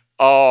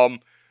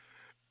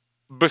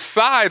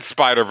 Besides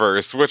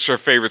SpiderVerse, what's your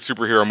favorite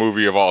superhero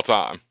movie of all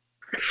time?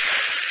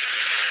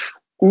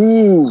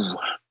 Ooh,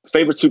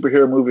 favorite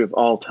superhero movie of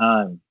all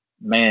time,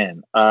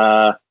 man.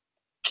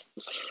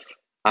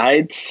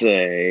 I'd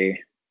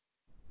say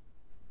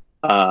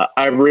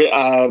maybe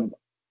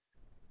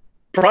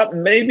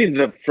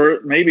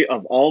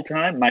of all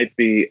time might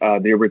be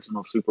the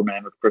original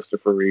Superman with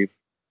Christopher Reeve.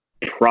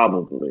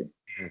 Probably.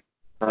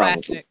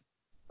 Classic.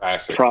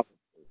 Probably.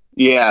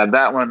 Yeah,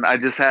 that one. I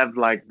just have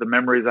like the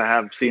memories I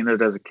have seeing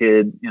it as a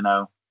kid. You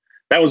know,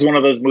 that was one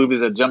of those movies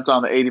that jumped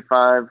on the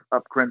 85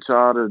 up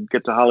Crenshaw to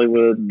get to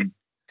Hollywood and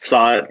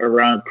saw it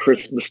around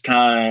Christmas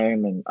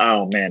time. And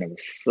oh man, it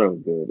was so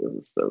good. It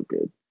was so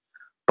good.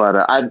 But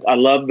I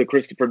love the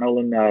Christopher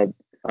Nolan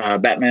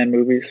Batman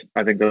movies.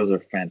 I think those are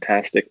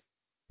fantastic.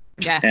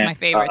 Yes, my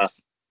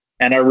favorites.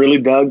 And I really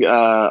dug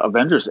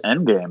Avengers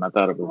Endgame. I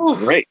thought it was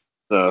great.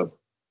 So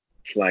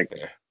it's like,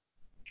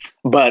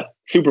 but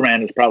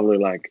Superman is probably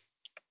like,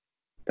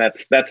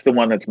 that's the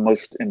one that's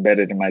most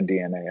embedded in my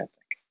DNA, I think.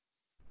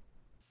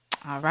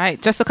 All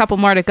right, just a couple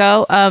more to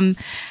go. I'm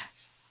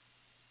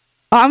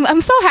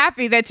so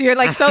happy that you're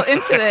like so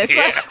into this.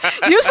 Like,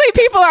 usually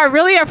people are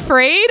really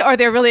afraid or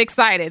they're really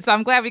excited. So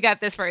I'm glad we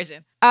got this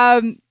version.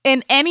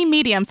 In any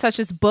medium such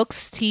as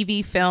books,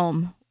 TV,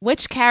 film,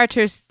 which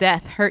character's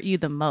death hurt you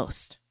the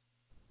most?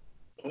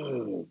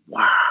 Oh,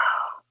 wow.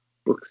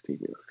 Books, TV,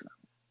 film.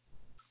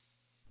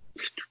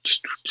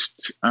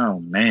 Oh,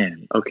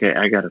 man. Okay,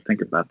 I got to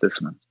think about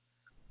this one.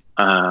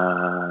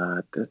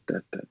 Why do they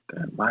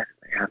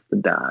have to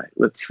die?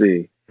 Let's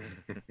see.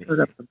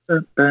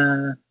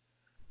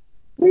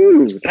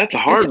 Ooh, that's a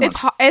hard one.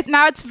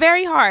 It's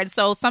very hard.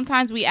 So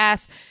sometimes we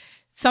ask,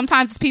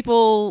 sometimes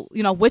people,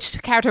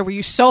 which character were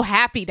you so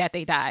happy that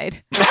they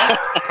died?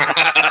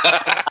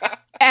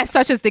 As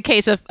such as the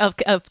case of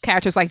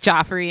characters like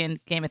Joffrey in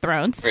Game of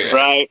Thrones.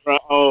 Right.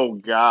 Oh,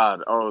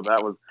 God. Oh,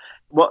 that was...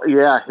 Well,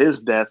 yeah, his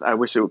death, I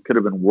wish it could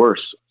have been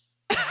worse.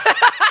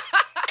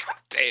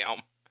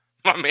 Damn.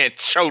 My man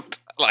choked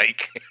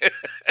like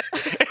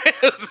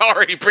it was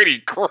already pretty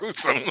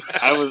gruesome.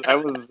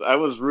 I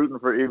was rooting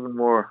for even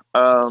more.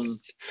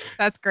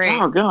 That's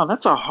great. Oh God,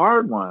 that's a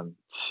hard one.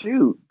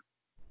 Shoot.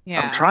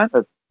 Yeah.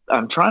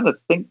 I'm trying to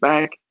think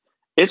back.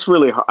 It's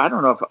really hard. I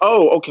don't know if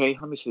okay,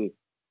 let me see.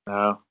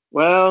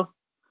 Well,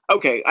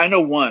 okay, I know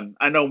one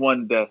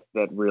death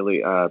that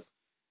really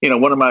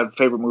one of my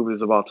favorite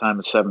movies of all time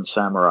is Seven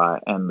Samurai,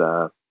 and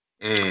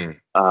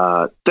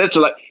that's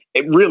like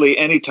it really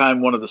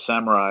anytime one of the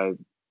samurai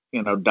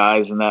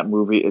dies in that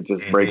movie, it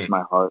just breaks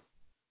my heart.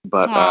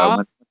 But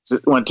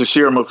when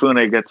Toshiro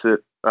Mifune gets it,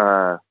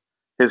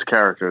 his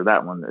character,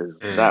 that one's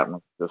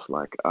just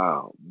like,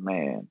 oh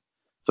man.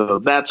 So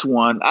that's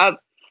one. I'm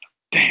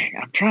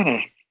trying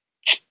to.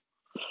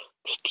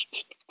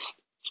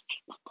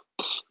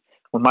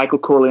 When Michael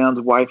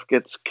Corleone's wife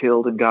gets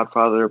killed in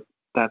Godfather,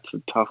 that's a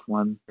tough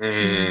one.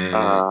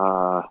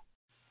 Oh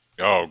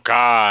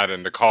God,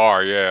 in the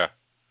car, yeah.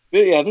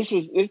 Yeah, this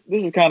is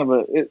kind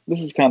of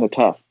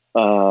tough.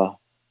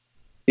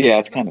 Yeah,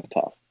 it's kind of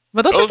tough.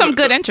 But those were some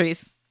good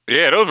entries.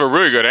 Yeah, those were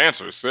really good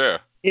answers. Yeah.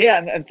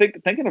 Yeah, and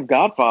thinking of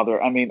Godfather,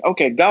 I mean,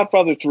 okay,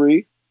 Godfather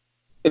 3,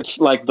 it's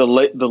like the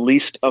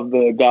least of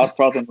the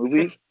Godfather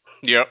movies.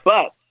 Yep.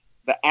 But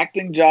the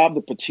acting job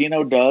that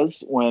Pacino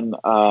does when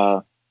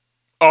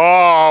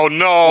Oh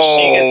no!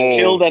 She gets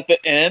killed at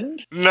the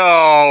end.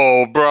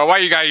 No, bro. Why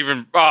you got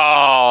even?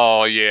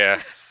 Oh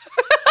yeah.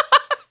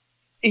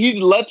 He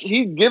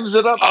gives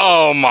it up.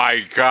 Oh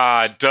my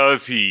God,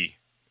 does he?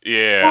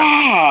 Yeah.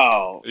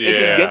 Wow. Yeah. It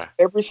just gets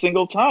every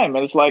single time,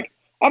 and it's like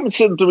I've been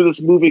sitting through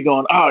this movie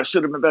going, "Oh, it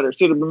should have been better.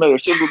 Should have been better.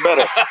 Should have been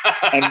better."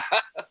 And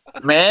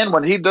man,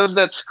 when he does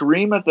that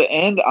scream at the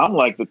end, I'm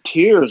like, the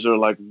tears are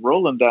like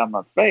rolling down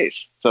my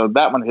face. So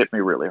that one hit me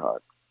really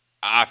hard.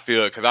 I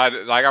feel it because I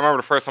remember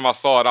the first time I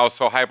saw it, I was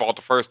so hype about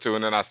the first two,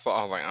 and then I was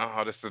like,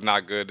 oh, this is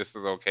not good. This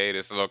is okay.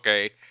 This is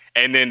okay.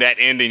 And then that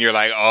ending, you're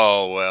like,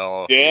 oh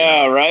well.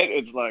 Yeah, right.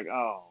 It's like,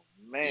 oh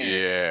man.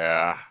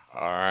 Yeah.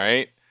 All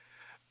right.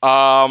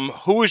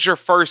 Who is your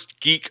first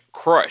geek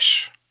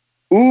crush?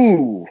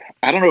 Ooh,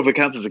 I don't know if it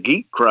counts as a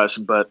geek crush,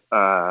 but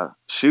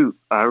shoot,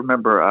 I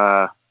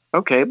remember.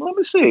 Okay, let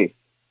me see.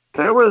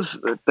 There was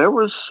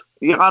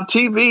on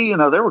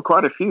TV. There were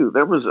quite a few.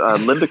 There was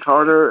Linda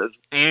Carter.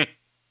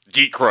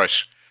 Geek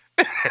crush.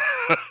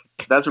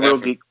 That's a real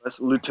geek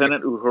crush.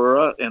 Lieutenant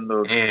Uhura in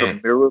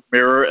the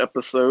Mirror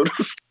episode.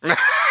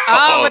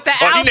 Oh, with the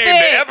outfit. He named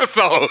the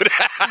episode.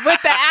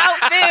 With the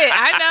outfit,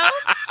 I know.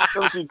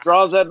 So she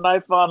draws that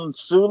knife on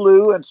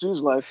Sulu, and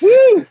she's like,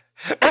 "Woo!"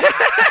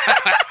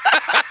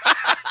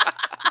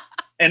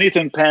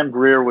 Anything Pam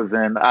Grier was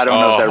in, I don't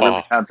know if that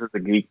really counts as a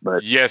geek,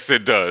 but yes,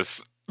 it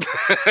does.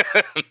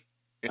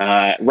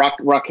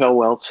 Raquel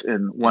Welch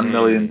in 1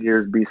 Million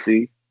Years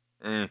BC.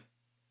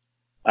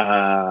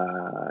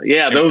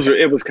 Yeah,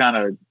 it was kind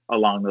of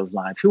along those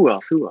lines. Who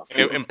else?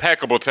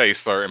 Impeccable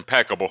taste, sir.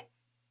 Impeccable.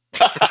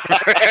 God,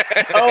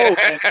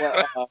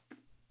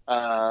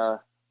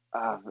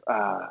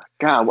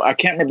 I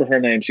can't remember her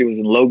name. She was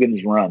in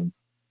Logan's Run.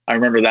 I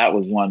remember that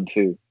was one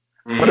too.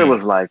 But it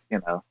was like,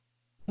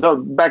 no,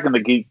 back in the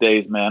geek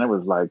days, man, it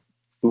was like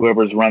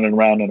whoever's running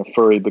around in a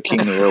furry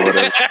bikini or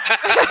whatever.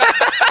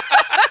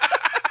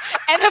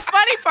 And the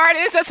funny part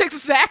is that's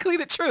exactly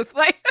the truth.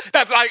 Like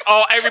that's like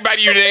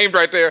everybody you named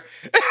right there.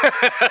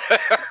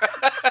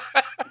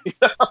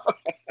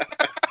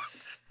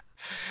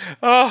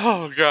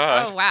 Oh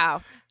God. Oh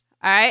wow.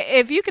 All right.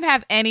 If you could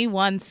have any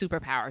one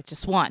superpower,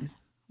 just one,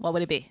 what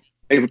would it be?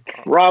 It would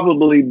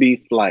probably be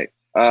flight.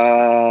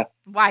 Why?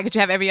 Could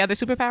you have every other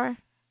superpower?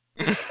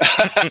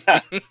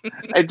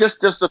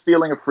 just a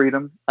feeling of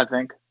freedom, I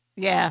think.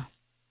 Yeah.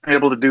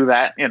 Able to do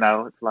that,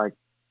 it's like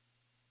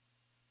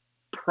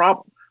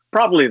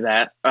probably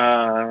that.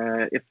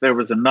 If there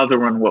was another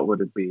one, what would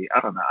it be?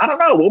 I don't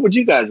know. What would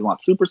you guys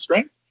want? Super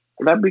strength?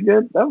 Would that be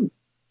good?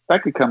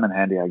 That could come in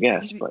handy, I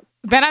guess. But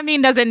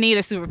Ben doesn't need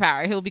a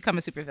superpower. He'll become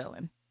a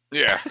supervillain.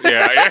 Yeah.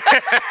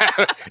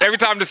 Every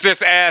time this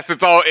gets asked,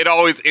 it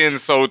always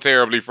ends so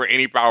terribly for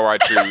any power I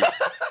choose.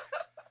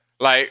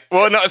 I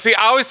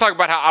always talk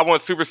about how I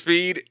want super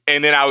speed,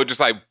 and then I would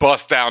just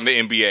bust down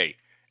the NBA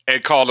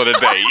and call it a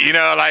day.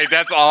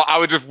 That's all. I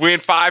would just win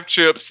 5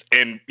 chips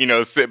and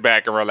sit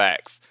back and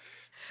relax.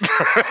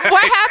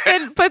 What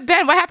happened? But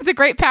Ben, what happened to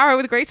great power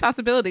with great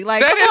responsibility?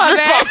 That is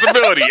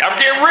responsibility. I'm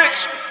getting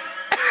rich.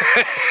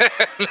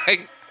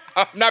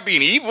 I'm not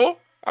being evil.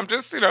 I'm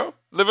just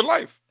living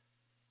life.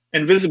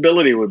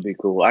 Invisibility would be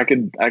cool. I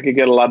could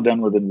get a lot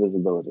done with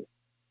invisibility.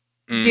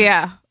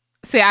 Yeah.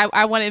 See,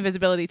 I wanted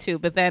invisibility too,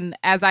 but then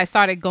as I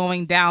started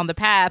going down the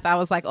path, I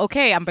was like,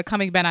 okay, I'm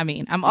becoming Ben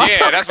Amin. I'm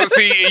also that's what.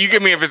 See, you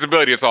give me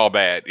invisibility, it's all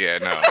bad. Yeah,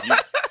 no,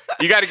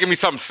 you got to give me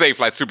something safe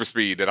like super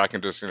speed that I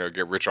can just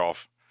get rich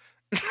off.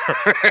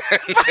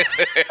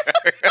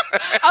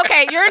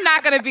 Okay, you're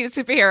not going to be the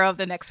superhero of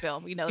the next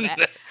film. We know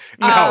that.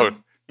 No,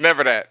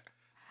 never that.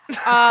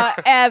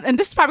 And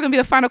this is probably going to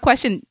be the final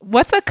question.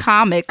 What's a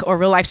comic or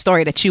real life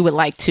story that you would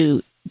like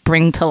to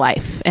bring to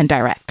life and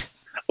direct?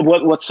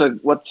 What's a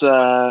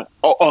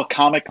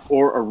comic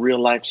or a real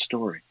life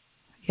story?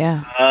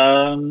 Yeah.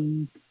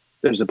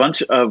 There's a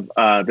bunch of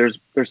there's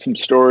some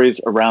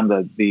stories around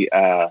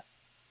the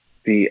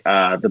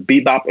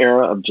bebop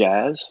era of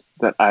jazz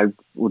that I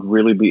would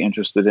really be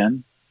interested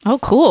in. Oh,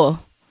 cool.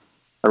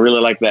 I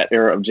really like that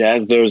era of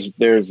jazz. There's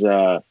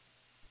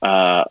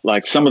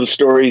like some of the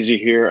stories you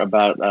hear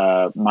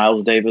about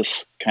Miles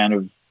Davis kind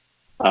of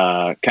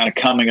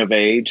coming of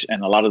age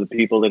and a lot of the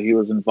people that he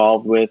was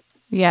involved with.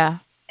 Yeah.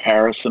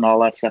 Paris and all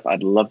that stuff.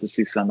 I'd love to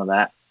see some of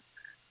that.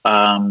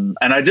 And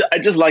I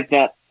just like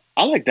that.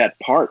 I like that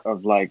part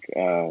of Black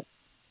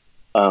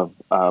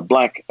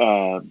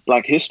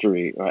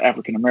history or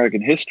African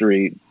American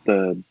history.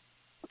 The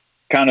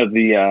kind of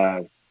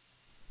the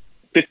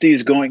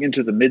 50s going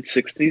into the mid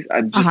 60s.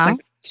 I just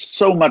think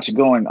so much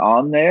going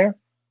on there.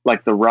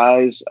 Like the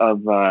rise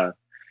of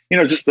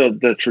just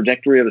the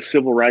trajectory of the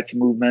civil rights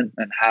movement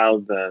and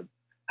how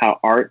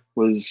art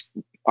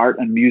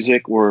and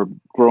music were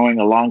growing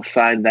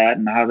alongside that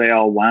and how they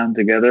all wound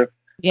together.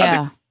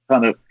 Yeah.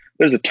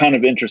 There's a ton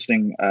of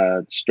interesting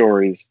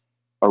stories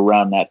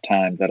around that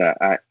time that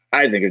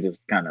I think are just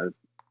kind of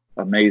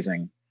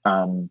amazing.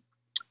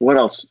 What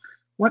else?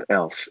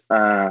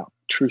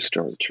 True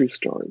stories.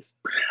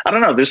 I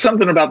don't know. There's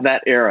something about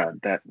that era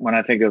that when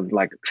I think of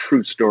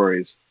true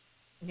stories.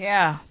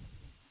 Yeah.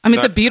 I mean,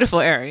 it's a beautiful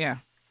era. Yeah.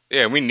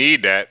 Yeah, we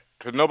need that.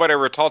 Because nobody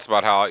ever talks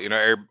about how,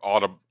 all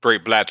the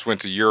great blacks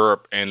went to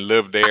Europe and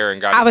lived there and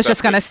got I was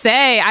just accepted. going to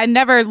say, I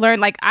never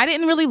learned, I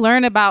didn't really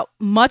learn about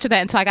much of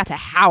that until I got to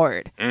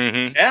Howard.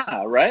 Mm-hmm.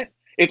 Yeah, right.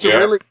 It's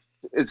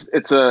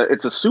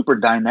a super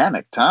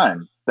dynamic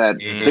time that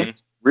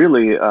things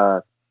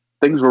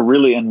were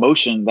really in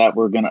motion that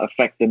were going to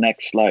affect the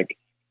next 20,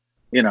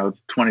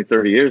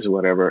 30 years or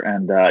whatever.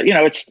 And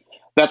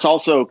that's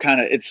also kind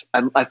of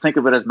I think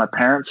of it as my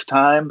parents'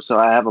 time, so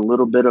I have a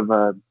little bit of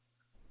a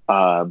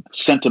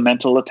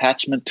sentimental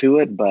attachment to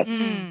it, but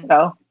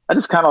I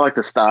just kind of like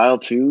the style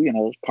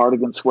too.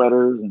 Cardigan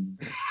sweaters and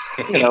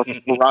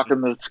rocking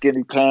the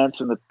skinny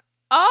pants and the.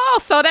 Oh,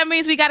 so that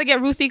means we got to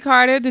get Ruthie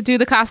Carter to do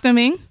the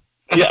costuming.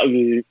 Yeah,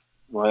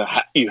 well,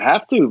 you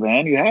have to,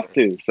 man. You have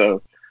to.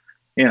 So,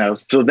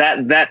 so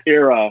that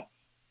era,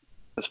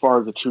 as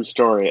far as a true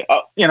story,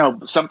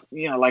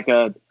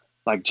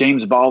 like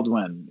James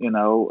Baldwin,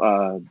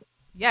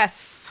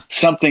 yes,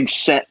 something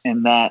set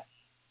in that,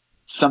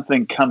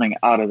 something coming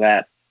out of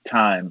that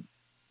time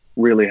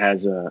really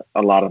has a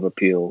lot of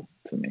appeal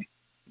to me.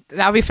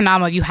 That would be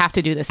phenomenal. You have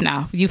to do this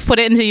now. You've put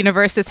it into the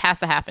universe. This has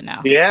to happen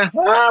now. Yeah,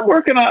 I'm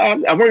working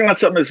on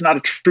something that's not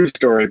a true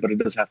story, but it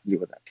does have to do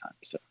with that time.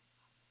 So.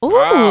 Ooh.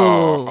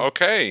 Wow.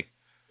 Okay.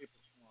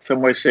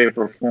 Some way, shape,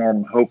 or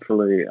form.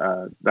 Hopefully,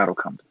 that'll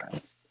come to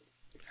pass.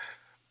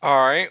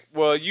 All right.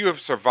 Well, you have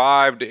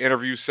survived the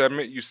interview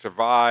segment. You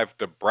survived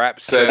the BRAP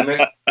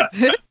segment.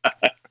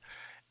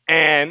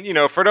 And,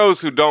 for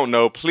those who don't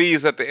know,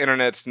 please let the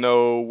internets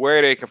know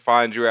where they can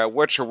find you at,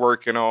 what you're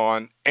working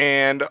on.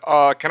 And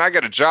can I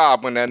get a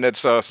job when that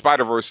next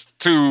SpiderVerse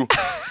 2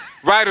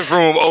 writer's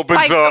room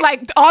opens up?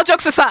 Like, all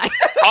jokes aside.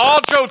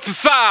 All jokes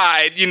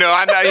aside,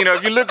 I know,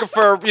 if you're looking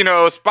for,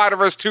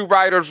 SpiderVerse 2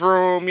 writer's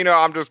room,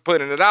 I'm just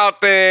putting it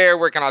out there.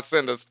 Where can I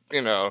send us,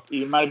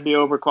 You might be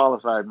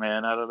overqualified,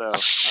 man. I don't know.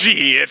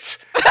 Shit.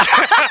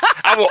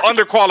 I will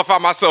underqualify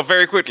myself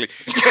very quickly.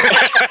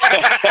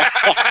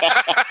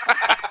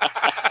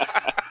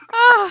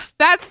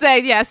 That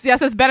said, yes,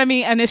 as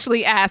Benamy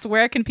initially asked,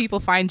 where can people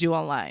find you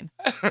online?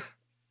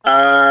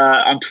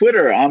 On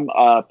Twitter, I'm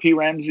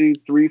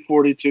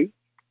PRamsey342.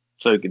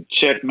 So you can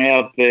check me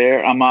out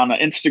there. I'm on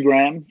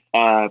Instagram,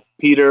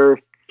 Peter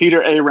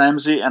A.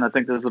 Ramsey, and I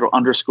think there's little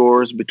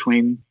underscores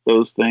between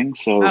those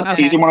things. So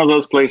either one of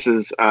those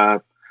places, I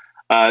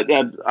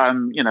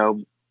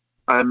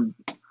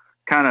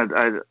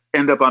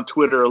end up on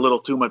Twitter a little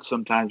too much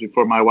sometimes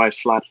before my wife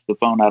slaps the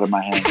phone out of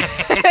my hand.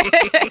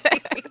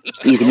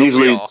 You can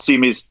easily see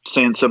me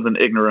saying something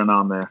ignorant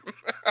on there.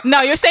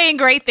 No, you're saying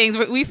great things.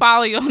 We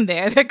follow you on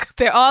there.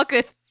 They're all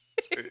good.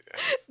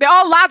 They're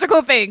all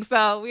logical things,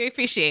 so we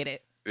appreciate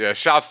it. Yeah,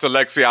 shouts to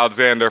Lexi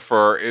Alexander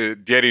for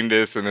getting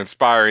this and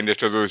inspiring this,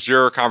 because it was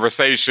your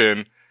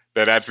conversation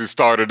that actually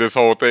started this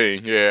whole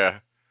thing. Yeah.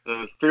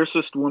 The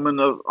fiercest woman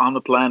on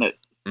the planet.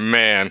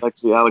 Man.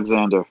 Lexi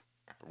Alexander.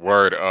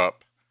 Word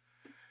up.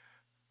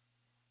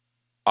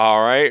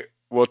 All right.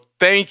 Well,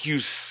 thank you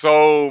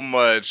so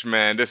much,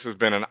 man. This has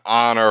been an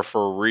honor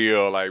for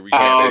real. Like, we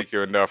can't thank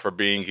you enough for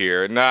being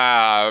here.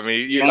 Nah, I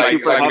mean,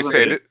 like you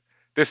said,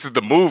 this is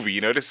the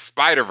movie, this is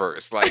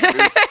SpiderVerse. Like,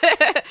 this,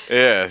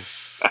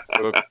 yes.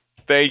 So,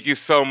 thank you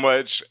so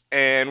much.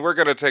 And we're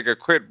going to take a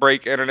quick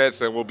break,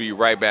 internets, and we'll be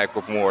right back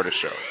with more of the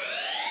show.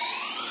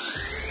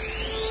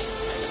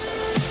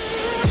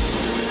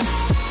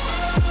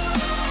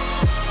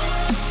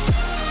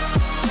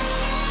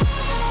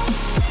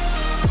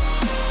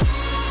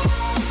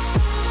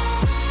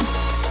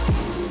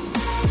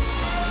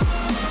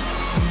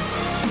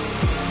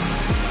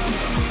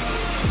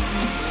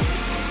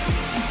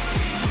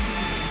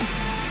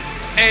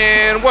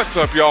 And what's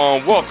up, y'all?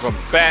 And welcome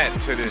back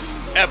to this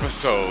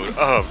episode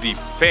of the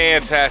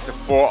Fantastic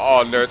For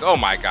All Nerds. Oh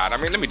my God. I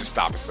mean, let me just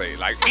stop and say,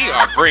 like, we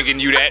are bringing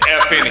you that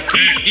effing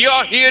heat.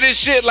 Y'all hear this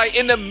shit? Like,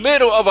 in the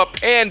middle of a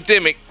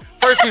pandemic,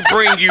 first we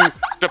bring you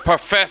the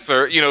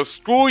professor,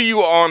 school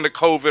you on the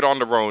COVID, on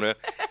the Rona,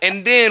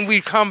 and then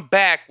we come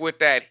back with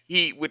that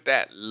heat, with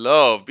that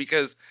love,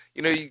 because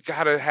you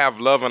gotta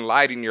have love and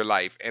light in your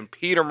life. And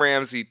Peter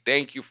Ramsey,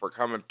 thank you for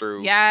coming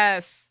through.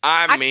 Yes.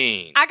 I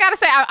gotta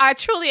say, I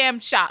truly am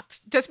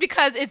shocked, just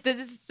because this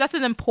is just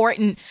an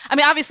important. I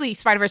mean, obviously,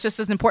 SpiderVerse just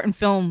is an important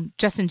film,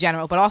 just in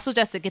general, but also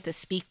just to get to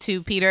speak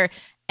to Peter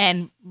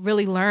and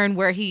really learn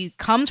where he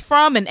comes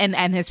from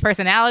and his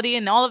personality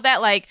and all of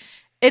that. Like,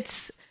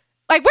 it's.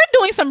 Like, we're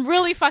doing some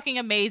really fucking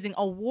amazing,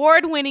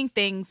 award-winning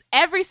things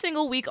every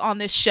single week on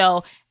this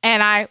show,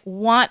 and I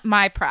want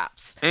my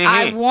props. Mm-hmm.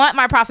 I want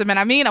my props. I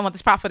want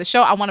this prop for the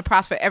show. I want a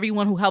props for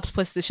everyone who helps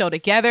push the show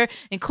together,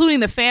 including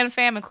the fan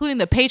fam, including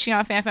the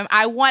Patreon fan fam.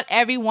 I want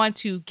everyone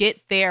to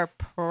get their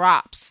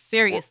props.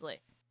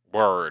 Seriously.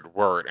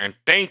 Word. And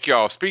thank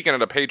y'all. Speaking of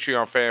the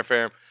Patreon fan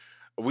fam,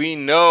 we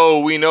know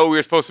we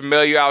were supposed to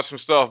mail you out some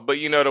stuff, but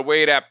the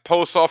way that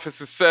post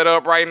office is set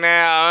up right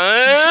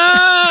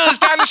now, it's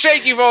kind of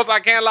shaky, folks. I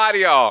can't lie to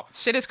y'all.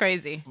 Shit is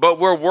crazy. But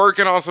we're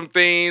working on some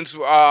things.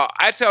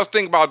 Actually, I was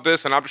thinking about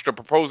this, and I'm just going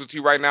to propose it to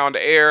you right now in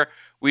the air.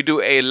 we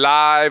do a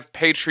live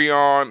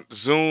Patreon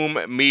Zoom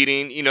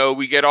meeting. You know,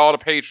 we get all the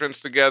patrons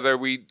together.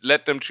 We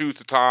let them choose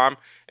the time.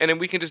 And then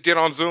we can just get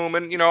on Zoom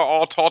and, you know,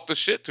 all talk the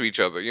shit to each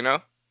other, you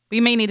know?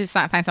 We may need to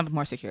find something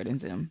more secure than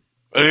Zoom.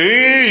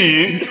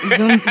 Hey.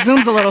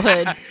 Zoom's a little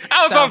hood.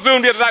 I was on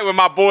Zoom the other night with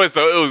my boys,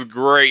 though. It was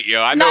great,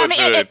 yo. I know it's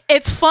hood.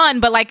 It's fun,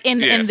 but like in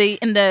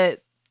the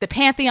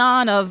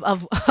pantheon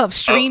of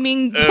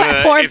streaming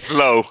platforms, it's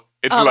low.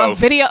 It's low.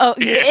 Video. And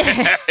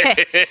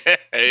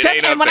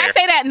when I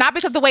say that, not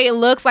because the way it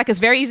looks, like it's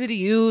very easy to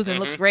use and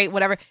looks great,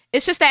 whatever.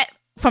 It's just that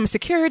from a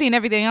security and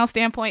everything else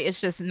standpoint,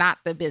 it's just not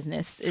the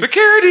business.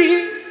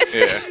 Security.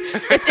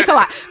 It's a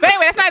lot. But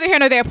anyway, that's neither here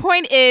nor there.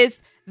 Point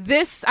is,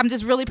 I'm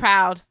just really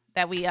proud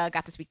that we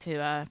got to speak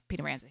to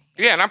Peter Ramsey.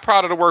 Yeah, and I'm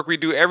proud of the work we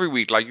do every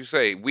week, like you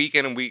say, week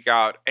in and week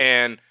out.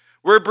 And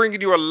we're bringing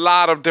you a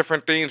lot of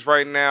different things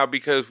right now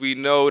because we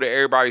know that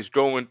everybody's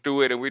going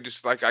through it. And we're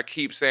just, like I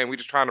keep saying, we're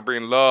just trying to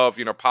bring love,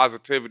 you know,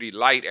 positivity,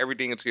 light,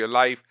 everything into your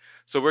life.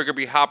 So we're going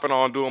to be hopping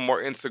on, doing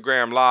more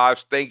Instagram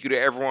lives. Thank you to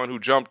everyone who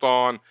jumped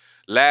on.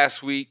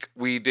 Last week,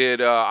 we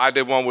did, I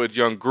did one with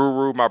Young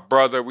Guru, my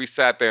brother. We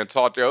sat there and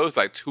talked there. It was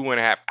like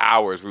 2.5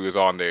 hours we was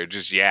on there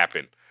just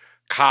yapping.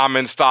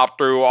 Common stopped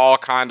through, all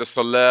kind of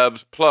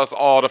celebs, plus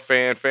all the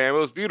fam. It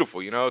was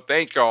beautiful, you know.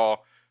 Thank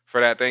y'all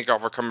for that. Thank y'all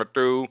for coming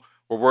through.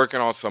 We're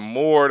working on some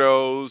more of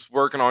those,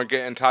 working on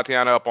getting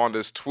Tatiana up on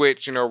this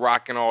Twitch, you know,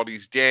 rocking all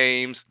these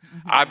games.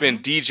 I've been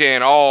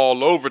DJing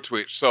all over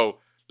Twitch. So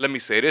let me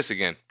say this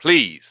again.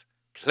 Please,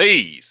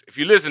 if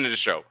you listen to the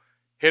show,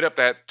 hit up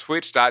that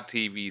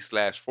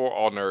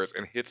twitch.tv/forallnerds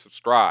and hit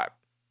subscribe.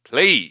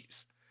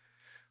 Please.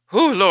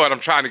 Oh, Lord, I'm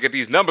trying to get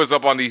these numbers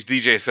up on these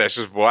DJ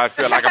sessions, boy. I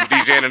feel like I'm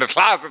DJing in the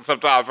closet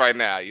sometimes right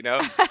now, you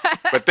know?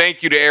 But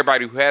thank you to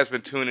everybody who has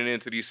been tuning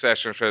into these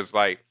sessions because,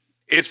 like,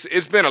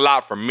 it's been a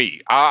lot for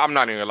me. I'm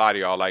not even going to lie to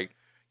y'all. Like,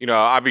 you know,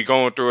 I be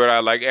going through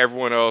it. Like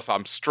everyone else,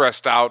 I'm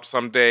stressed out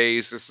some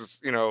days. This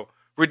is, you know,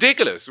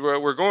 ridiculous.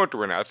 We're going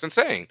through it now. It's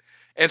insane.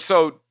 And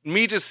so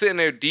me just sitting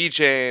there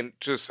DJing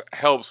just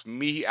helps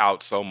me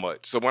out so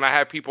much. So when I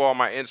have people on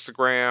my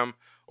Instagram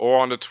or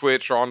on the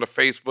Twitch or on the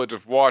Facebook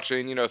just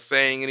watching, you know,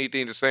 saying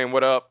anything, just saying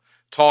what up,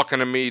 talking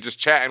to me, just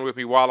chatting with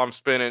me while I'm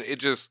spinning,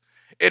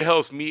 it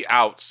helps me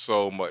out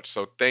so much.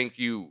 So thank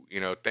you,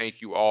 thank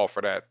you all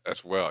for that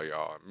as well,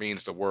 y'all. It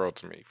means the world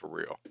to me, for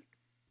real. I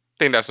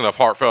think that's enough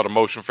heartfelt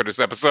emotion for this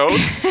episode.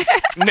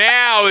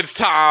 Now it's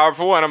time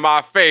for one of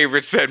my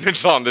favorite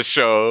segments on the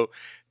show,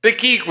 the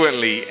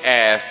Frequently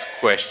Asked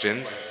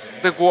Questions.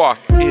 The guac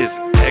is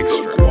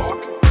extra. The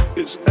guac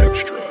is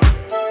extra.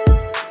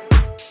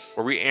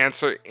 Where we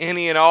answer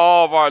any and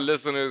all of our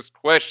listeners'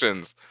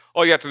 questions.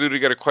 All you have to do to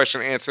get a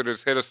question answered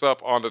is hit us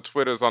up on the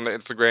Twitters, on the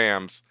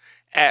Instagrams,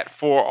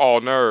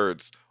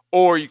 @forallnerds.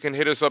 Or you can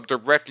hit us up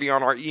directly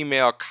on our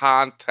email,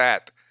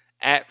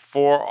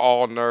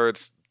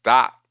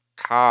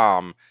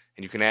 contact@forallnerds.com.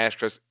 And you can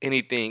ask us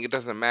anything. It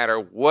doesn't matter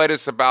what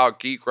it's about,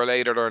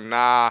 geek-related or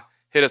nah.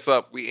 Hit us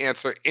up. We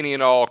answer any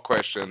and all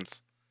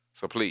questions.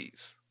 So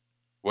please,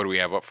 what do we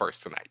have up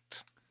first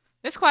tonight?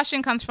 This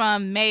question comes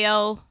from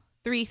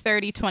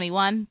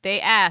Mayo33021. They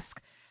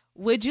ask,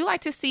 would you like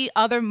to see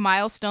other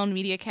Milestone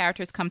Media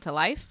characters come to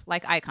life,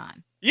 like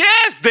Icon?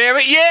 Yes, damn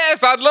it.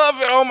 Yes, I'd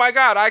love it. Oh, my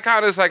God.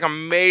 Icon is, like,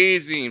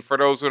 amazing for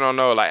those who don't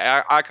know.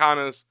 Like, Icon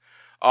is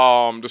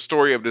the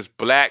story of this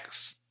black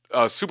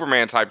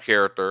Superman-type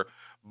character.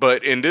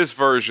 But in this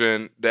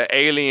version, the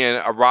alien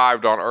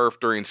arrived on Earth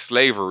during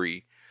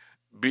slavery,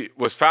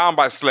 was found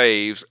by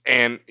slaves,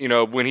 and,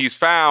 when he's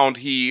found,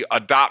 he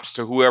adopts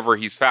to whoever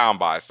he's found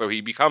by. So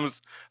he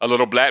becomes a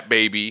little black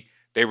baby.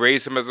 They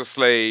raise him as a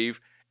slave,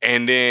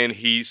 and then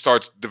he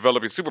starts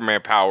developing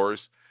Superman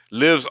powers,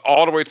 lives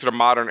all the way to the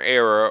modern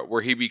era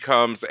where he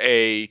becomes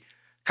a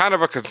kind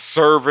of a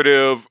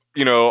conservative,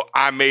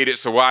 I made it,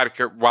 so why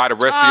the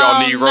rest of y'all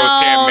Negroes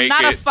can't make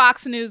not it. A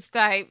Fox News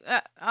type.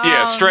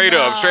 Straight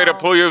up,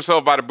 pull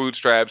yourself by the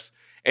bootstraps.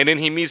 And then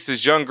he meets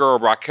this young girl,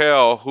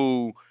 Raquel,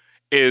 who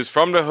is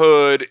from the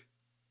hood.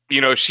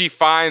 She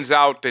finds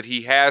out that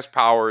he has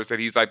powers, that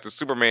he's like the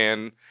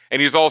Superman, and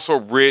he's also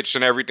rich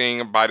and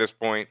everything by this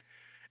point.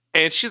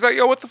 And she's like,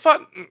 yo, what the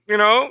fuck?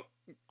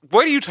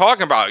 What are you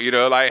talking about?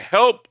 Like,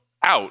 help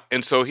out.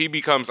 And so he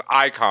becomes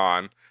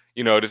Icon,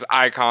 this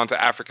icon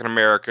to African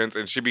Americans,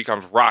 and she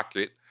becomes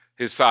Rocket,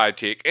 his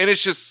sidekick. And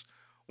it's just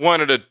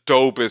one of the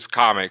dopest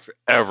comics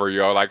ever,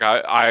 yo. Like,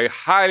 I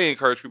highly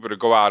encourage people to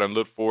go out and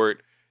look for it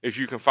if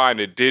you can find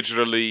it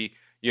digitally.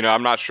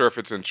 I'm not sure if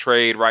it's in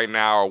trade right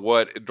now or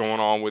what going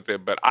on with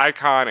it, but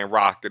Icon and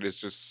Rocket is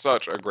just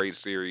such a great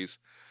series.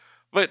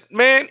 But,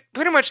 man,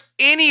 pretty much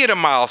any of the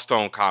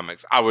Milestone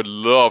comics I would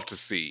love to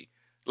see.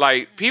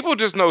 Like, people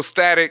just know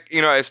Static,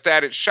 as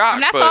Static Shock.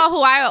 And that's all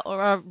who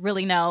I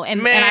really know.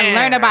 And I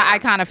learned about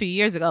Icon a few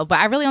years ago, but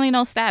I really only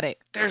know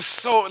Static. There's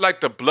so,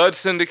 like, the Blood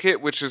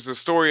Syndicate, which is the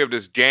story of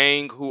this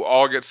gang who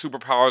all get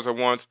superpowers at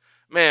once.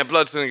 Man,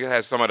 Blood Syndicate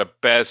has some of the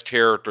best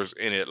characters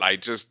in it.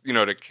 Like, just,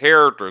 the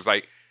characters,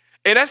 like...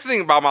 And that's the thing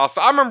about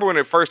Milestone. I remember when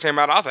it first came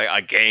out, I was like,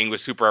 a gang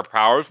with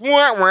superpowers.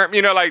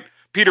 Like,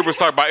 Peter was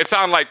talking about, it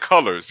sounded like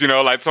Colors, you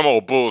know, like some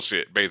old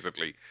bullshit,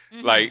 basically.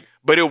 Like,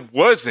 but it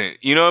wasn't,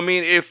 you know what I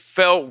mean? It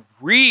felt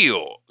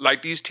real.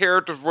 Like these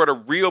characters were the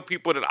real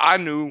people that I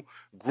knew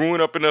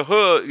growing up in the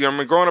hood, you know what I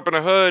mean? Growing up in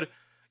the hood,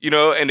 you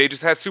know, and they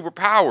just had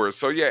superpowers.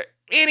 So yeah,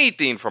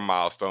 anything from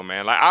Milestone,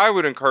 man. Like I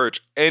would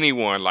encourage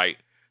anyone, like,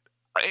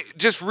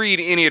 just read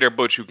any of their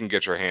books you can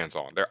get your hands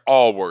on. They're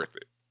all worth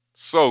it.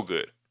 So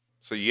good.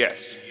 So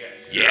yes.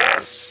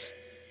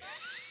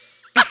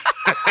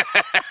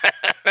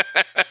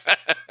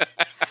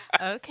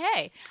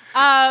 Okay.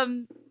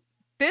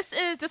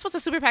 This was a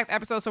super packed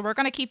episode, so we're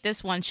gonna keep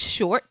this one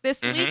short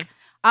this week.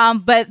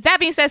 But that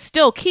being said,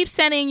 still keep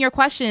sending your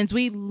questions.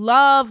 We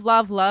love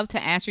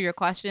to answer your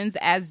questions.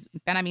 As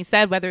Benjamin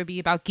said, whether it be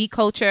about geek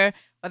culture,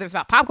 whether it's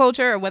about pop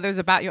culture, or whether it's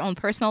about your own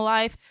personal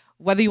life,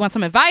 whether you want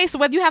some advice, or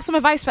whether you have some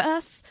advice for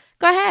us,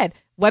 go ahead.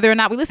 Whether or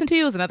not we listen to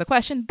you is another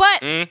question.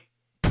 But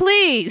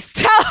please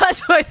tell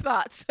us your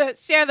thoughts.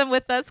 Share them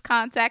with us.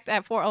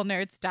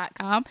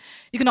 contact@forallnerds.com.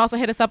 You can also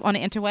hit us up on the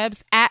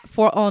interwebs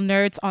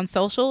 @forallnerds on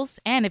socials.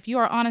 And if you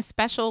are on a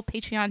special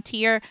Patreon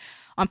tier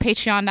on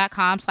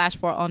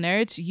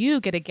patreon.com/forallnerds,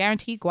 you get a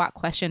guaranteed guac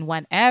question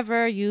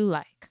whenever you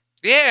like.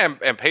 Yeah,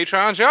 and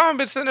Patrons, y'all haven't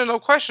been sending no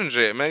questions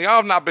yet, man. Y'all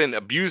have not been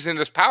abusing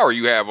this power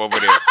you have over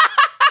there.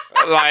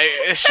 Like,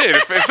 shit,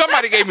 if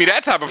somebody gave me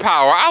that type of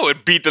power, I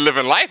would beat the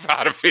living life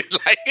out of it.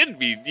 Like, it'd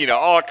be, you know,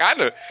 all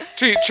kind of,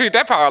 treat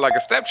that power like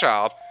a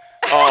stepchild.